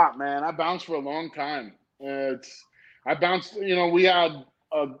 A lot, man. I bounced for a long time. I bounced, we had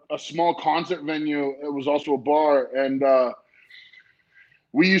a small concert venue. It was also a bar, and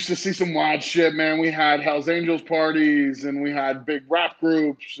we used to see some wild shit, man. We had Hells Angels parties, and we had big rap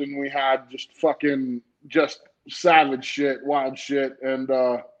groups, and we had just savage shit, wild shit. And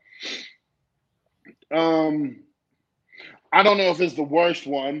I don't know if it's the worst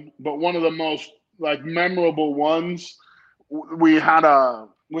one, but one of the most memorable ones. We had a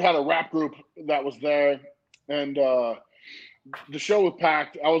rap group that was there, and the show was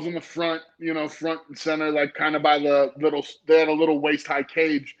packed. I was in the front, front and center, like kind of by they had a little waist-high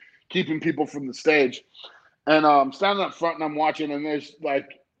cage keeping people from the stage. And standing up front and I'm watching, and there's like,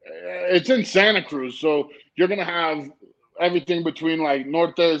 it's in Santa Cruz. So you're going to have everything between like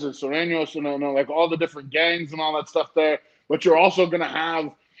Nortes and Sureños and like all the different gangs and all that stuff there. But you're also going to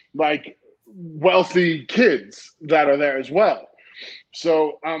have like wealthy kids that are there as well.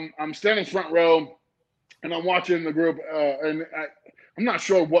 So I'm standing front row and I'm watching the group, and I'm not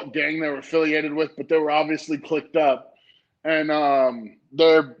sure what gang they were affiliated with, but they were obviously clicked up. And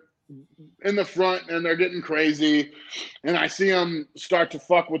they're in the front and they're getting crazy. And I see them start to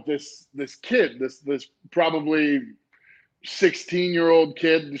fuck with this kid, this probably 16-year-old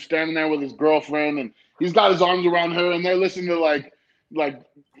kid who's standing there with his girlfriend, and he's got his arms around her, and they're listening to like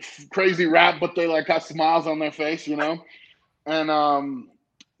crazy rap, but they like got smiles on their face, And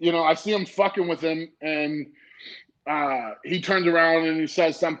I see him fucking with him, and he turns around and he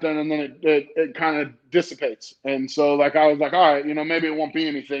says something, and then it kind of dissipates. And so like I was like, all right, maybe it won't be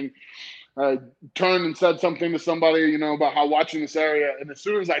anything. I turned and said something to somebody, about how watching this area, and as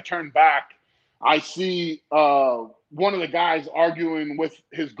soon as I turn back, I see one of the guys arguing with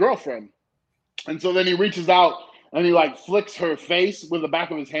his girlfriend. And so then he reaches out and he like flicks her face with the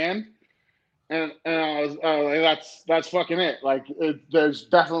back of his hand. And I was like, that's fucking it. Like there's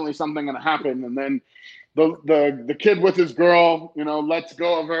definitely something going to happen. And then the kid with his girl, lets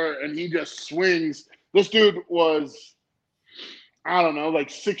go of her, and he just swings. This dude was, I don't know, like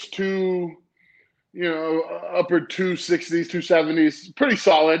 6'2", upper 260s, 270s, pretty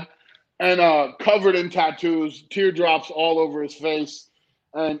solid. And covered in tattoos, teardrops all over his face.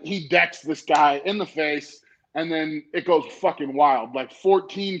 And he decks this guy in the face, and then it goes fucking wild. Like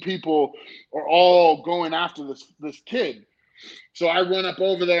 14 people are all going after this kid. So I run up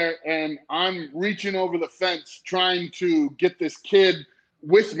over there, and I'm reaching over the fence trying to get this kid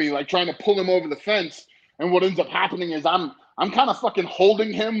with me, like trying to pull him over the fence. And what ends up happening is I'm kind of fucking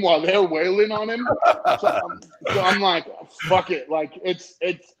holding him while they're wailing on him. So I'm like, fuck it. Like it's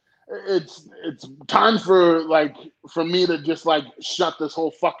time for me to just like shut this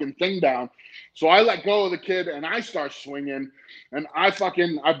whole fucking thing down. So I let go of the kid and I start swinging, and I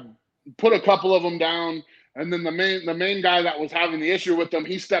put a couple of them down, and then the main guy that was having the issue with them,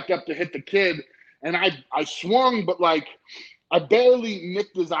 he stepped up to hit the kid, and I swung, but like I barely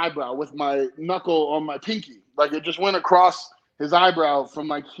nicked his eyebrow with my knuckle on my pinky. Like it just went across his eyebrow from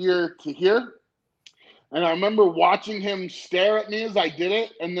like here to here. And I remember watching him stare at me as I did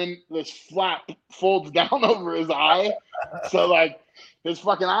it, and then this flap folds down over his eye. So, like, his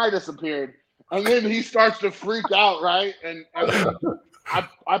fucking eye disappeared. And then he starts to freak out, right? And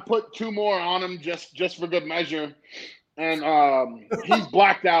I put 2 more on him just for good measure. And he's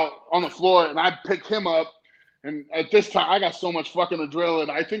blacked out on the floor, and I pick him up. And at this time, I got so much fucking adrenaline,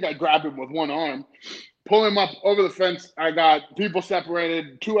 I think I grabbed him with one arm. Pull him up over the fence. I got people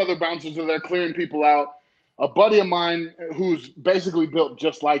separated. 2 other bouncers are there clearing people out. A buddy of mine who's basically built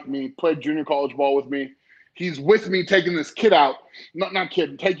just like me, played junior college ball with me. He's with me taking this kid out. Not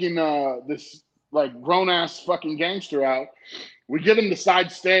kid, taking this like grown-ass fucking gangster out. We get him to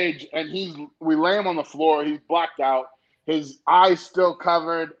side stage, and we lay him on the floor. He's blacked out. His eyes still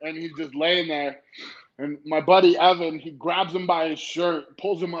covered, and he's just laying there. And my buddy Evan, he grabs him by his shirt,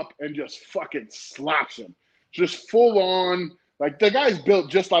 pulls him up, and just fucking slaps him. Just full on. Like, the guy's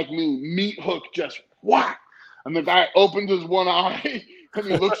built just like me. Meat hook, just whack. And the guy opens his one eye, and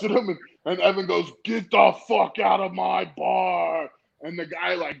he looks at him, and Evan goes, "Get the fuck out of my bar." And the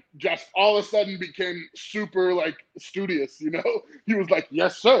guy, like, just all of a sudden became super, like, studious, He was like,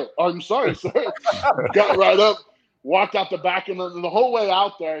 "Yes, sir. I'm sorry, sir." Got right up, walked out the back, and the whole way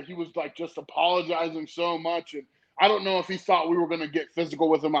out there, he was, like, just apologizing so much. And I don't know if he thought we were going to get physical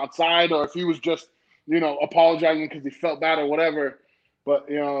with him outside, or if he was just, apologizing because he felt bad or whatever. But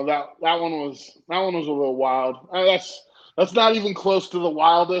that one was a little wild. That's not even close to the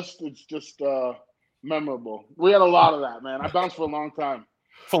wildest. It's just memorable. We had a lot of that, man. I bounced for a long time.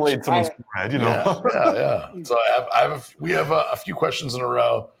 Filleted someone's bread, Yeah. So we have a few questions in a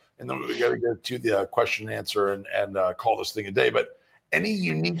row, and then we got to get to the question and answer and call this thing a day. But any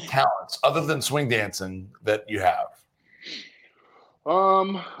unique talents other than swing dancing that you have?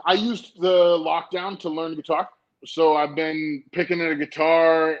 I used the lockdown to learn guitar. So I've been picking at a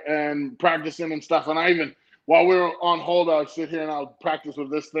guitar and practicing and stuff. And I even, while we were on hold, I'll sit here and I'll practice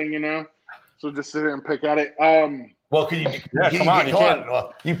with this thing, So just sit here and pick at it. Well, can you? Yeah, come on, you can.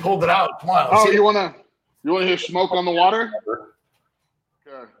 Well, you pulled it out. Come on. Oh, you wanna hear smoke on the water?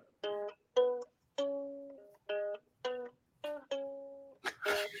 Okay.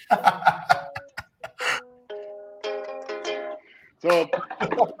 Well,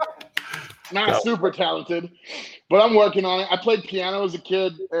 not super talented, but I'm working on it. I played piano as a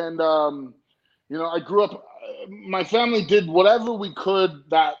kid, and you know, I grew up. My family did whatever we could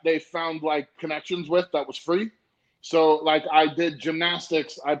that they found like connections with that was free. So like I did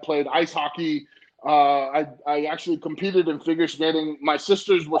gymnastics, I played ice hockey. I actually competed in figure skating. My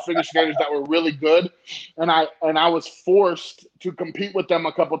sisters were figure skaters that were really good, and I was forced to compete with them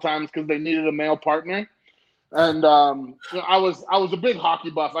a couple times because they needed a male partner. And you know, I was a big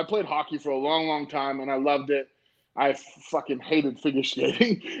hockey buff. I played hockey for a long time, and I loved it. I fucking hated figure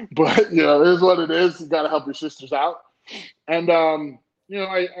skating, but you know, it is what it is. You got to help your sisters out. And you know,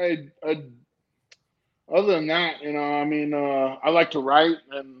 I other than that, you know, I mean, I like to write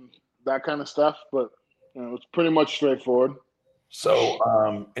and that kind of stuff, but you know, it's pretty much straightforward.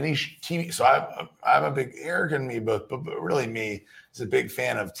 So, any TV? So I'm a big Eric and me both, but really me is a big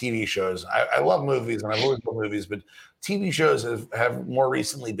fan of TV shows. I love movies, and I've always loved movies, but TV shows have more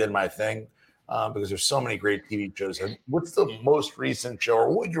recently been my thing. Because there's so many great TV shows. And what's the most recent show, or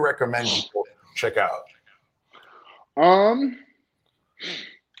what would you recommend people check out?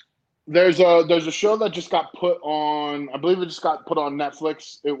 There's a show that just got put on. I believe it just got put on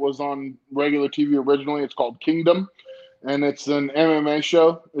Netflix. It was on regular TV originally. It's called Kingdom, and it's an MMA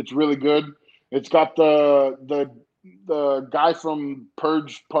show. It's really good. It's got the guy from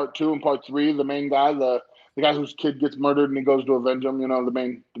Purge Part 2 and Part 3, the main guy, the guy whose kid gets murdered and he goes to avenge him, you know, the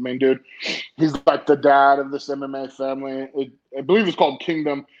main dude. He's like the dad of this MMA family. I believe it's called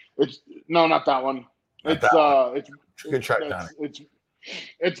Kingdom. No, not that one.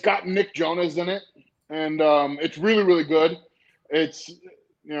 It's got Nick Jonas in it, and it's really, really good. It's,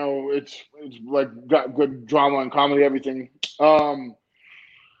 you know, it's like got good drama and comedy, everything.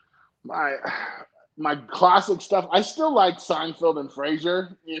 My classic stuff, I still like Seinfeld and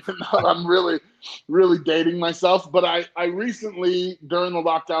Frasier, even though I'm really, really dating myself. But I recently, during the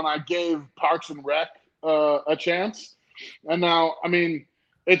lockdown, I gave Parks and Rec a chance. And now, I mean,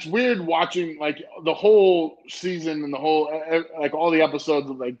 it's weird watching like the whole season and the whole, like all the episodes,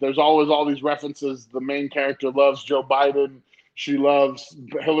 like there's always all these references. The main character loves Joe Biden. She loves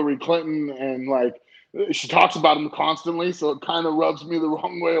Hillary Clinton, and like, she talks about him constantly, so it kind of rubs me the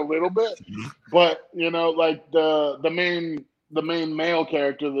wrong way a little bit. But you know, like the main male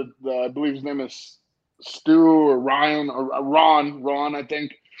character, I believe his name is Stu or Ryan or Ron, I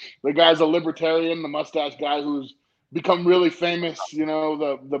think. The guy's a libertarian, the mustache guy who's become really famous. You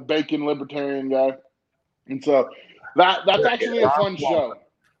know, the bacon libertarian guy. And so that's actually a fun show.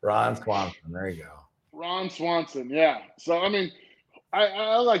 Ron Swanson, there you go. Ron Swanson, yeah. So I mean,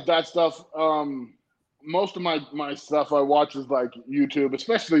 I like that stuff. Most of my stuff I watch is like YouTube,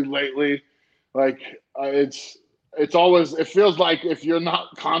 especially lately. Like it's always, it feels like if you're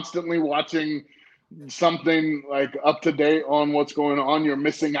not constantly watching something like up to date on what's going on, you're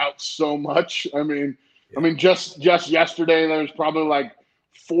missing out so much. I mean, just yesterday there was probably like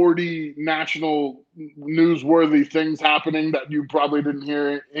 40 national newsworthy things happening that you probably didn't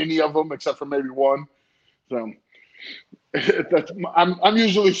hear any of them except for maybe one. So I'm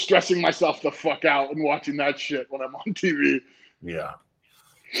usually stressing myself the fuck out and watching that shit when I'm on TV. Yeah.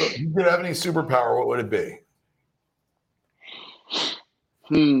 So if you could have any superpower, what would it be?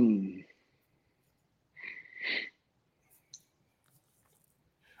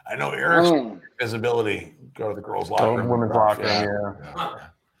 I know Eric's visibility. Go to the girls' locker room. Women's locker room, yeah.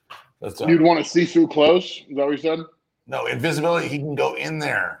 That's You'd want to see through clothes? Is that what you said? No, invisibility. He can go in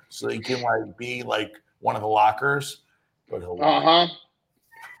there, so he can like be like one of the lockers. But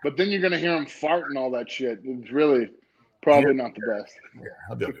then you're gonna hear him fart and all that shit. It's really probably not the best. Yeah,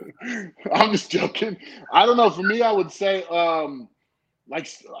 I'll be okay. I'm just joking. I don't know. For me, I would say, like,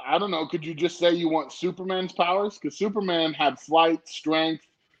 I don't know. Could you just say you want Superman's powers? Because Superman had flight, strength.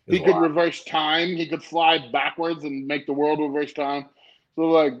 He could reverse time. He could fly backwards and make the world reverse time. So,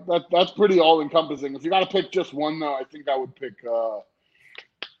 like, that's pretty all-encompassing. If you got to pick just one, though, I think I would pick,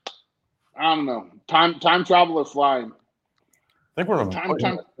 I don't know, time travel or flying. I think we're in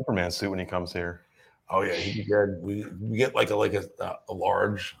a Superman suit when he comes here. Oh yeah, he'd be good. We get like a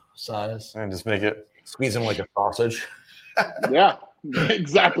large size and just make it squeeze him like a sausage. Yeah,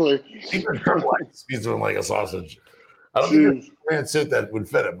 exactly. Squeeze him like a sausage. I don't think there's a Superman suit that would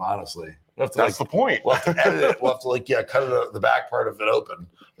fit him, honestly. That's the point. We'll have to edit it. We'll have to cut it, the back part of it open.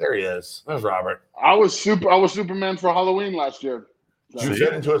 There he is. There's Robert. I was Superman for Halloween last year. Did you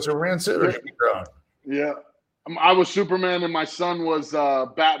fit into a Superman suit or did you grow? Yeah. I was Superman and my son was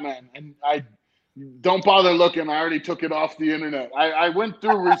Batman. And I don't bother looking. I already took it off the internet. I went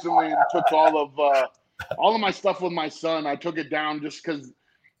through recently and took all of my stuff with my son. I took it down just because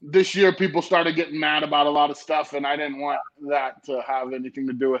this year people started getting mad about a lot of stuff, and I didn't want that to have anything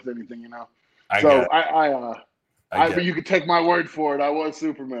to do with anything, you know. But you could take my word for it. I was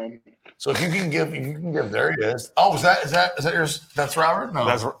Superman. So if you can give, there he is. Oh, is that yours? That's Robert? No,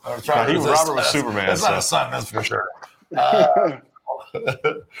 that's Robert. Robert was Superman. That's not a son, that's for sure.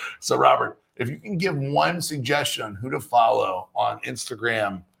 So Robert, if you can give one suggestion on who to follow on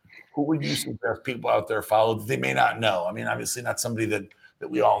Instagram, who would you suggest people out there follow that they may not know? I mean, obviously not somebody that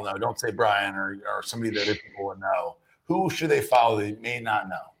we all know. Don't say Brian or somebody that people would know. Who should they follow that they may not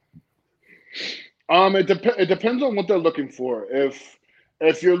know? It depends on what they're looking for.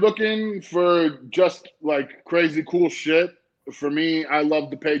 If you're looking for just like crazy cool shit, for me, I love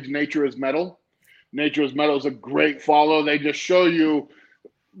the page Nature is Metal. Nature is Metal is a great follow. They just show you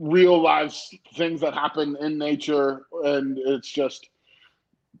real life things that happen in nature, and it's just,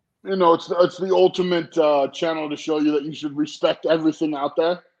 you know, it's the ultimate channel to show you that you should respect everything out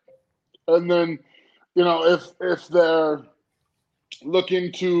there. And then, you know, if they're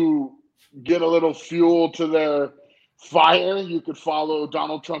looking to get a little fuel to their fire, you could follow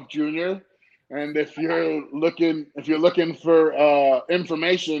Donald Trump Jr. And if you're looking for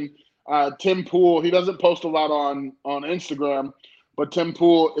information, Tim Pool, he doesn't post a lot on Instagram, but Tim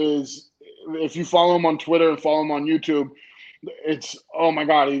Pool is, if you follow him on Twitter and follow him on YouTube, it's, oh my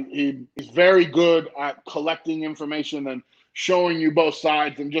God, he's very good at collecting information and showing you both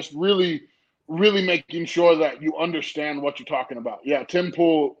sides and just really, really making sure that you understand what you're talking about. Yeah, Tim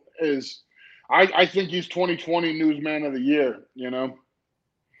Pool is, I think he's 2020 Newsman of the Year, you know?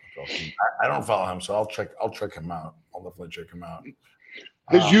 I don't follow him, so I'll check him out. I'll definitely check him out.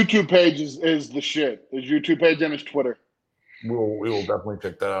 His YouTube page is the shit. His YouTube page and his Twitter. We will definitely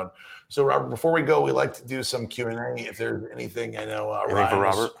check that out. So, Robert, before we go, we like to do some Q&A. If there's anything, I know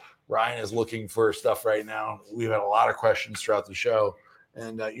Ryan is looking for stuff right now. We've had a lot of questions throughout the show,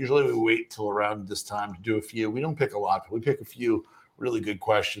 and usually we wait till around this time to do a few. We don't pick a lot, but we pick a few really good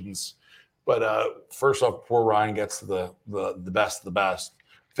questions. But first off, before Ryan gets to the best of the best,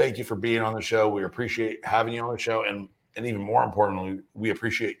 thank you for being on the show. We appreciate having you on the show, and even more importantly, we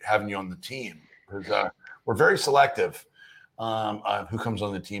appreciate having you on the team, because we're very selective on who comes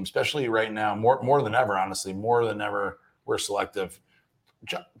on the team, especially right now, more than ever, honestly, more than ever, we're selective.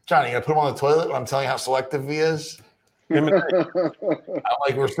 Johnny, you gotta put him on the toilet when I'm telling you how selective he is? I'm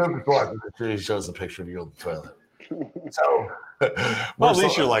like, we're so selective. He shows a picture of you on the toilet. So, well, at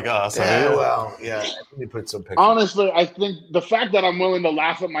least you're like us. Yeah, well, yeah. Let me put some pictures. Honestly, I think the fact that I'm willing to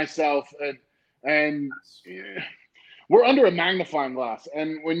laugh at myself and we're under a magnifying glass,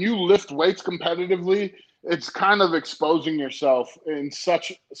 and when you lift weights competitively, it's kind of exposing yourself in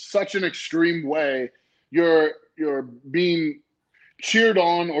such an extreme way. You're being cheered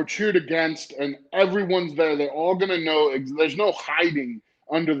on or cheered against, and everyone's there. They're all gonna know. There's no hiding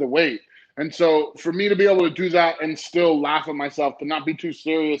under the weight. And so for me to be able to do that and still laugh at myself, to not be too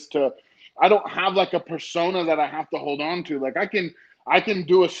serious, I don't have like a persona that I have to hold on to. Like I can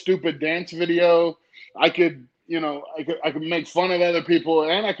do a stupid dance video. I could make fun of other people,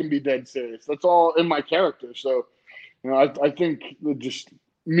 and I can be dead serious. That's all in my character. So, you know, I think just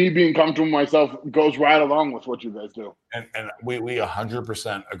me being comfortable with myself goes right along with what you guys do. And we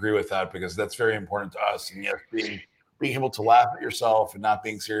 100% agree with that, because that's very important to us. And yes, being able to laugh at yourself and not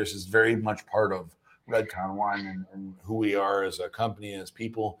being serious is very much part of Redcon One and who we are as a company, as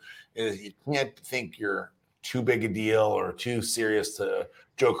people. Is you can't think you're too big a deal or too serious to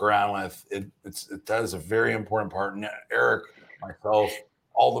joke around with. That is a very important part. And Eric, myself,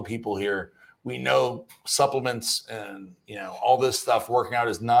 all the people here, we know supplements and, you know, all this stuff, working out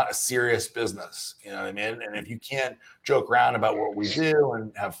is not a serious business. You know what I mean? And if you can't joke around about what we do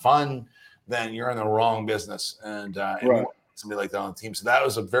and have fun, then you're in the wrong business. And right. Somebody like that on the team. So that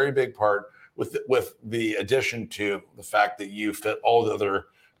was a very big part, with the addition to the fact that you fit all the other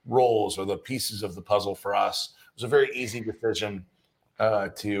roles or the pieces of the puzzle for us. It was a very easy decision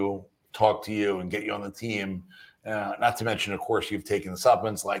to talk to you and get you on the team. Not to mention, of course, you've taken the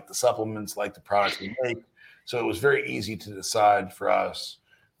supplements, like the products we make. So it was very easy to decide for us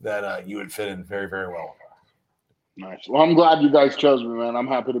that you would fit in very, very well with us. Nice. Well, I'm glad you guys chose me, man. I'm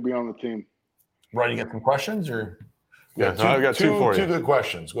happy to be on the team. Ryan, you got some questions? Or yeah, I've got two for you. Two good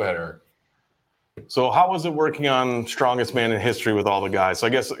questions. Go ahead, Eric. So how was it working on Strongest Man in History with all the guys? So I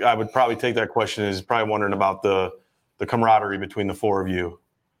guess I would probably take that question as probably wondering about the camaraderie between the four of you.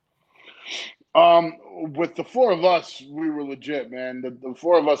 With the four of us, we were legit, man. The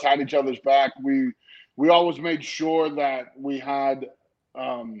four of us had each other's back. We always made sure that we had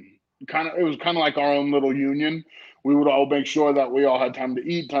it was kind of like our own little union we would all make sure that we all had time to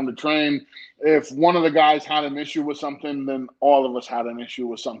eat, time to train. If one of the guys had an issue with something, then all of us had an issue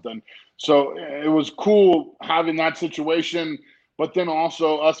with something. So it was cool having that situation, but then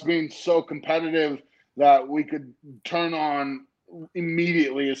also us being so competitive that we could turn on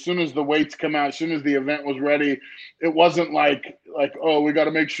immediately as soon as the weights come out, as soon as the event was ready. It wasn't like oh, we got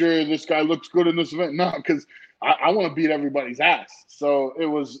to make sure this guy looks good in this event. No, because I want to beat everybody's ass. So it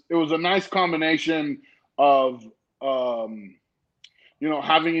was a nice combination of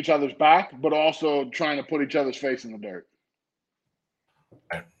having each other's back, but also trying to put each other's face in the dirt.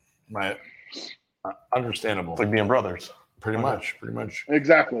 Right. Understandable. It's like being brothers. Pretty much.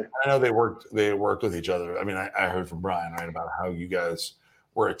 Exactly. I know they worked with each other. I mean, I heard from Brian, right, about how you guys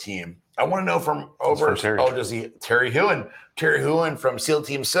were a team. I want to know from Terry Huen from SEAL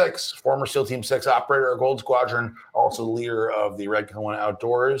Team 6, former SEAL Team 6 operator, Gold Squadron, also leader of the Red Con 1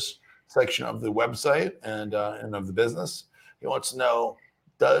 Outdoors section of the website and of the business. He wants to know,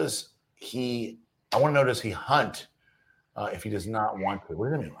 does he hunt if he does not want to? What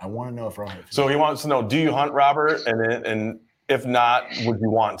do you mean? I want to know if So he wants to know, do you hunt, Robert? And if not, would you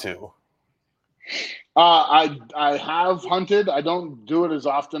want to? I have hunted. I don't do it as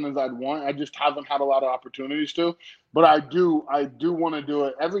often as I'd want. I just haven't had a lot of opportunities to. But I do want to do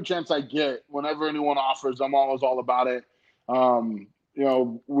it every chance I get. Whenever anyone offers, I'm always all about it.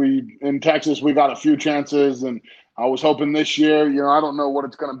 We in Texas, we got a few chances, and I was hoping this year. I don't know what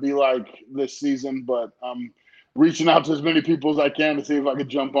it's going to be like this season, but I'm reaching out to as many people as I can to see if I could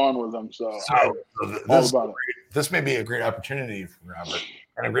jump on with them. So all about it. This may be a great opportunity for Robert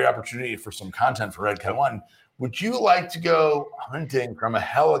and a great opportunity for some content for Red Con 1. Would you like to go hunting from a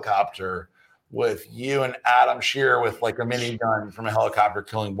helicopter with you and Adam Shearer with like a minigun from a helicopter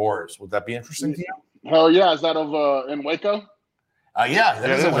killing boars? Would that be interesting to you? Hell yeah. Is that in Waco? Yeah,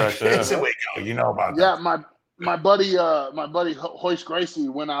 it's in Waco. You know about that. Yeah, my buddy Hoist Gracie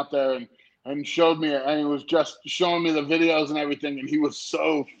went out there and showed me it, and he was just showing me the videos and everything, and he was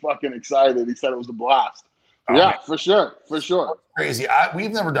so fucking excited. He said it was a blast. Man. For sure. Crazy.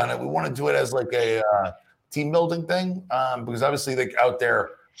 We've never done it. We want to do it as like a team building thing because obviously like out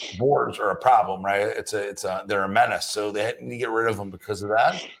there, boars are a problem, right? They're a menace, so they need to get rid of them because of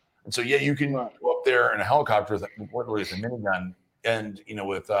that. And so you can go up there in a helicopter with literally a minigun and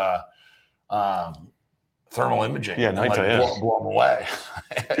with thermal imaging. Yeah, blow them away.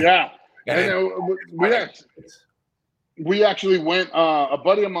 Yeah. We actually went. A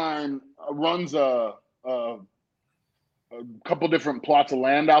buddy of mine runs a couple different plots of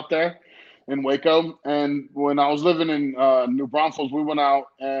land out there in Waco, and when I was living in New Braunfels, we went out,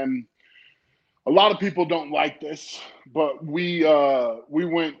 and a lot of people don't like this, but we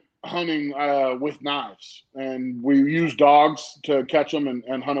went hunting with knives, and we used dogs to catch them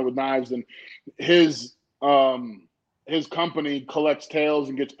and hunt it with knives, and his company collects tails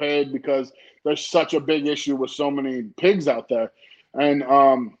and gets paid because there's such a big issue with so many pigs out there. And,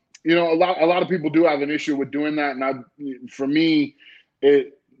 a lot of people do have an issue with doing that. And for me,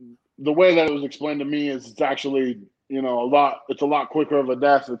 the way that it was explained to me is it's actually, it's a lot quicker of a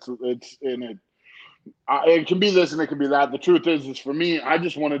death. It can be this and it can be that. The truth is for me, I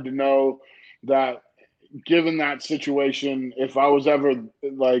just wanted to know that given that situation, if I was ever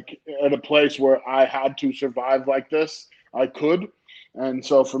like at a place where I had to survive like this, I could. And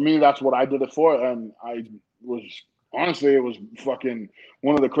so for me, that's what I did it for. And it was fucking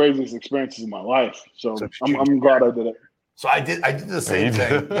one of the craziest experiences of my life. So I'm glad I did it. So I did the same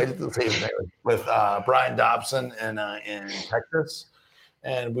thing. I did the same thing with Brian Dobson in Texas.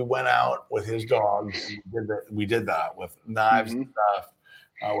 And we went out with his dogs. And we did that with knives and stuff.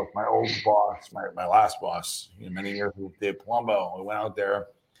 With my old boss, my last boss, many years with Dave Palumbo. We went out there,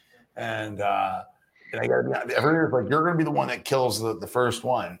 and I got to be honest, everyone's like, "You're going to be the one that kills the first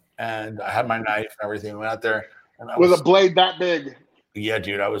one." And I had my knife and everything. We went out there, and with a blade that big. Yeah,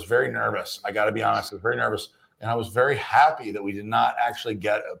 dude, I was very nervous. I got to be honest, I was very nervous, and I was very happy that we did not actually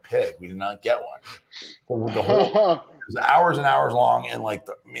get a pig. We did not get one. The whole it was hours and hours long, and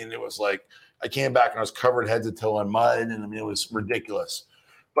it was like I came back and I was covered head to toe in mud, and it was ridiculous.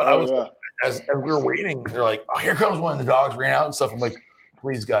 But I was as we were waiting, they're like, "Oh, here comes one." The dogs ran out and stuff. I'm like,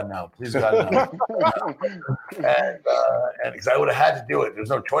 "Please God, no! Please God, no!" and because I would have had to do it, there's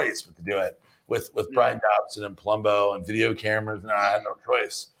no choice but to do it with Brian Dobson and Palumbo and video cameras, and I had no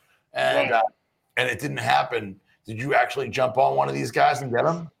choice. And it didn't happen. Did you actually jump on one of these guys and get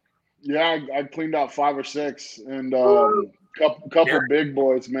them? Yeah, I cleaned out 5 or 6, and couple big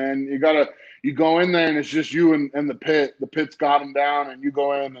boys, man. You go in there and it's just you and the pit. The pit's got them down, and you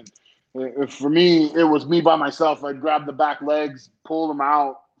go in. And for me, it was me by myself. I'd grab the back legs, pull them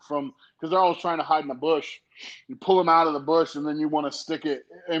out from because they're always trying to hide in the bush. You pull them out of the bush, and then you want to stick it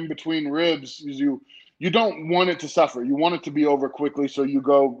in between ribs. You don't want it to suffer. You want it to be over quickly, so you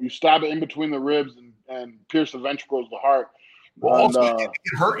stab it in between the ribs and pierce the ventricles, the heart. Well, also, it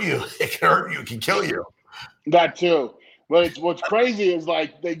can hurt you. It can hurt you. It can kill you. That too. But what's crazy is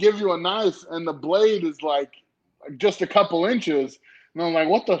like they give you a knife, and the blade is like just a couple inches. And I'm like,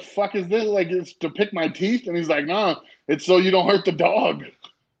 what the fuck is this? Like, it's to pick my teeth? And he's like, no, it's so you don't hurt the dog.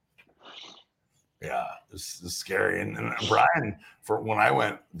 Yeah, this is scary. And Brian, for when I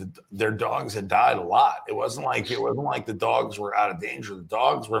went, their dogs had died a lot. It wasn't like the dogs were out of danger. The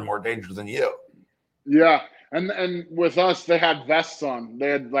dogs were more dangerous than you. Yeah, and with us, they had vests on. They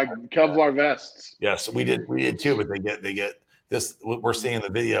had like Kevlar vests. Yes, we did too. But they get this. What we're seeing in the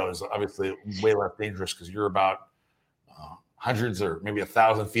video is obviously way less dangerous because you're about hundreds or maybe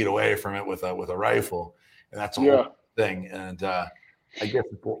 1,000 feet away from it with a rifle, and that's a whole thing. And I guess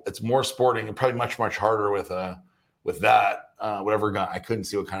it's more sporting and probably much harder with that whatever gun. I couldn't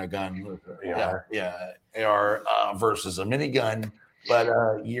see what kind of gun. AR versus a minigun, but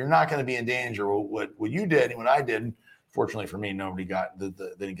you're not going to be in danger. What you did and what I did. Fortunately for me, nobody they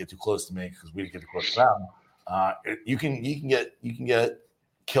didn't get too close to me because we didn't get too close to them. You can get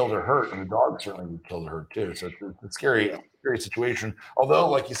killed or hurt, and the dog certainly get killed or hurt too. So it's a scary situation. Although,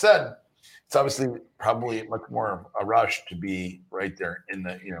 like you said, it's obviously probably much more a rush to be right there in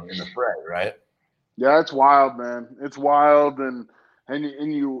the fray, right? Yeah, it's wild, man. It's wild, and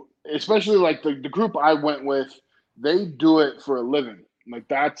you especially like the group I went with, they do it for a living. Like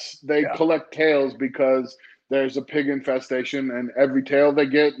they collect tails because there's a pig infestation, and every tail they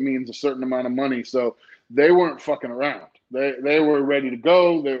get means a certain amount of money. So they weren't fucking around. They were ready to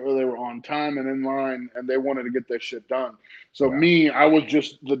go. They were on time and in line, and they wanted to get their shit done. So me, I was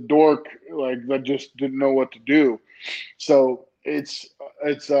just the dork, like that just didn't know what to do. So it's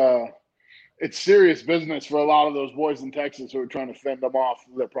serious business for a lot of those boys in Texas who are trying to fend them off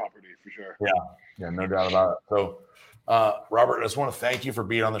their property for sure. Yeah, no doubt about it. So, Robert, I just want to thank you for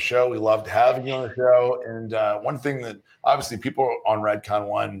being on the show. We loved having you on the show. And one thing that obviously people on Redcon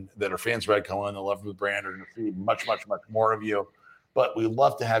 1 that are fans of Redcon 1 that love the brand are going to see much more of you. But we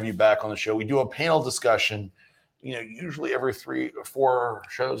love to have you back on the show. We do a panel discussion, usually every 3 or 4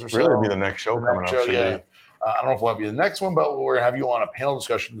 shows or so. Really be the next show coming up. I don't know if we'll have you the next one, but we're going to have you on a panel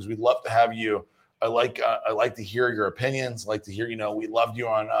discussion because we'd love to have you. I like to hear your opinions. I like to hear, we loved you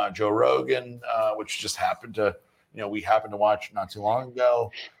on Joe Rogan, which just happened to, we happened to watch not too long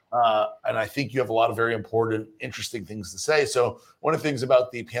ago. And I think you have a lot of very important, interesting things to say. So one of the things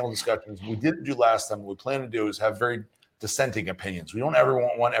about the panel discussions we didn't do last time, what we plan to do is have very dissenting opinions. We don't ever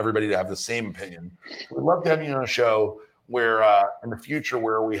want everybody to have the same opinion. We'd love to have you on a show where in the future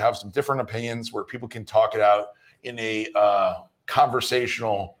where we have some different opinions, where people can talk it out in a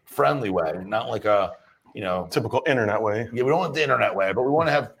conversational, friendly way, not like a typical internet way. Yeah, we don't want the internet way, but we want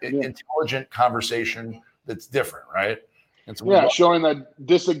to have intelligent conversation that's different, right? And so showing that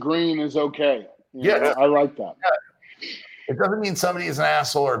disagreeing is okay. I like that. Yeah. It doesn't mean somebody is an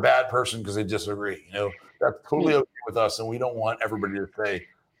asshole or a bad person because they disagree. That's totally okay with us, and we don't want everybody to say,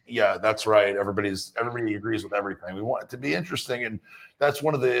 yeah, that's right. Everybody agrees with everything. We want it to be interesting. And that's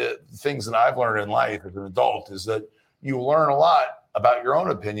one of the things that I've learned in life as an adult is that you learn a lot about your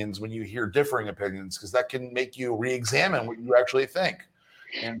own opinions when you hear differing opinions, because that can make you re-examine what you actually think.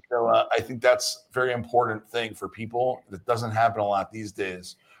 And so I think that's a very important thing for people. That doesn't happen a lot these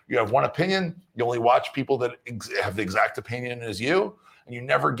days. You have one opinion, you only watch people that have the exact opinion as you, and you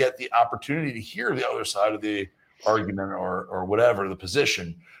never get the opportunity to hear the other side of the argument or whatever the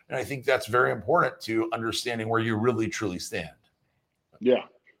position. And I think that's very important to understanding where you really truly stand. Yeah,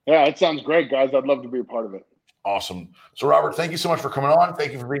 it sounds great, guys. I'd love to be a part of it. Awesome. So Robert, thank you so much for coming on.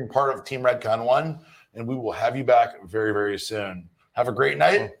 Thank you for being part of Team Redcon 1, and we will have you back very, very soon. Have a great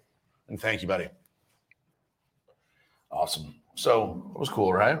night, and thank you, buddy. Awesome. So it was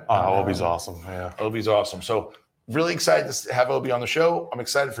cool, right? Obi's awesome. Yeah, Obi's awesome. So really excited to have Obi on the show. I'm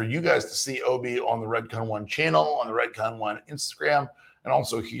excited for you guys to see Obi on the Redcon 1 channel, on the Redcon 1 Instagram, and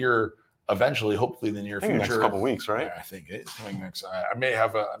also here eventually, hopefully in the near future. Next couple weeks, right? Yeah, I think it's coming next. I may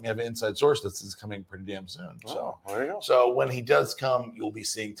have an inside source that is coming pretty damn soon. So there you go. So when he does come, you'll be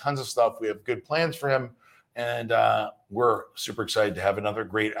seeing tons of stuff. We have good plans for him, and we're super excited to have another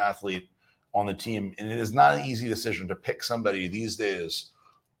great athlete on the team. And it is not an easy decision to pick somebody these days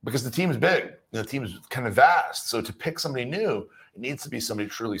because the team is big. The team is kind of vast. So to pick somebody new, it needs to be somebody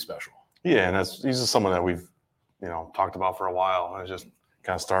truly special. Yeah, and he's just someone that we've talked about for a while. And it just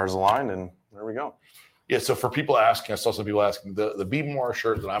kind of stars aligned, and there we go. Yeah, so for people asking, I saw some people asking, the Be More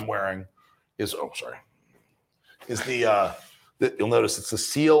shirt that I'm wearing is the You'll notice it's the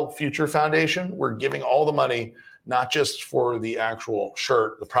SEAL Future Foundation. We're giving all the money, not just for the actual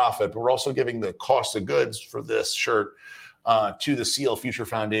shirt, the profit, but we're also giving the cost of goods for this shirt to the SEAL Future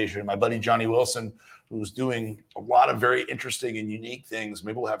Foundation. My buddy Johnny Wilson, who's doing a lot of very interesting and unique things.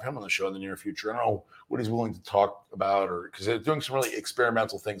 Maybe we'll have him on the show in the near future. I don't know what he's willing to talk about, or because they're doing some really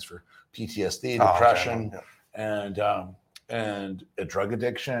experimental things for PTSD, depression, and a drug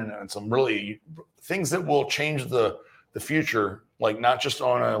addiction, and some really things that will change the future, like not just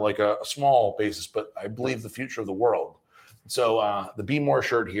on a small basis, but I believe the future of the world. So the Be More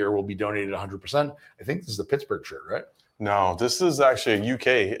shirt here will be donated 100%. I think this is the Pittsburgh shirt, right? No, this is actually a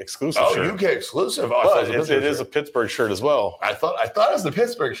UK exclusive shirt. Oh, UK exclusive. But it is a Pittsburgh shirt as well. I thought it was the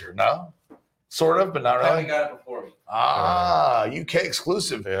Pittsburgh shirt. No, sort of, but not really. I got it before me. UK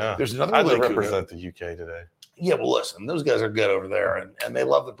exclusive. Yeah. There's another I had really to cool represent the UK today. Yeah, well, listen, those guys are good over there, and they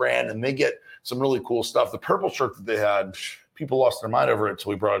love the brand, and they get some really cool stuff. The purple shirt that they had, people lost their mind over it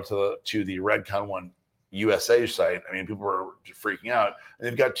until we brought it to the Redcon One USA site. I mean, people were freaking out. And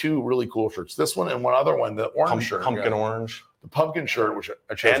they've got two really cool shirts. This one and one other one, the orange shirt. Pumpkin orange. The pumpkin shirt, which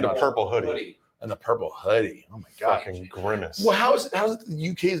I chose. And the purple hoodie. And the purple hoodie. Oh my God. Fucking grimace. Well, how is it the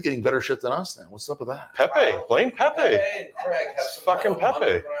UK is getting better shit than us then? What's up with that? Pepe. Blame Pepe. And Craig has Fucking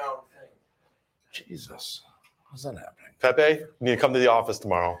Pepe. Jesus. How's that happening? Pepe, you need to come to the office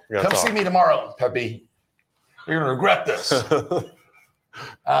tomorrow. Come see me tomorrow, Pepe. You're going to regret this.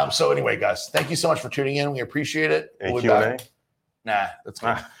 So anyway, guys, thank you so much for tuning in. We appreciate it. We'll Q&A? Nah, that's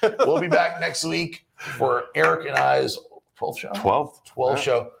good. We'll be back next week for Eric and I's 12th show. 12th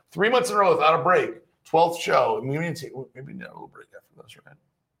show. 3 months in a row without a break. 12th show. Maybe need a little break after this, right?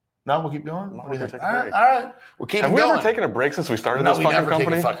 No, we'll keep going. No, all right. We'll keep Have going. we ever taken a break since we started this fucking company? No, we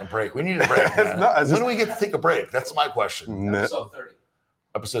never take a fucking break. We need a break, man. When do we get to take a break? That's my question. Episode 30.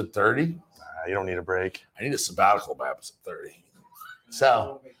 Episode 30? You don't need a break. I need a sabbatical by episode 30.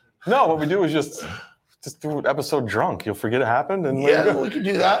 So. No, what we do is just do an episode drunk. You'll forget it happened. And yeah, we can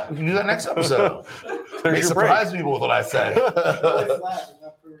do that. We can do that next episode. May surprise people with what I say.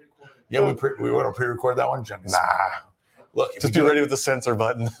 Yeah, we want to pre-record that one, Jen. Nah. Look, just be ready with the censor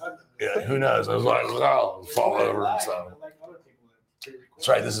button. Yeah, who knows? I was like, I'll fall over and stuff. That's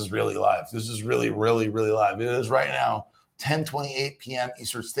right. This is really live. This is really, really, really live. It is right now 10:28 p.m.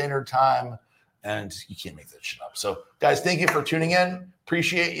 Eastern Standard Time, and you can't make that shit up. So, guys, thank you for tuning in.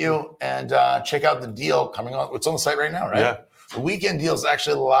 Appreciate you, and check out the deal coming on. It's on the site right now, right? Yeah. The weekend deal is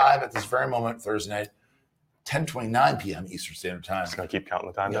actually live at this very moment, Thursday night, 10:29 p.m. Eastern Standard Time. Just gonna keep counting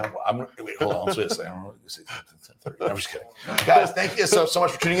the time down. Well, wait, hold on. Wait a second. I'm just kidding. Guys, thank you so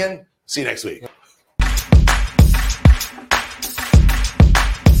much for tuning in. See you next week.